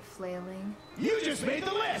enjoy your flailing. You just made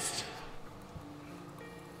the list!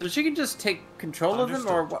 So she can just take control of them,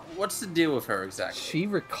 or what's the deal with her exactly? She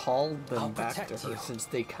recalled them I'll back to protect her you. since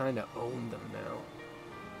they kind of own them now.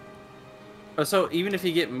 Oh, so even if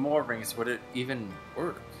you get more rings, would it even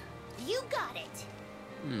work? You got it.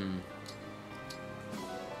 Hmm.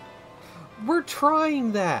 We're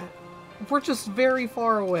trying that. We're just very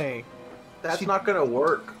far away. That's not gonna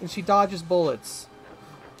work. And she dodges bullets.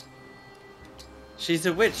 She's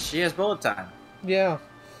a witch. She has bullet time. Yeah.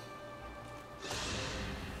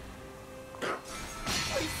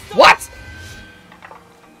 What?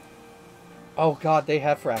 Oh god, they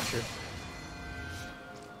have fractured.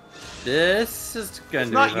 This is gonna It's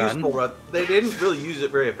be not fun. useful, but they didn't really use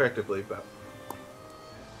it very effectively, but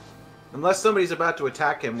unless somebody's about to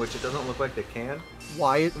attack him, which it doesn't look like they can.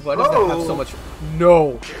 Why does that have Oh! so much?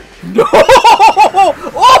 No. No!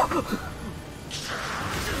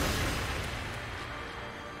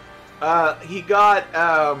 Oh! He got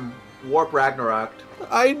Warp Ragnarok.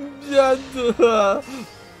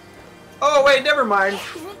 Oh wait, never mind.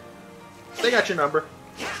 They got your number.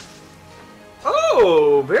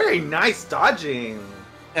 Oh, very nice dodging.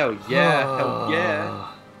 Hell yeah! Hell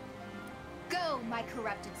yeah! Go, my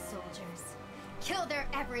corrupted soldiers. Kill their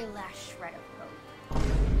every last shred of hope.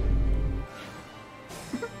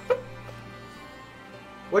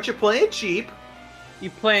 What you playing, cheap? You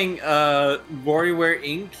playing WarioWare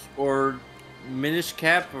Inc. or Minish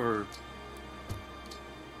Cap or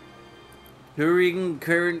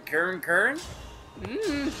Current?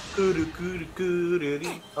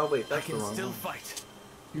 Oh wait, that's I can the wrong still one. fight.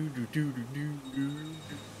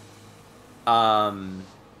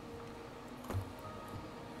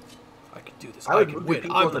 I could do this. I would can move win.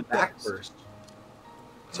 people I'm in the back first,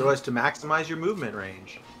 so as to maximize your movement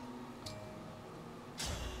range.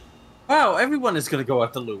 Wow, everyone is gonna go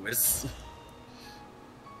after Lewis.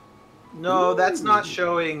 No, that's not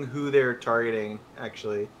showing who they're targeting.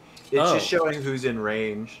 Actually, it's just showing who's in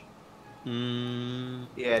range.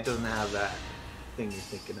 Yeah, it doesn't have that thing you're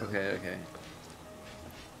thinking of. Okay, okay.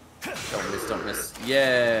 Don't miss, don't miss.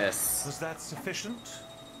 Yes! Was that sufficient?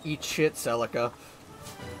 Eat shit, Celica.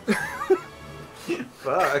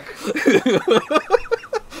 Fuck.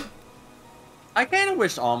 I kinda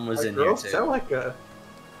wish Alm was in here too. Celica.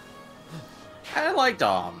 I liked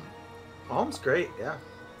Alm. Alm's great, yeah.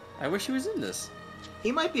 I wish he was in this.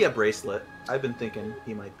 He might be a bracelet. I've been thinking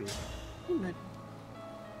he might be.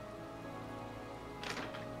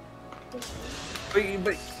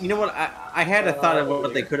 But you know what? I had a thought of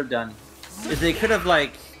what they could have done. Is they could have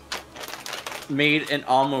like made an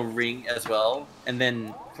Alma ring as well, and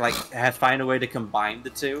then like find a way to combine the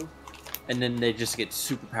two, and then they just get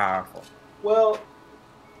super powerful. Well,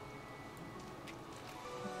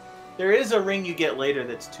 there is a ring you get later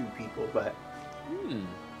that's two people, but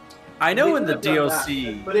I know They in the could have done that,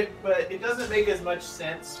 DLC. but it doesn't make as much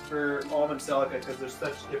sense for Alm and Celica because they're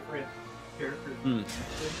such different characters.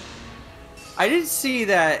 I did see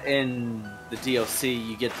that in the DLC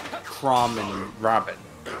you get Crom and Robin.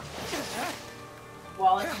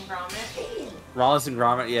 Wallace and Gromit. Wallace and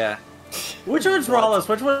Gromit, yeah. Which one's Wallace?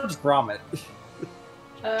 Which one's Gromit?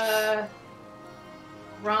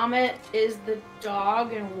 Gromit is the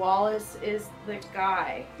dog and Wallace is the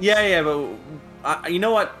guy. Yeah, but you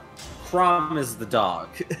know what? Crom is the dog.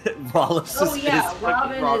 Wallace Oh is yeah,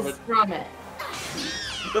 fucking Robin is Gromit.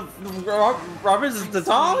 Robin is the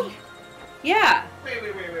dog? Yeah. Wait.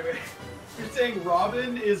 You're saying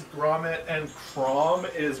Robin is Gromit and Crom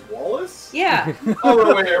is Wallace? Yeah.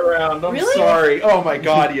 Other way around. I'm Really? sorry. Oh my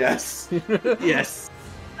god, yes. Yes.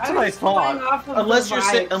 I That's what I was going thought. off of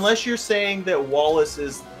Unless you're saying that Wallace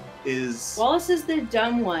is Wallace is the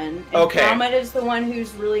dumb one. And Okay. Gromit is the one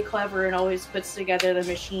who's really clever and always puts together the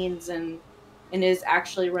machines and is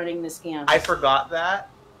actually running the scam. I forgot that.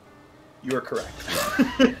 You are correct.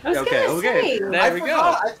 I was gonna say. There we go.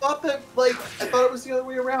 I thought that I thought it was the other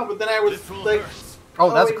way around, but then I was like,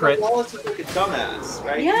 Oh, that's wait, crit. no, Wallace is like a dumbass,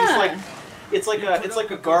 right? Yeah. He's like it's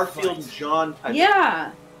like a Garfield and John type.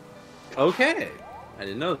 Yeah. Okay. I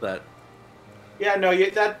didn't know that. Yeah, no,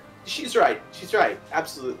 she's right. She's right.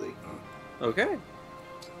 Absolutely. Okay.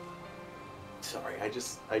 Sorry, I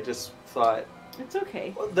just thought It's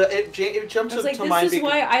okay. it jumped I was like, to mind this is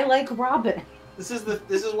why I like Robin. This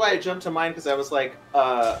is why it jumped to mind because I was like,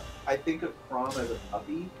 I think of Crom as a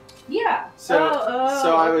puppy. Yeah. So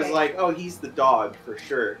Oh, I was okay. like, oh, he's the dog for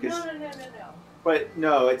sure. No. But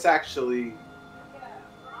no, it's actually.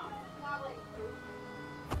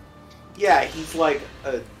 Yeah, he's like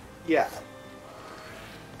a yeah.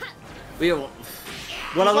 What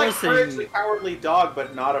He's I like was saying, courageously cowardly dog,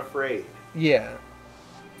 but not afraid. Yeah.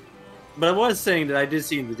 but I was saying that I did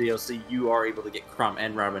see in the DLC you are able to get Crumb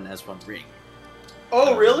and Robin as one ring.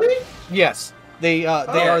 Oh, really? Yes. They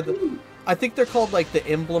are the. Ooh. I think they're called like the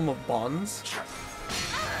Emblem of Bonds.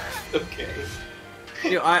 Okay.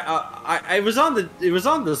 You know, I was on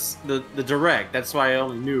the direct. That's why I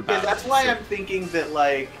only knew about. Yeah, that's it, why so- I'm thinking that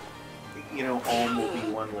Home will be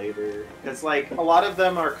one later. Because a lot of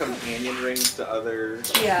them are companion rings to other.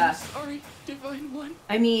 Yeah. Sorry, Divine One.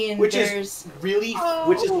 I mean, Which there's is really,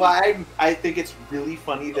 which is why I think it's really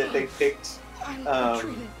funny that they picked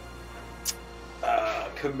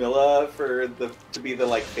Camilla to be the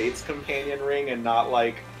Fates companion ring and not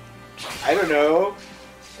I don't know,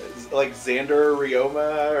 like Xander or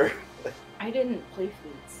Ryoma or. I didn't play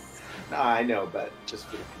Fates. Nah, I know, but just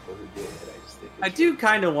for the people who did, I just think. I do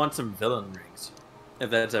kind of want some villain rings, if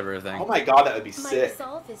that's ever a thing. Oh my god, that would be sick.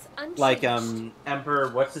 resolve is unchanged. Like Emperor,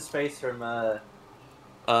 what's his face from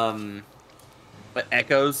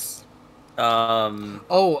Echoes? Are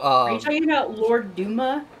you talking about Lord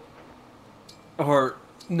Duma? Or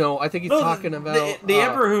no, I think he's talking about the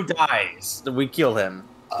Emperor who dies. We kill him.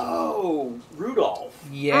 Oh, Rudolph.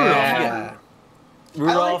 Yeah.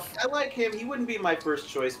 Rudolph. I like him. He wouldn't be my first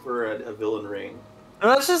choice for a villain ring. No,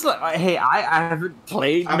 that's just like, hey, I haven't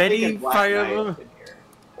played I'm many thinking Black Fire Knight Emblem. in here.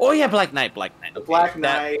 Oh yeah, Black Knight. The Black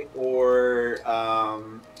Knight or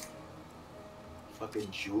fucking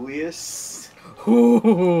Julius.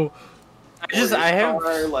 Ooh. I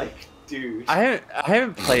haven't. Dude. I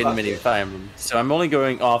haven't played many Fire Emblem, so I'm only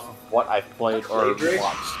going off of what I've played or Drake?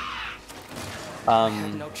 watched.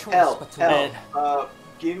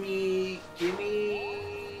 Give me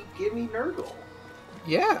Nurgle.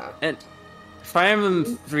 Yeah. And Fire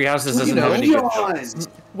Emblem Three Houses doesn't You know, have any good Leon. choices.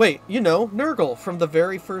 Wait, Nurgle from the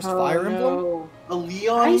very first Fire Emblem? A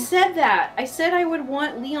Leon? I said that. I said I would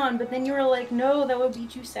want Leon, but then you were like, no, that would be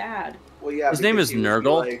too sad. Well, yeah. His name because is he would be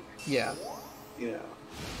Nurgle? Yeah.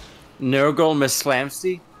 Nurgle Miss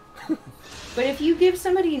Slamsty? But if you give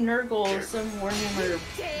somebody Nurgle, some Warhammer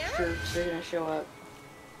troops are gonna show up.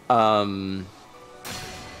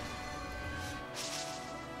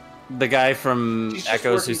 The guy from He's just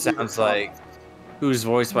Echoes who working through the sounds like, who's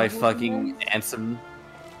voiced by Warhammer? fucking Ansem.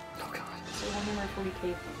 Oh god, it's a Warhammer 40k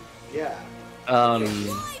thing. Yeah.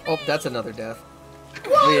 Oh, that's another death.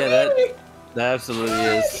 Yeah, that absolutely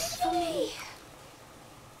is.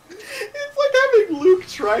 It's like having Luke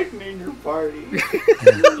Triton in your party.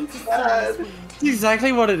 It's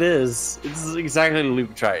exactly what it is. It's exactly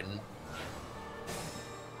Luke Triton.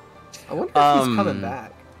 I wonder if he's coming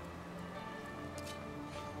back.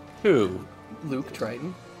 Who? Luke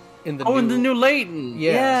Triton. In the new Layton.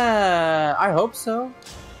 Yeah. Yeah, I hope so.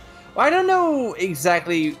 Well, I don't know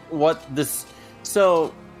exactly what this.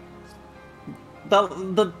 So,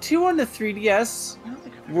 the two on the 3DS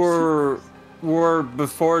were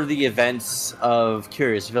before the events of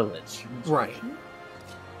Curious Village. Right.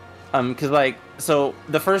 Because so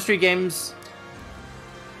the first three games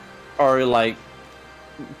are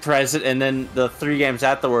present, and then the three games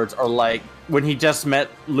afterwards are when he just met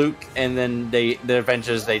Luke, and then the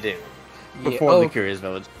adventures they do before the Curious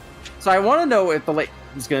Village. So I want to know if the Layton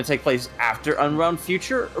is going to take place after Unbound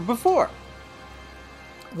Future or before.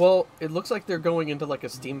 Well, it looks like they're going into a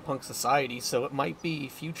steampunk society, so it might be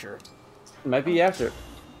future. It might be after.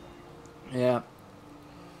 Yeah.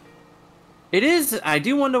 It is. I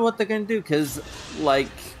do wonder what they're going to do, because,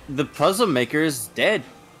 the puzzle maker is dead.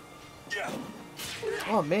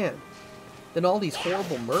 Oh, man. then all these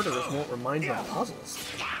horrible murderers won't remind you of puzzles.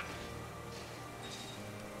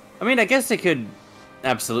 I mean, I guess they could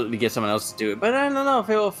absolutely get someone else to do it, but I don't know if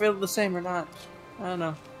it will feel the same or not. I don't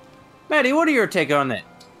know. Maddie, what are your take on it?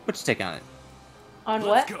 What's your take on it? On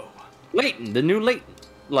what? Layton, the new Layton.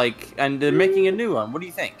 Like, and they're making a new one. What do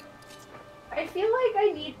you think? I feel like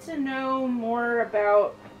I need to know more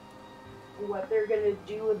about what they're gonna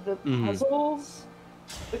do with the puzzles.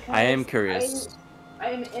 Because I am curious.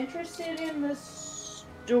 I'm interested in the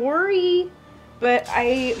story, but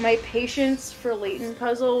my patience for Layton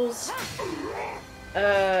puzzles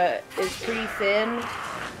is pretty thin.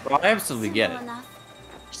 Well, I absolutely get it.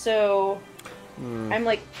 So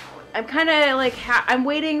I'm kind of like I'm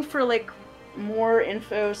waiting for like more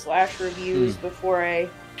info / reviews before I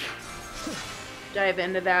dive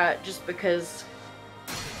into that, just because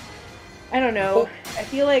I don't know. I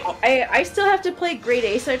feel like I still have to play Great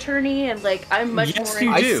Ace Attorney, and like I'm much more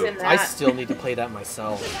interested in that. I still need to play that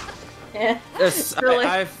myself. Yes, So,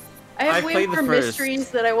 like, I have way played more the first.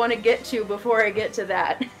 mysteries that I want to get to before I get to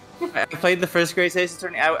that. I played the first Great Ace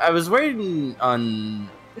Attorney. I was waiting on.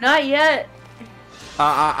 Not yet.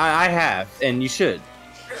 I have, and you should.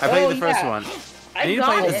 I played the first one. I need to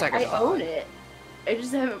got play it. the second I one. own it. I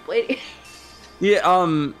just haven't played it. Yeah,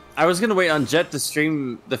 I was gonna wait on Jet to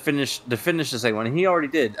stream the finish the second one. He already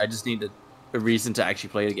did. I just needed a reason to actually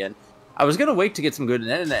play it again. I was gonna wait to get some good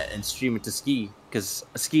internet and stream it to Ski, because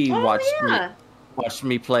Ski watched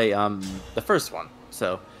me play the first one.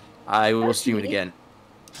 So I will stream it again.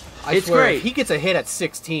 It's swear, great. If he gets a hit at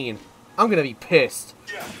 16, I'm gonna be pissed.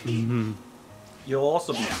 You'll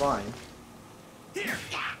also be fine.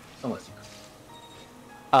 Unless you.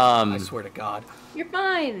 I swear to God. You're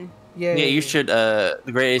fine. Yay. Yeah, you should. The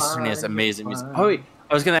Great Ace Attorney has amazing music. Oh wait,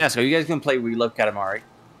 I was gonna ask, are you guys gonna play We Love Katamari?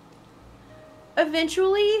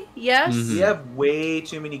 Eventually, yes. We have way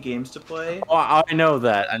too many games to play. Oh, I know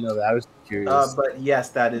that. I was curious. But yes,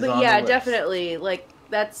 that is. But on yeah, the list. definitely. Like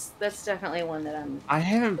that's definitely one that I'm. I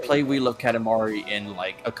haven't played We Love Katamari in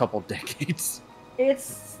like a couple decades.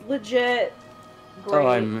 It's legit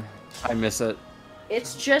great. Oh, I miss it.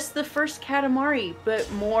 It's just the first Katamari, but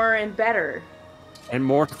more and better. And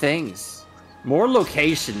more things, more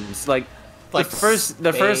locations. Like the first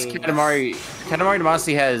Katamari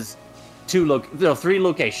Damacy has 3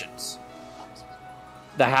 locations: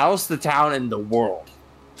 the house, the town, and the world.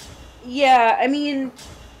 Yeah, I mean,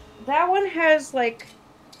 that one has like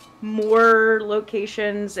more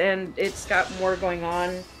locations and it's got more going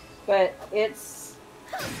on, but it's,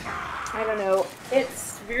 I don't know,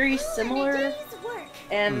 it's very similar.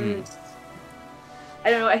 And I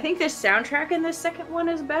don't know, I think the soundtrack in the second one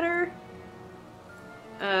is better.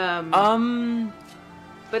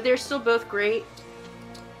 But they're still both great.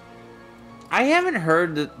 I haven't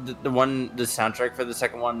heard the soundtrack for the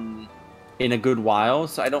second one in a good while,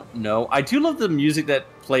 so I don't know. I do love the music that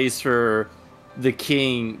plays for the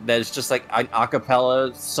king. That is just like an a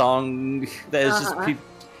cappella song. That is just people.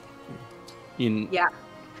 Yeah,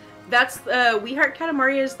 that's We Heart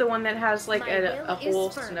Katamari is the one that has like a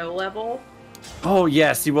whole snow level. Oh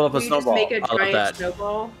yes, you will up a snowball. Just make a I love giant that.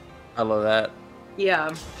 snowball. I love that.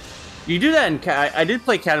 Yeah. You do that in I did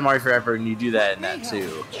play Katamari Forever, and you do that in that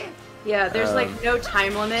too. Yeah, there's like no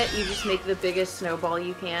time limit. You just make the biggest snowball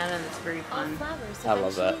you can, and it's very fun. I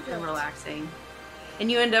love that. And relaxing.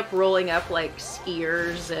 And you end up rolling up like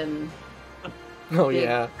skiers and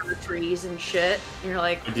big fir trees and shit. And you're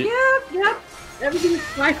like, yep, everything's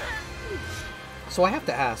fine. So I have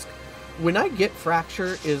to ask, when I get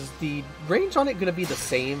Fracture, is the range on it going to be the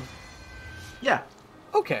same? Yeah.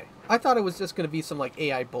 Okay. I thought it was just going to be some like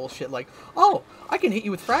AI bullshit like, oh, I can hit you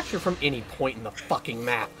with Fracture from any point in the fucking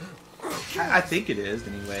map. I think it is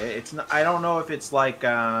anyway. It's not, I don't know if it's like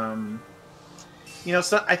I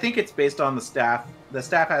think it's based on the staff. The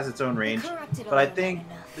staff has its own range, but I think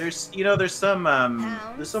there's some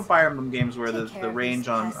Fire Emblem games where the range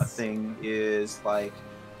on a thing is like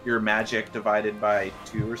your magic divided by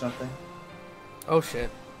 2 or something. Oh shit.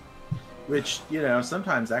 Which,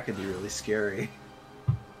 sometimes that can be really scary.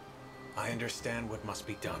 I understand what must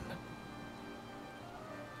be done.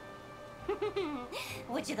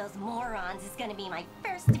 Which of those morons is gonna be my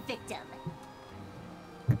first victim?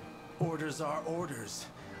 Orders are orders.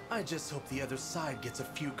 I just hope the other side gets a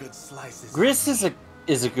few good slices. Gris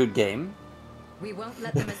is a good game. We won't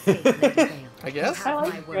let them escape, Lady Vale. I guess. I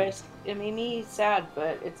like Gris. It made me sad,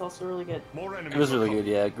 but it's also really good. More enemies It was really are good,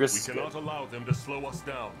 yeah. Gris is We good. cannot allow them to slow us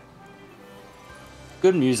down.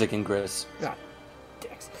 Good music in Gris. God,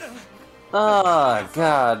 dicks. Ah,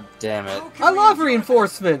 god damn it. I love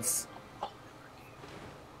reinforcements.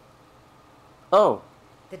 Oh,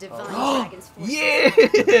 The divine dragon's forces.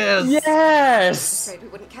 Yes! Yes! I'm afraid we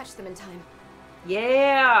wouldn't catch them in time.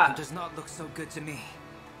 Yeah! It does not look so good to me.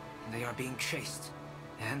 They are being chased,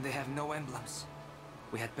 and they have no emblems.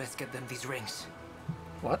 We had best get them these rings.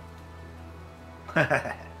 What?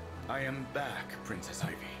 I am back, Princess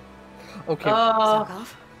Ivy. Okay.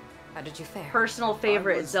 Zelkov, how did you fare? Personal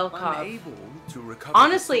favorite, I was Zelkov. unable to recover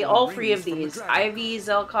Honestly, the all stolen three of rings from the these, dragon. Ivy,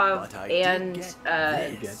 Zelkov, But I did and get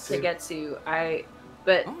Tagetsu.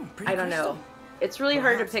 But I don't know. It's really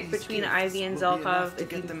hard to pick between Ivy and Zelkov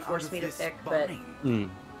if you force me to pick, but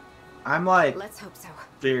I'm like Let's hope so.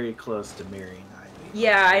 very close to marrying Ivy.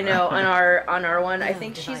 yeah, I know. On our one, I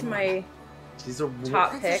think she's my She's a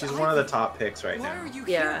top pick. She's one of the top picks right now.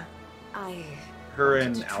 Yeah. Her wanted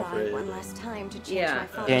and to try Alfred. one last time to change Yeah. my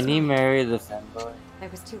father's Can you mind. marry the femboy? I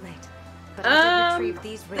was too late. But I did retrieve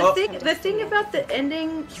these rings from The thing about the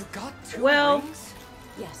ending, well,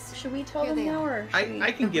 yes. should we tell Here them they now, are. or should we?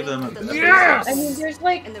 I can give them a Yes! I mean, there's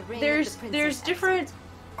like, And the ring there's of the princess different.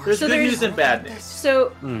 There's so good there's- news and bad news. So,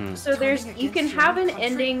 Hmm. so there's you can have an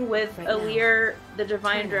ending with Alir, the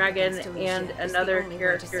Divine Dragon, and another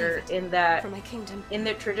character in that. For my kingdom. In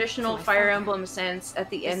the traditional my Fire father. Emblem sense, at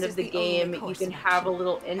the end This of the is the only game, you course can of have a action.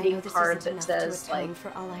 little I know ending this card isn't that enough to says atone like,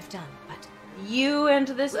 for all I've done, but you and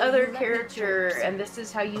this Will other you let me character, join? and this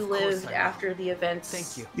is how you Of course lived I will. after the events.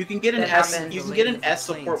 Thank you. You can get an That S. happened. You can get an S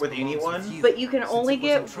support with anyone. But you can only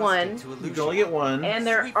get one, You can only get one. and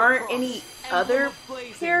there aren't any other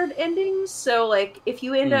paired endings. So like, if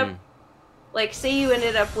you end up, like, say you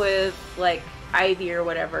ended up with like Ivy or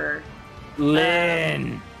whatever,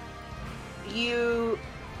 Lynn. you,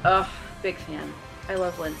 big fan. I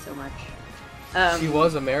love Lynn so much. She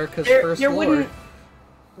was America's there, first there lord.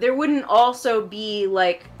 wouldn't also be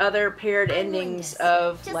like other paired endings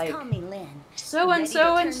of Just like call me Lynn. so and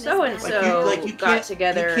so and so and so you got can't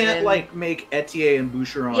together. You can't and, like make Etier and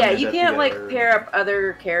Boucheron. yeah, end you up can't like together. pair up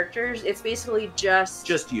other characters. It's basically just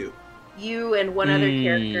you. you and one other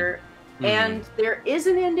character. And there is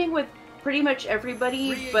an ending with pretty much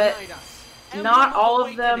everybody, but not all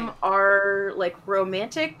of them are like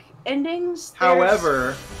romantic endings.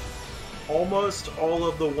 However, almost all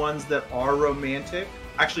of the ones that are romantic,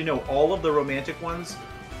 actually no, all of the romantic ones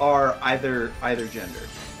are either gender.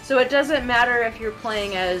 So it doesn't matter if you're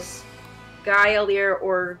playing as guy Alir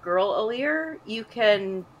or girl Alir, you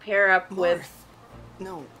can pair up with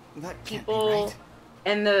No, that can't people, be right.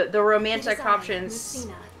 and the romantic It is I, options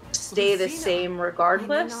Lucina. stay the same I may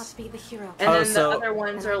regardless. not be the hero, And then so- the other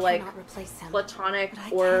ones and I are like cannot replace him. platonic But I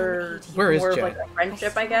or can aid you. Where is more of Jen? like a friendship, I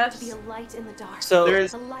strive guess. To be a light in the dark. So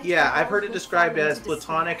There's, A light yeah, for I've all heard who it described fall as into despair.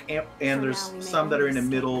 platonic, and For there's now, we may some that are in the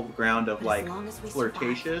only middle escape. ground of But as like long as we survive,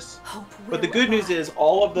 flirtatious. hope But the will good news abide. is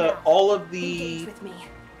all of Now, the engage with me.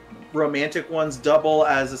 romantic ones double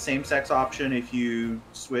as a same-sex option if you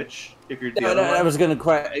switch. If you're the other I one. was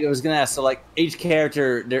gonna ask. So like each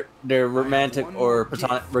character, they're romantic or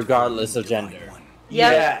platonic regardless of gender.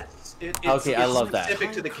 Yep. Yes. It's, Okay, I love that.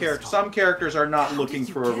 Specific to the character. Some characters are not looking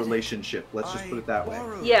for a relationship. Let's just put it that way.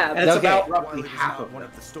 Yeah, And it's Okay. about roughly half of them.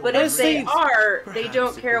 but if they are, they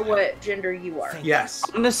don't care what gender you are. Yes.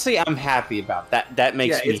 Honestly, I'm happy about that. That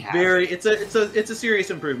makes Yeah, me it's happy. it's a serious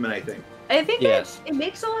improvement, I think. I think Yes. it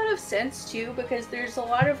makes a lot of sense too, because there's a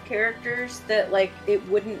lot of characters that like it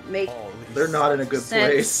wouldn't make They're not in a good sense.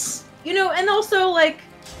 place. You know, and also like,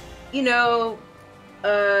 you know,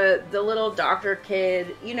 the little doctor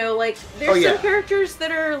kid, you know, like there's Oh, yeah. some characters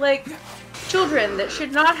that are like children that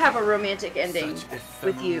should not have a romantic ending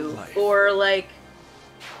with you, or like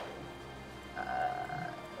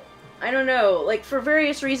I don't know, like for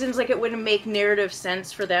various reasons, like it wouldn't make narrative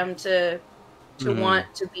sense for them to want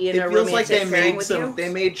to be in It a feels like romantic they pairing made with some. you. They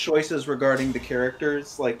made choices regarding the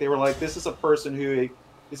characters. Like they were like, this is a person who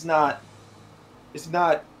is not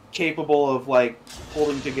capable of like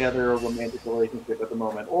holding together a romantic relationship at the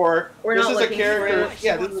moment, or We're this not is a looking for character. it.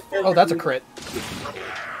 Yeah, this is a character. Oh, that's a who- crit.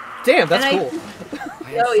 Damn, that's And cool.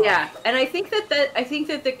 Oh yeah, and I think that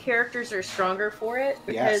the characters are stronger for it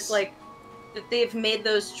because Yes. like that they've made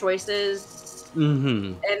those choices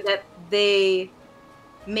Mm-hmm. and that they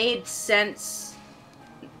made sense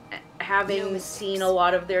having seen a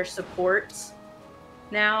lot of their supports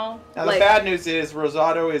now. Now like, the bad news is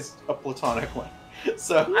Rosado is a platonic one.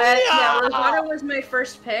 So yeah, Rosado was my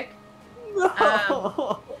first pick.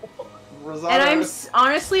 Rosado. And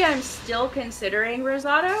honestly, I'm still considering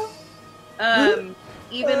Rosado.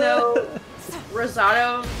 Even though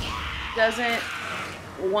Rosado doesn't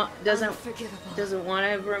want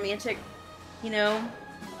a romantic, you know.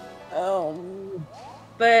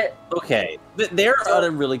 But Okay, there are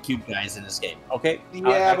other really cute guys in this game. Okay.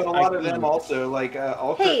 Yeah, but a lot of them also like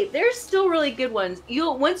hey, there's still really good ones.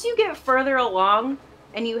 Once you get further along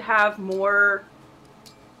and you have more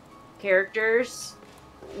characters,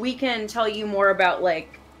 we can tell you more about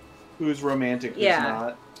like who's romantic, who's Yeah.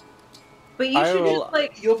 not. But you should just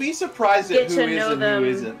like You'll be surprised get at who to is know and them. who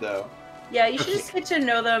isn't, though. Yeah, you should just get to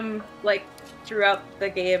know them like throughout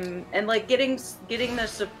the game, and like getting the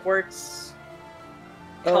supports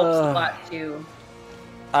helps a lot too.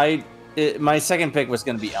 My second pick was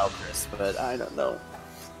going to be Alcris, but I don't know.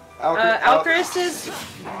 Alcris is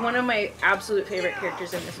one of my absolute favorite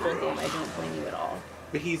characters in this whole game. I don't blame you at all.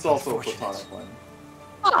 But he's also a platonic one.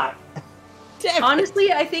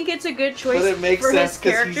 Honestly, I think it's a good choice But it makes for sense his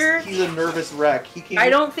because character. he's a nervous wreck. He can't. I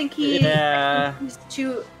don't think I Yeah. think he's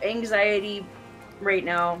too anxiety right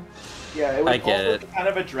now. Yeah, it I would get also it. be kind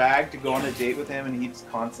of a drag to go on a date with him, and he's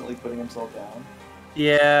constantly putting himself down.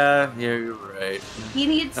 Yeah, you're right. He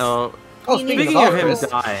needs. Oh, he needs speaking of him Alcris.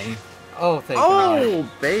 dying. Oh, thank God. Oh,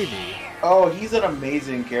 baby. Oh, he's an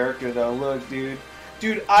amazing character, though. Look, dude.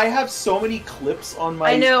 Dude, I have so many clips on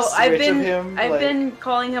my I know. I've Switch been of him. I've like, been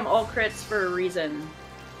calling him all crits for a reason.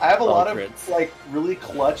 I have a lot All of crits. like really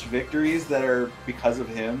clutch victories that are because of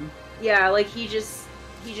him. Yeah, like he just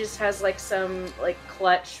has like some like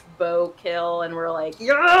clutch bow kill, and we're like,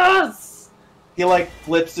 yes. He like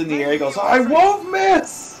flips in the air. He goes, "I won't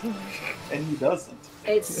miss," and he doesn't.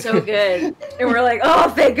 It's so good, and we're like, oh,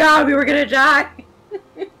 thank God, we were gonna die.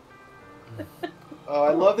 Oh,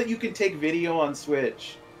 I love that you can take video on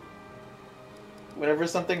Switch. Whenever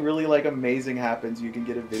something really like amazing happens, you can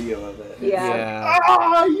get a video of it. Yeah.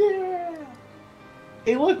 Ah, yeah.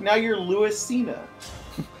 Hey, look, now you're Louis Cena.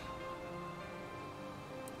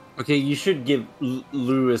 Okay, you should give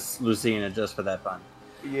Lucina just for that fun.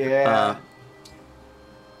 Yeah.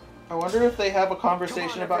 I wonder if they have a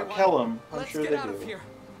conversation about everyone. Kellum. I'm Let's sure get they out do. of here.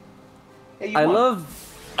 Hey, you I won.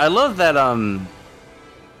 love that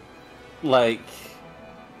like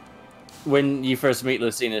when you first meet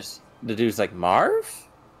Lucina, the dude's like Marv.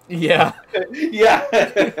 Yeah.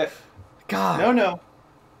 Yeah. God. No.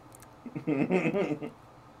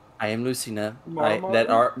 I am Lucina. Mama?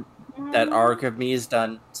 That arc of me is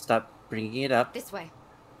done. Stop bringing it up. This way.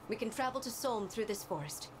 We can travel to Solm through this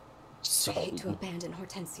forest. I hate to abandon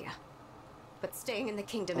Hortensia, but staying in the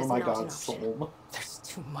kingdom Oh is my not an God, option. Solm. There's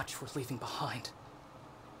too much we're leaving behind.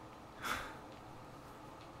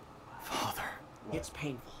 Father, it's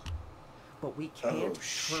painful, but we can't Oh, turn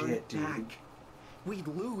shit, it dude. back. We'd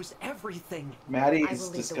lose everything. Maddie I is will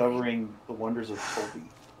lead the discovering the wonders of Toby.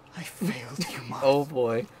 I failed you, Mom. Oh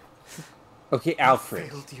boy. Okay, Alfred.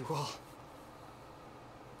 Failed you all.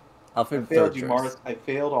 Alfred I failed third you, choice. Marth. I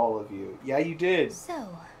failed all of you. Yeah, you did. So,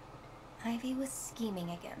 Ivy was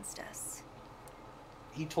scheming against us.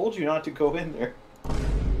 He told you not to go in there.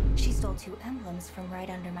 She stole 2 emblems from right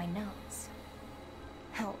under my nose.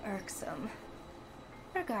 How irksome.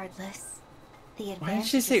 Regardless, the advantage Why did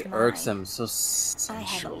she say is mine. irksome so I have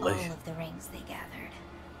sensually? all of the rings they gathered.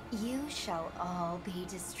 You shall all be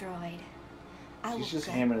destroyed. I will She's just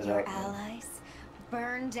gut hamming it your out, man. allies,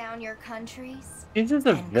 burn down your countries. He's just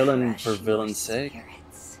a and villain crush for your villain's sake.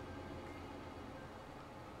 spirits.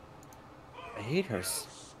 I hate her.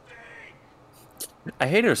 I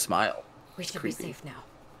hate her smile. We should Creepy. be safe now.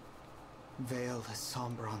 Vale is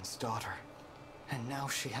Sombron's daughter, and now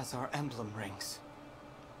she has our emblem rings.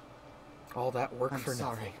 All that work I'm for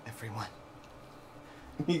sorry, nothing. everyone.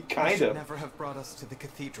 He You kind should of. never have brought us to the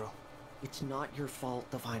cathedral. It's not your fault,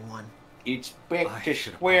 Divine One. It's back I to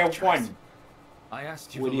should square apologize. one. I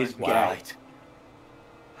asked you With to his let me guy. fight.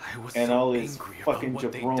 I was And so all his angry fucking about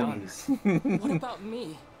what they'd done. jabronis. What about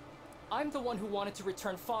me? I'm the one who wanted to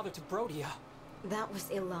return father to Brodia. That was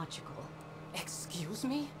illogical. Excuse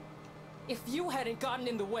me? If you hadn't gotten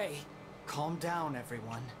in the way... Calm down,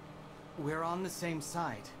 everyone. We're on the same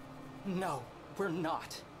side. No, we're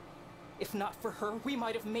not. If not for her, we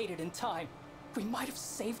might have made it in time. We might have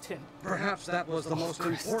saved him. Perhaps that was the most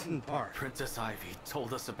important part. Princess Ivy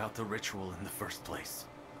told us about the ritual in the first place.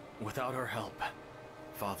 Without her help,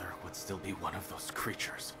 Father would still be one of those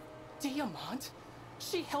creatures. Diamant?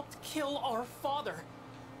 She helped kill our father.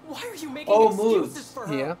 Why are you making Oh, excuses moves. for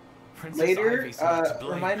her? Yeah. Princess Later, Ivy's not to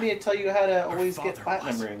blame. remind me to tell you how to always get father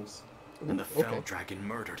platinum was. rings. And the Okay. fell dragon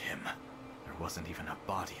murdered him. There wasn't even a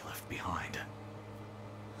body left behind.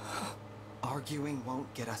 Arguing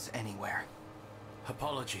won't get us anywhere.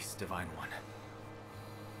 Apologies, Divine One.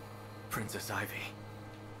 Princess Ivy,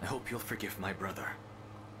 I hope you'll forgive my brother.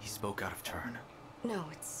 He spoke out of turn. No,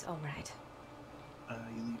 it's all right.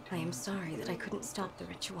 I am sorry that I couldn't stop the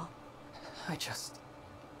ritual. I just...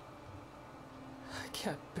 I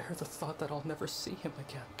can't bear the thought that I'll never see him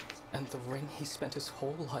again. And the ring he spent his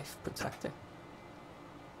whole life protecting.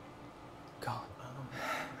 Gone.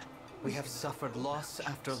 We have suffered loss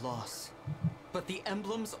after loss. But the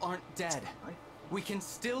emblems aren't dead. We can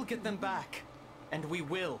still get them back. And we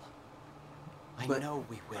will. I know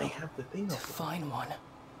we will. I have the thing. To find one.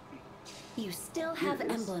 You still have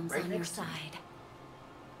emblems on your side.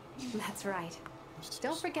 That's right.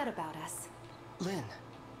 Don't forget about us. Lynn.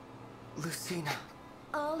 Lucina.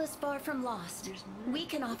 All is far from lost. We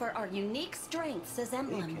can offer our unique strengths as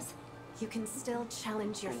emblems. You can still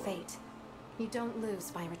challenge your fate. You don't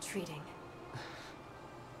lose by retreating.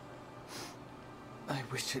 I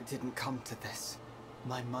wish it didn't come to this.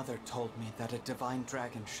 My mother told me that a divine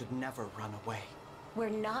dragon should never run away. We're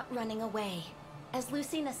not running away. As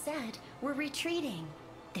Lucina said, we're retreating.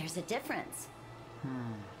 There's a difference.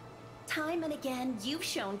 Time and again, you've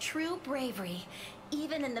shown true bravery,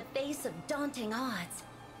 even in the face of daunting odds.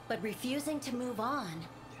 But refusing to move on,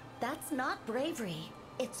 that's not bravery,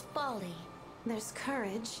 it's folly. There's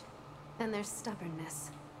courage, and there's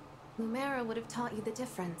stubbornness. Lumera would have taught you the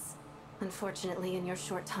difference. Unfortunately, in your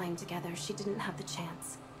short time together, she didn't have the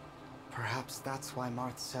chance. Perhaps that's why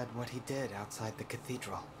Marth said what he did outside the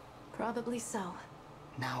cathedral. Probably so.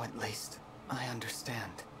 Now at least, I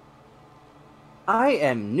understand. I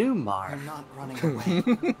am Newmar. We're not running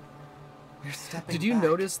away. We're stepping Did you back,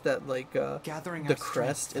 notice that, like, gathering the our strength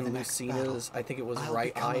crest for in the next Lucina's, battle. I think it was I'll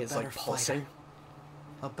right become eye, a is like better pulsing? fighter.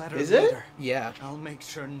 A better Is it? leader. Yeah. I'll make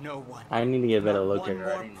sure no one. I need to get a better not look one at her.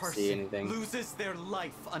 more I didn't person see anything. loses their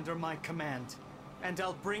life under my command. And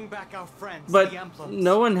I'll bring back our friends, But the emblems.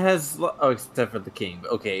 no one has. Oh, except for the king.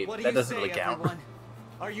 But okay, What do that you doesn't say, really count. everyone?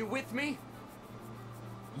 Are you with me?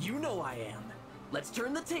 You know I am. Let's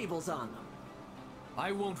turn the tables on them.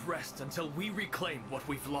 I won't rest until we reclaim what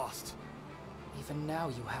we've lost. Even now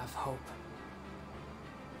you have hope.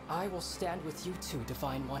 I will stand with you two,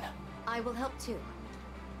 Divine One. I will help too,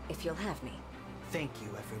 if you'll have me. Thank you,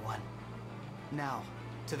 everyone. Now,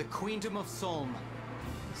 to the Queendom of Solm.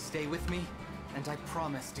 Stay with me, and I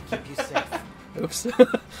promise to keep you safe. Oops.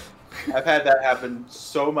 I've had that happen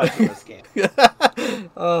so much in this game.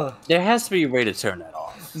 There has to be a way to turn that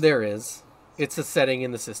off. There is. It's a setting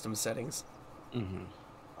in the system settings. Mm-hmm.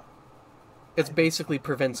 It basically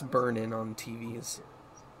prevents burn-in on TVs.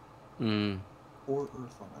 Or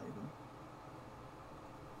Earth on item.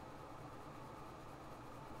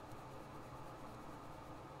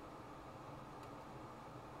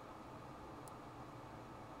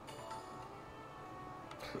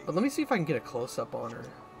 But let me see if I can get a close-up on her.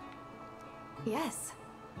 Yes.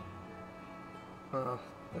 Oh,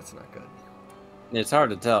 that's not good. It's hard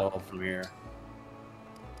to tell from here.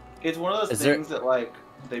 It's one of those Is things that, like,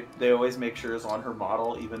 they always make sure is on her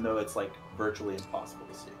model, even though it's, like, virtually impossible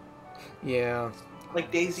to see. Yeah.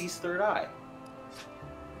 Like Daisy's third eye.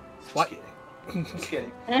 What? Just kidding. Just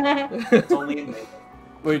kidding. It's only in May.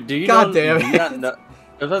 Wait, do you God know? damn Do you it. not know?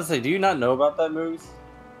 I was about to say, do you not know about that, Moose?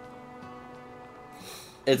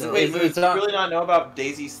 It's Wait, it's do you really not know about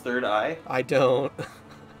Daisy's third eye? I don't.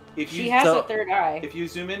 If you She has a third eye. If you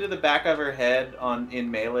zoom into the back of her head in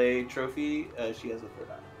Melee Trophy, she has a third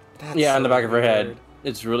eye. That's yeah, on the so back of her head. weird.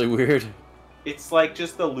 It's really weird. It's like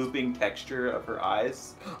just the looping texture of her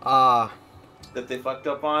eyes Ah. that they fucked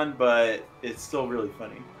up on, but it's still really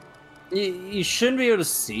funny. You shouldn't be able to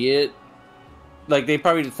see it. Like they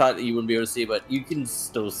probably thought that you wouldn't be able to see it, but you can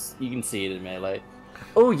see it in Melee.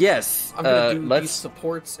 Oh yes, I'm gonna do let's these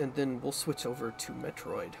supports and then we'll switch over to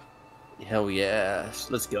Metroid. Hell yeah,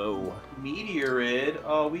 let's go. Meteorid.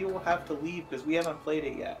 Oh, we will have to leave because we haven't played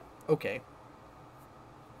it yet. Okay.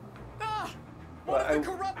 But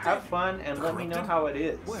have fun and let me know how it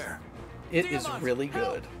is. Where? It is really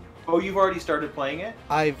good. Oh, you've already started playing it?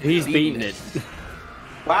 He's beaten it.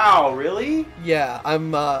 Wow, really? Yeah,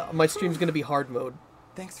 I'm. My stream's gonna be hard mode.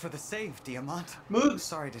 Thanks for the save, Diamant. Moog,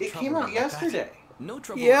 Sorry to it trouble came you out like that. yesterday. No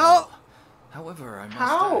trouble Yeah. at all. However, I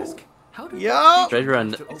must ask, how did Yeah. Trade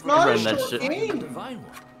run. It's not a that short shit. game. Divine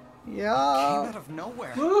One? Came Yeah. out of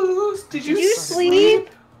nowhere. Moose, did you sleep?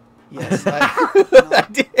 Yes, I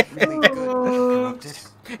did. Really good. Corrupted.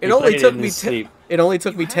 It only took me sleep. It only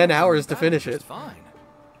took me 10 hours to finish it. Fine.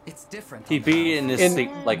 It's different. He on beat it in his And sleep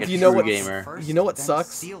like a you know true what's- gamer. First, You know what then sucks?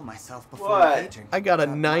 Seal myself before What? engaging. I got a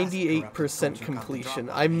That last 98% corrupted soldier got the completion.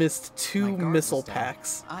 drop I on me. missed My 2 guard missile was down.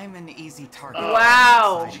 packs. I'm an easy target.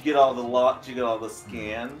 Wow. Did you get all the Did you get all the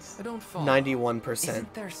scans? I don't follow. 91%.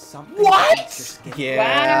 Isn't there something What? that makes your skin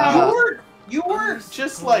Yeah. Wow. You were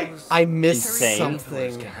just like I missed Insane.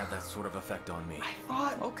 something. Can have that sort of effect on me.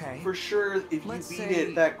 thought Okay. for sure if Let's you say beat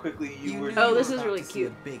it that quickly you You were. knew Oh, you this were is about really to see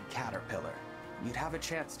cute. a big caterpillar. You'd have a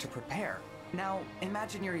chance to prepare. Now,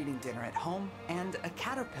 imagine you're eating dinner at home, and a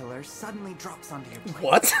caterpillar suddenly drops onto your plate.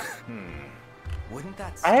 What? Wouldn't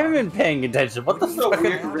that I haven't been paying attention. What the So fuck?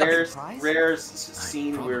 rare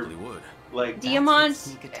scene where, like, Diamond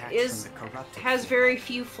has very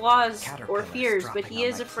few flaws or fears, but he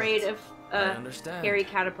is afraid of hairy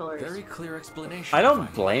caterpillars. Very clear explanation. I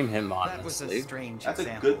don't blame him, That was a honestly. strange that's a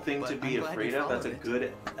example, good thing to but be I'm glad afraid you of. That's a followed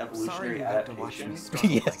it. good Sorry evolutionary you had to watch me adaptation. struggle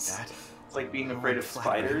like Yes. that. It's like being Oh, afraid I'm of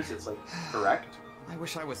flattered. spiders. It's like correct. I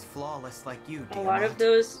wish I was flawless like you, A lot of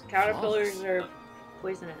those caterpillars are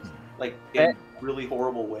poisonous. Like in really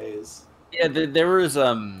horrible ways. Yeah, there was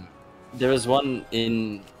one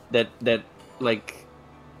in that like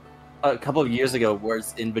a couple of years ago where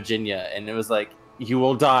it's in Virginia, and it was like you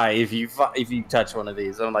will die if you touch one of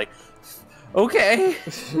these. I'm like, okay.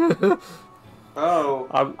 Oh,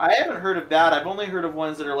 I haven't heard of that. I've only heard of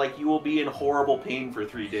ones that are like you will be in horrible pain for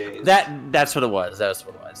 3 days. That's what it was. That's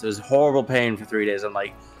what it was. It was horrible pain for 3 days. I'm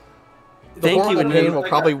like, thank you. The And pain then, will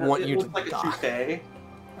probably want you to like die. a toupee.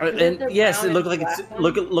 and yes, it looked like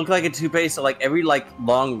looked like a toupee. So like every like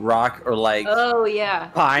long rock or like Oh yeah.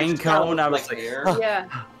 pine cone, I was like, Yeah.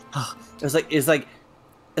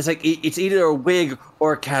 it's it's either a wig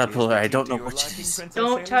or a caterpillar. I don't know which it is.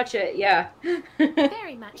 Don't touch it. Yeah.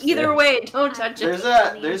 Very much. Either way, don't touch it.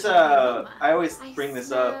 There's a I always bring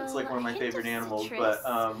this up. It's like one of my favorite animals, but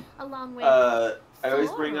along with I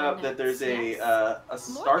always bring up that there's a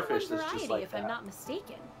starfish that's just like if I'm that. not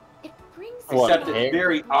mistaken. It brings Except it's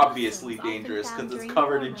very obviously dangerous because it's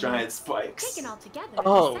covered in giant spikes. taken all together.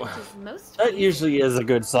 Oh, that usually is a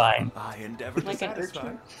good sign. I endeavor to Like an satisfy.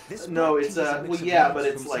 urchin? This No, it's practice is well, mix of yeah, nuts but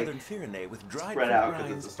it's from like southern Pyrenees with dried spread fruit out because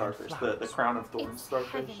grinds it's a starfish. and The flowers. crown of thorns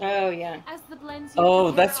starfish. Oh yeah. As the blends you Oh,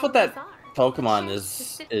 prepare that's what that always are. Pokemon To is.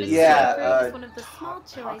 sit Is beside Yeah, her is one of the small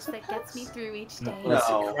joys that gets me through each day. No, What's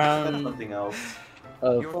the crown? that's something else.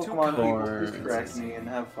 Of Your two Pokemon people thorns. distract me and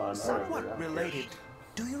have fun. Somewhat related.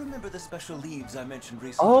 Do you remember the special leaves I mentioned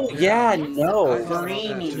recently? Oh yeah, Yes, no. I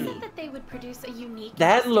said that they would produce a unique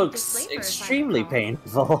That and looks distinctive flavor, if I extremely recall.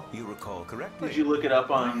 painful. You recall correctly. Did you look it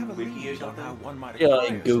up I on have Wiki or illusions on how something? one might Yeah, acquire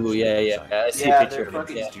like Google. such Yeah, insight. yeah. I see Yeah, a picture they're of them.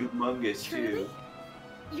 fucking Yeah. humongous Truly? too.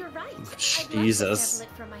 You're right. I'd love to Jesus.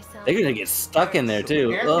 sample it for myself. They're gonna get stuck in there too.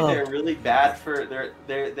 Apparently, Ugh. they're really bad for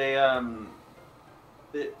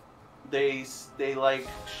they like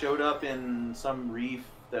showed up in some reef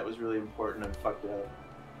that was really important and fucked up.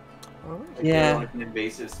 Like Yeah. they were like an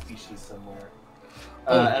invasive species somewhere.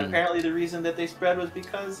 And apparently, the reason that they spread was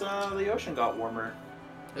because the ocean got warmer.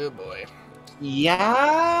 Oh boy.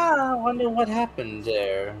 Yeah, I wonder what happened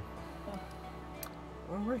there.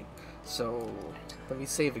 Alright. So, let me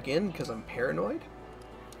save again because I'm paranoid.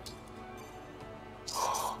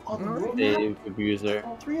 On the Alright. road map, Dave Abuser.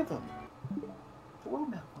 all 3 of them. The road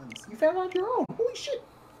map ones. You found on your own. Holy shit!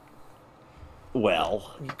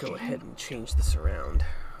 Well, Let me go ahead and change this around.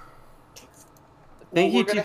 thank Well, you we're to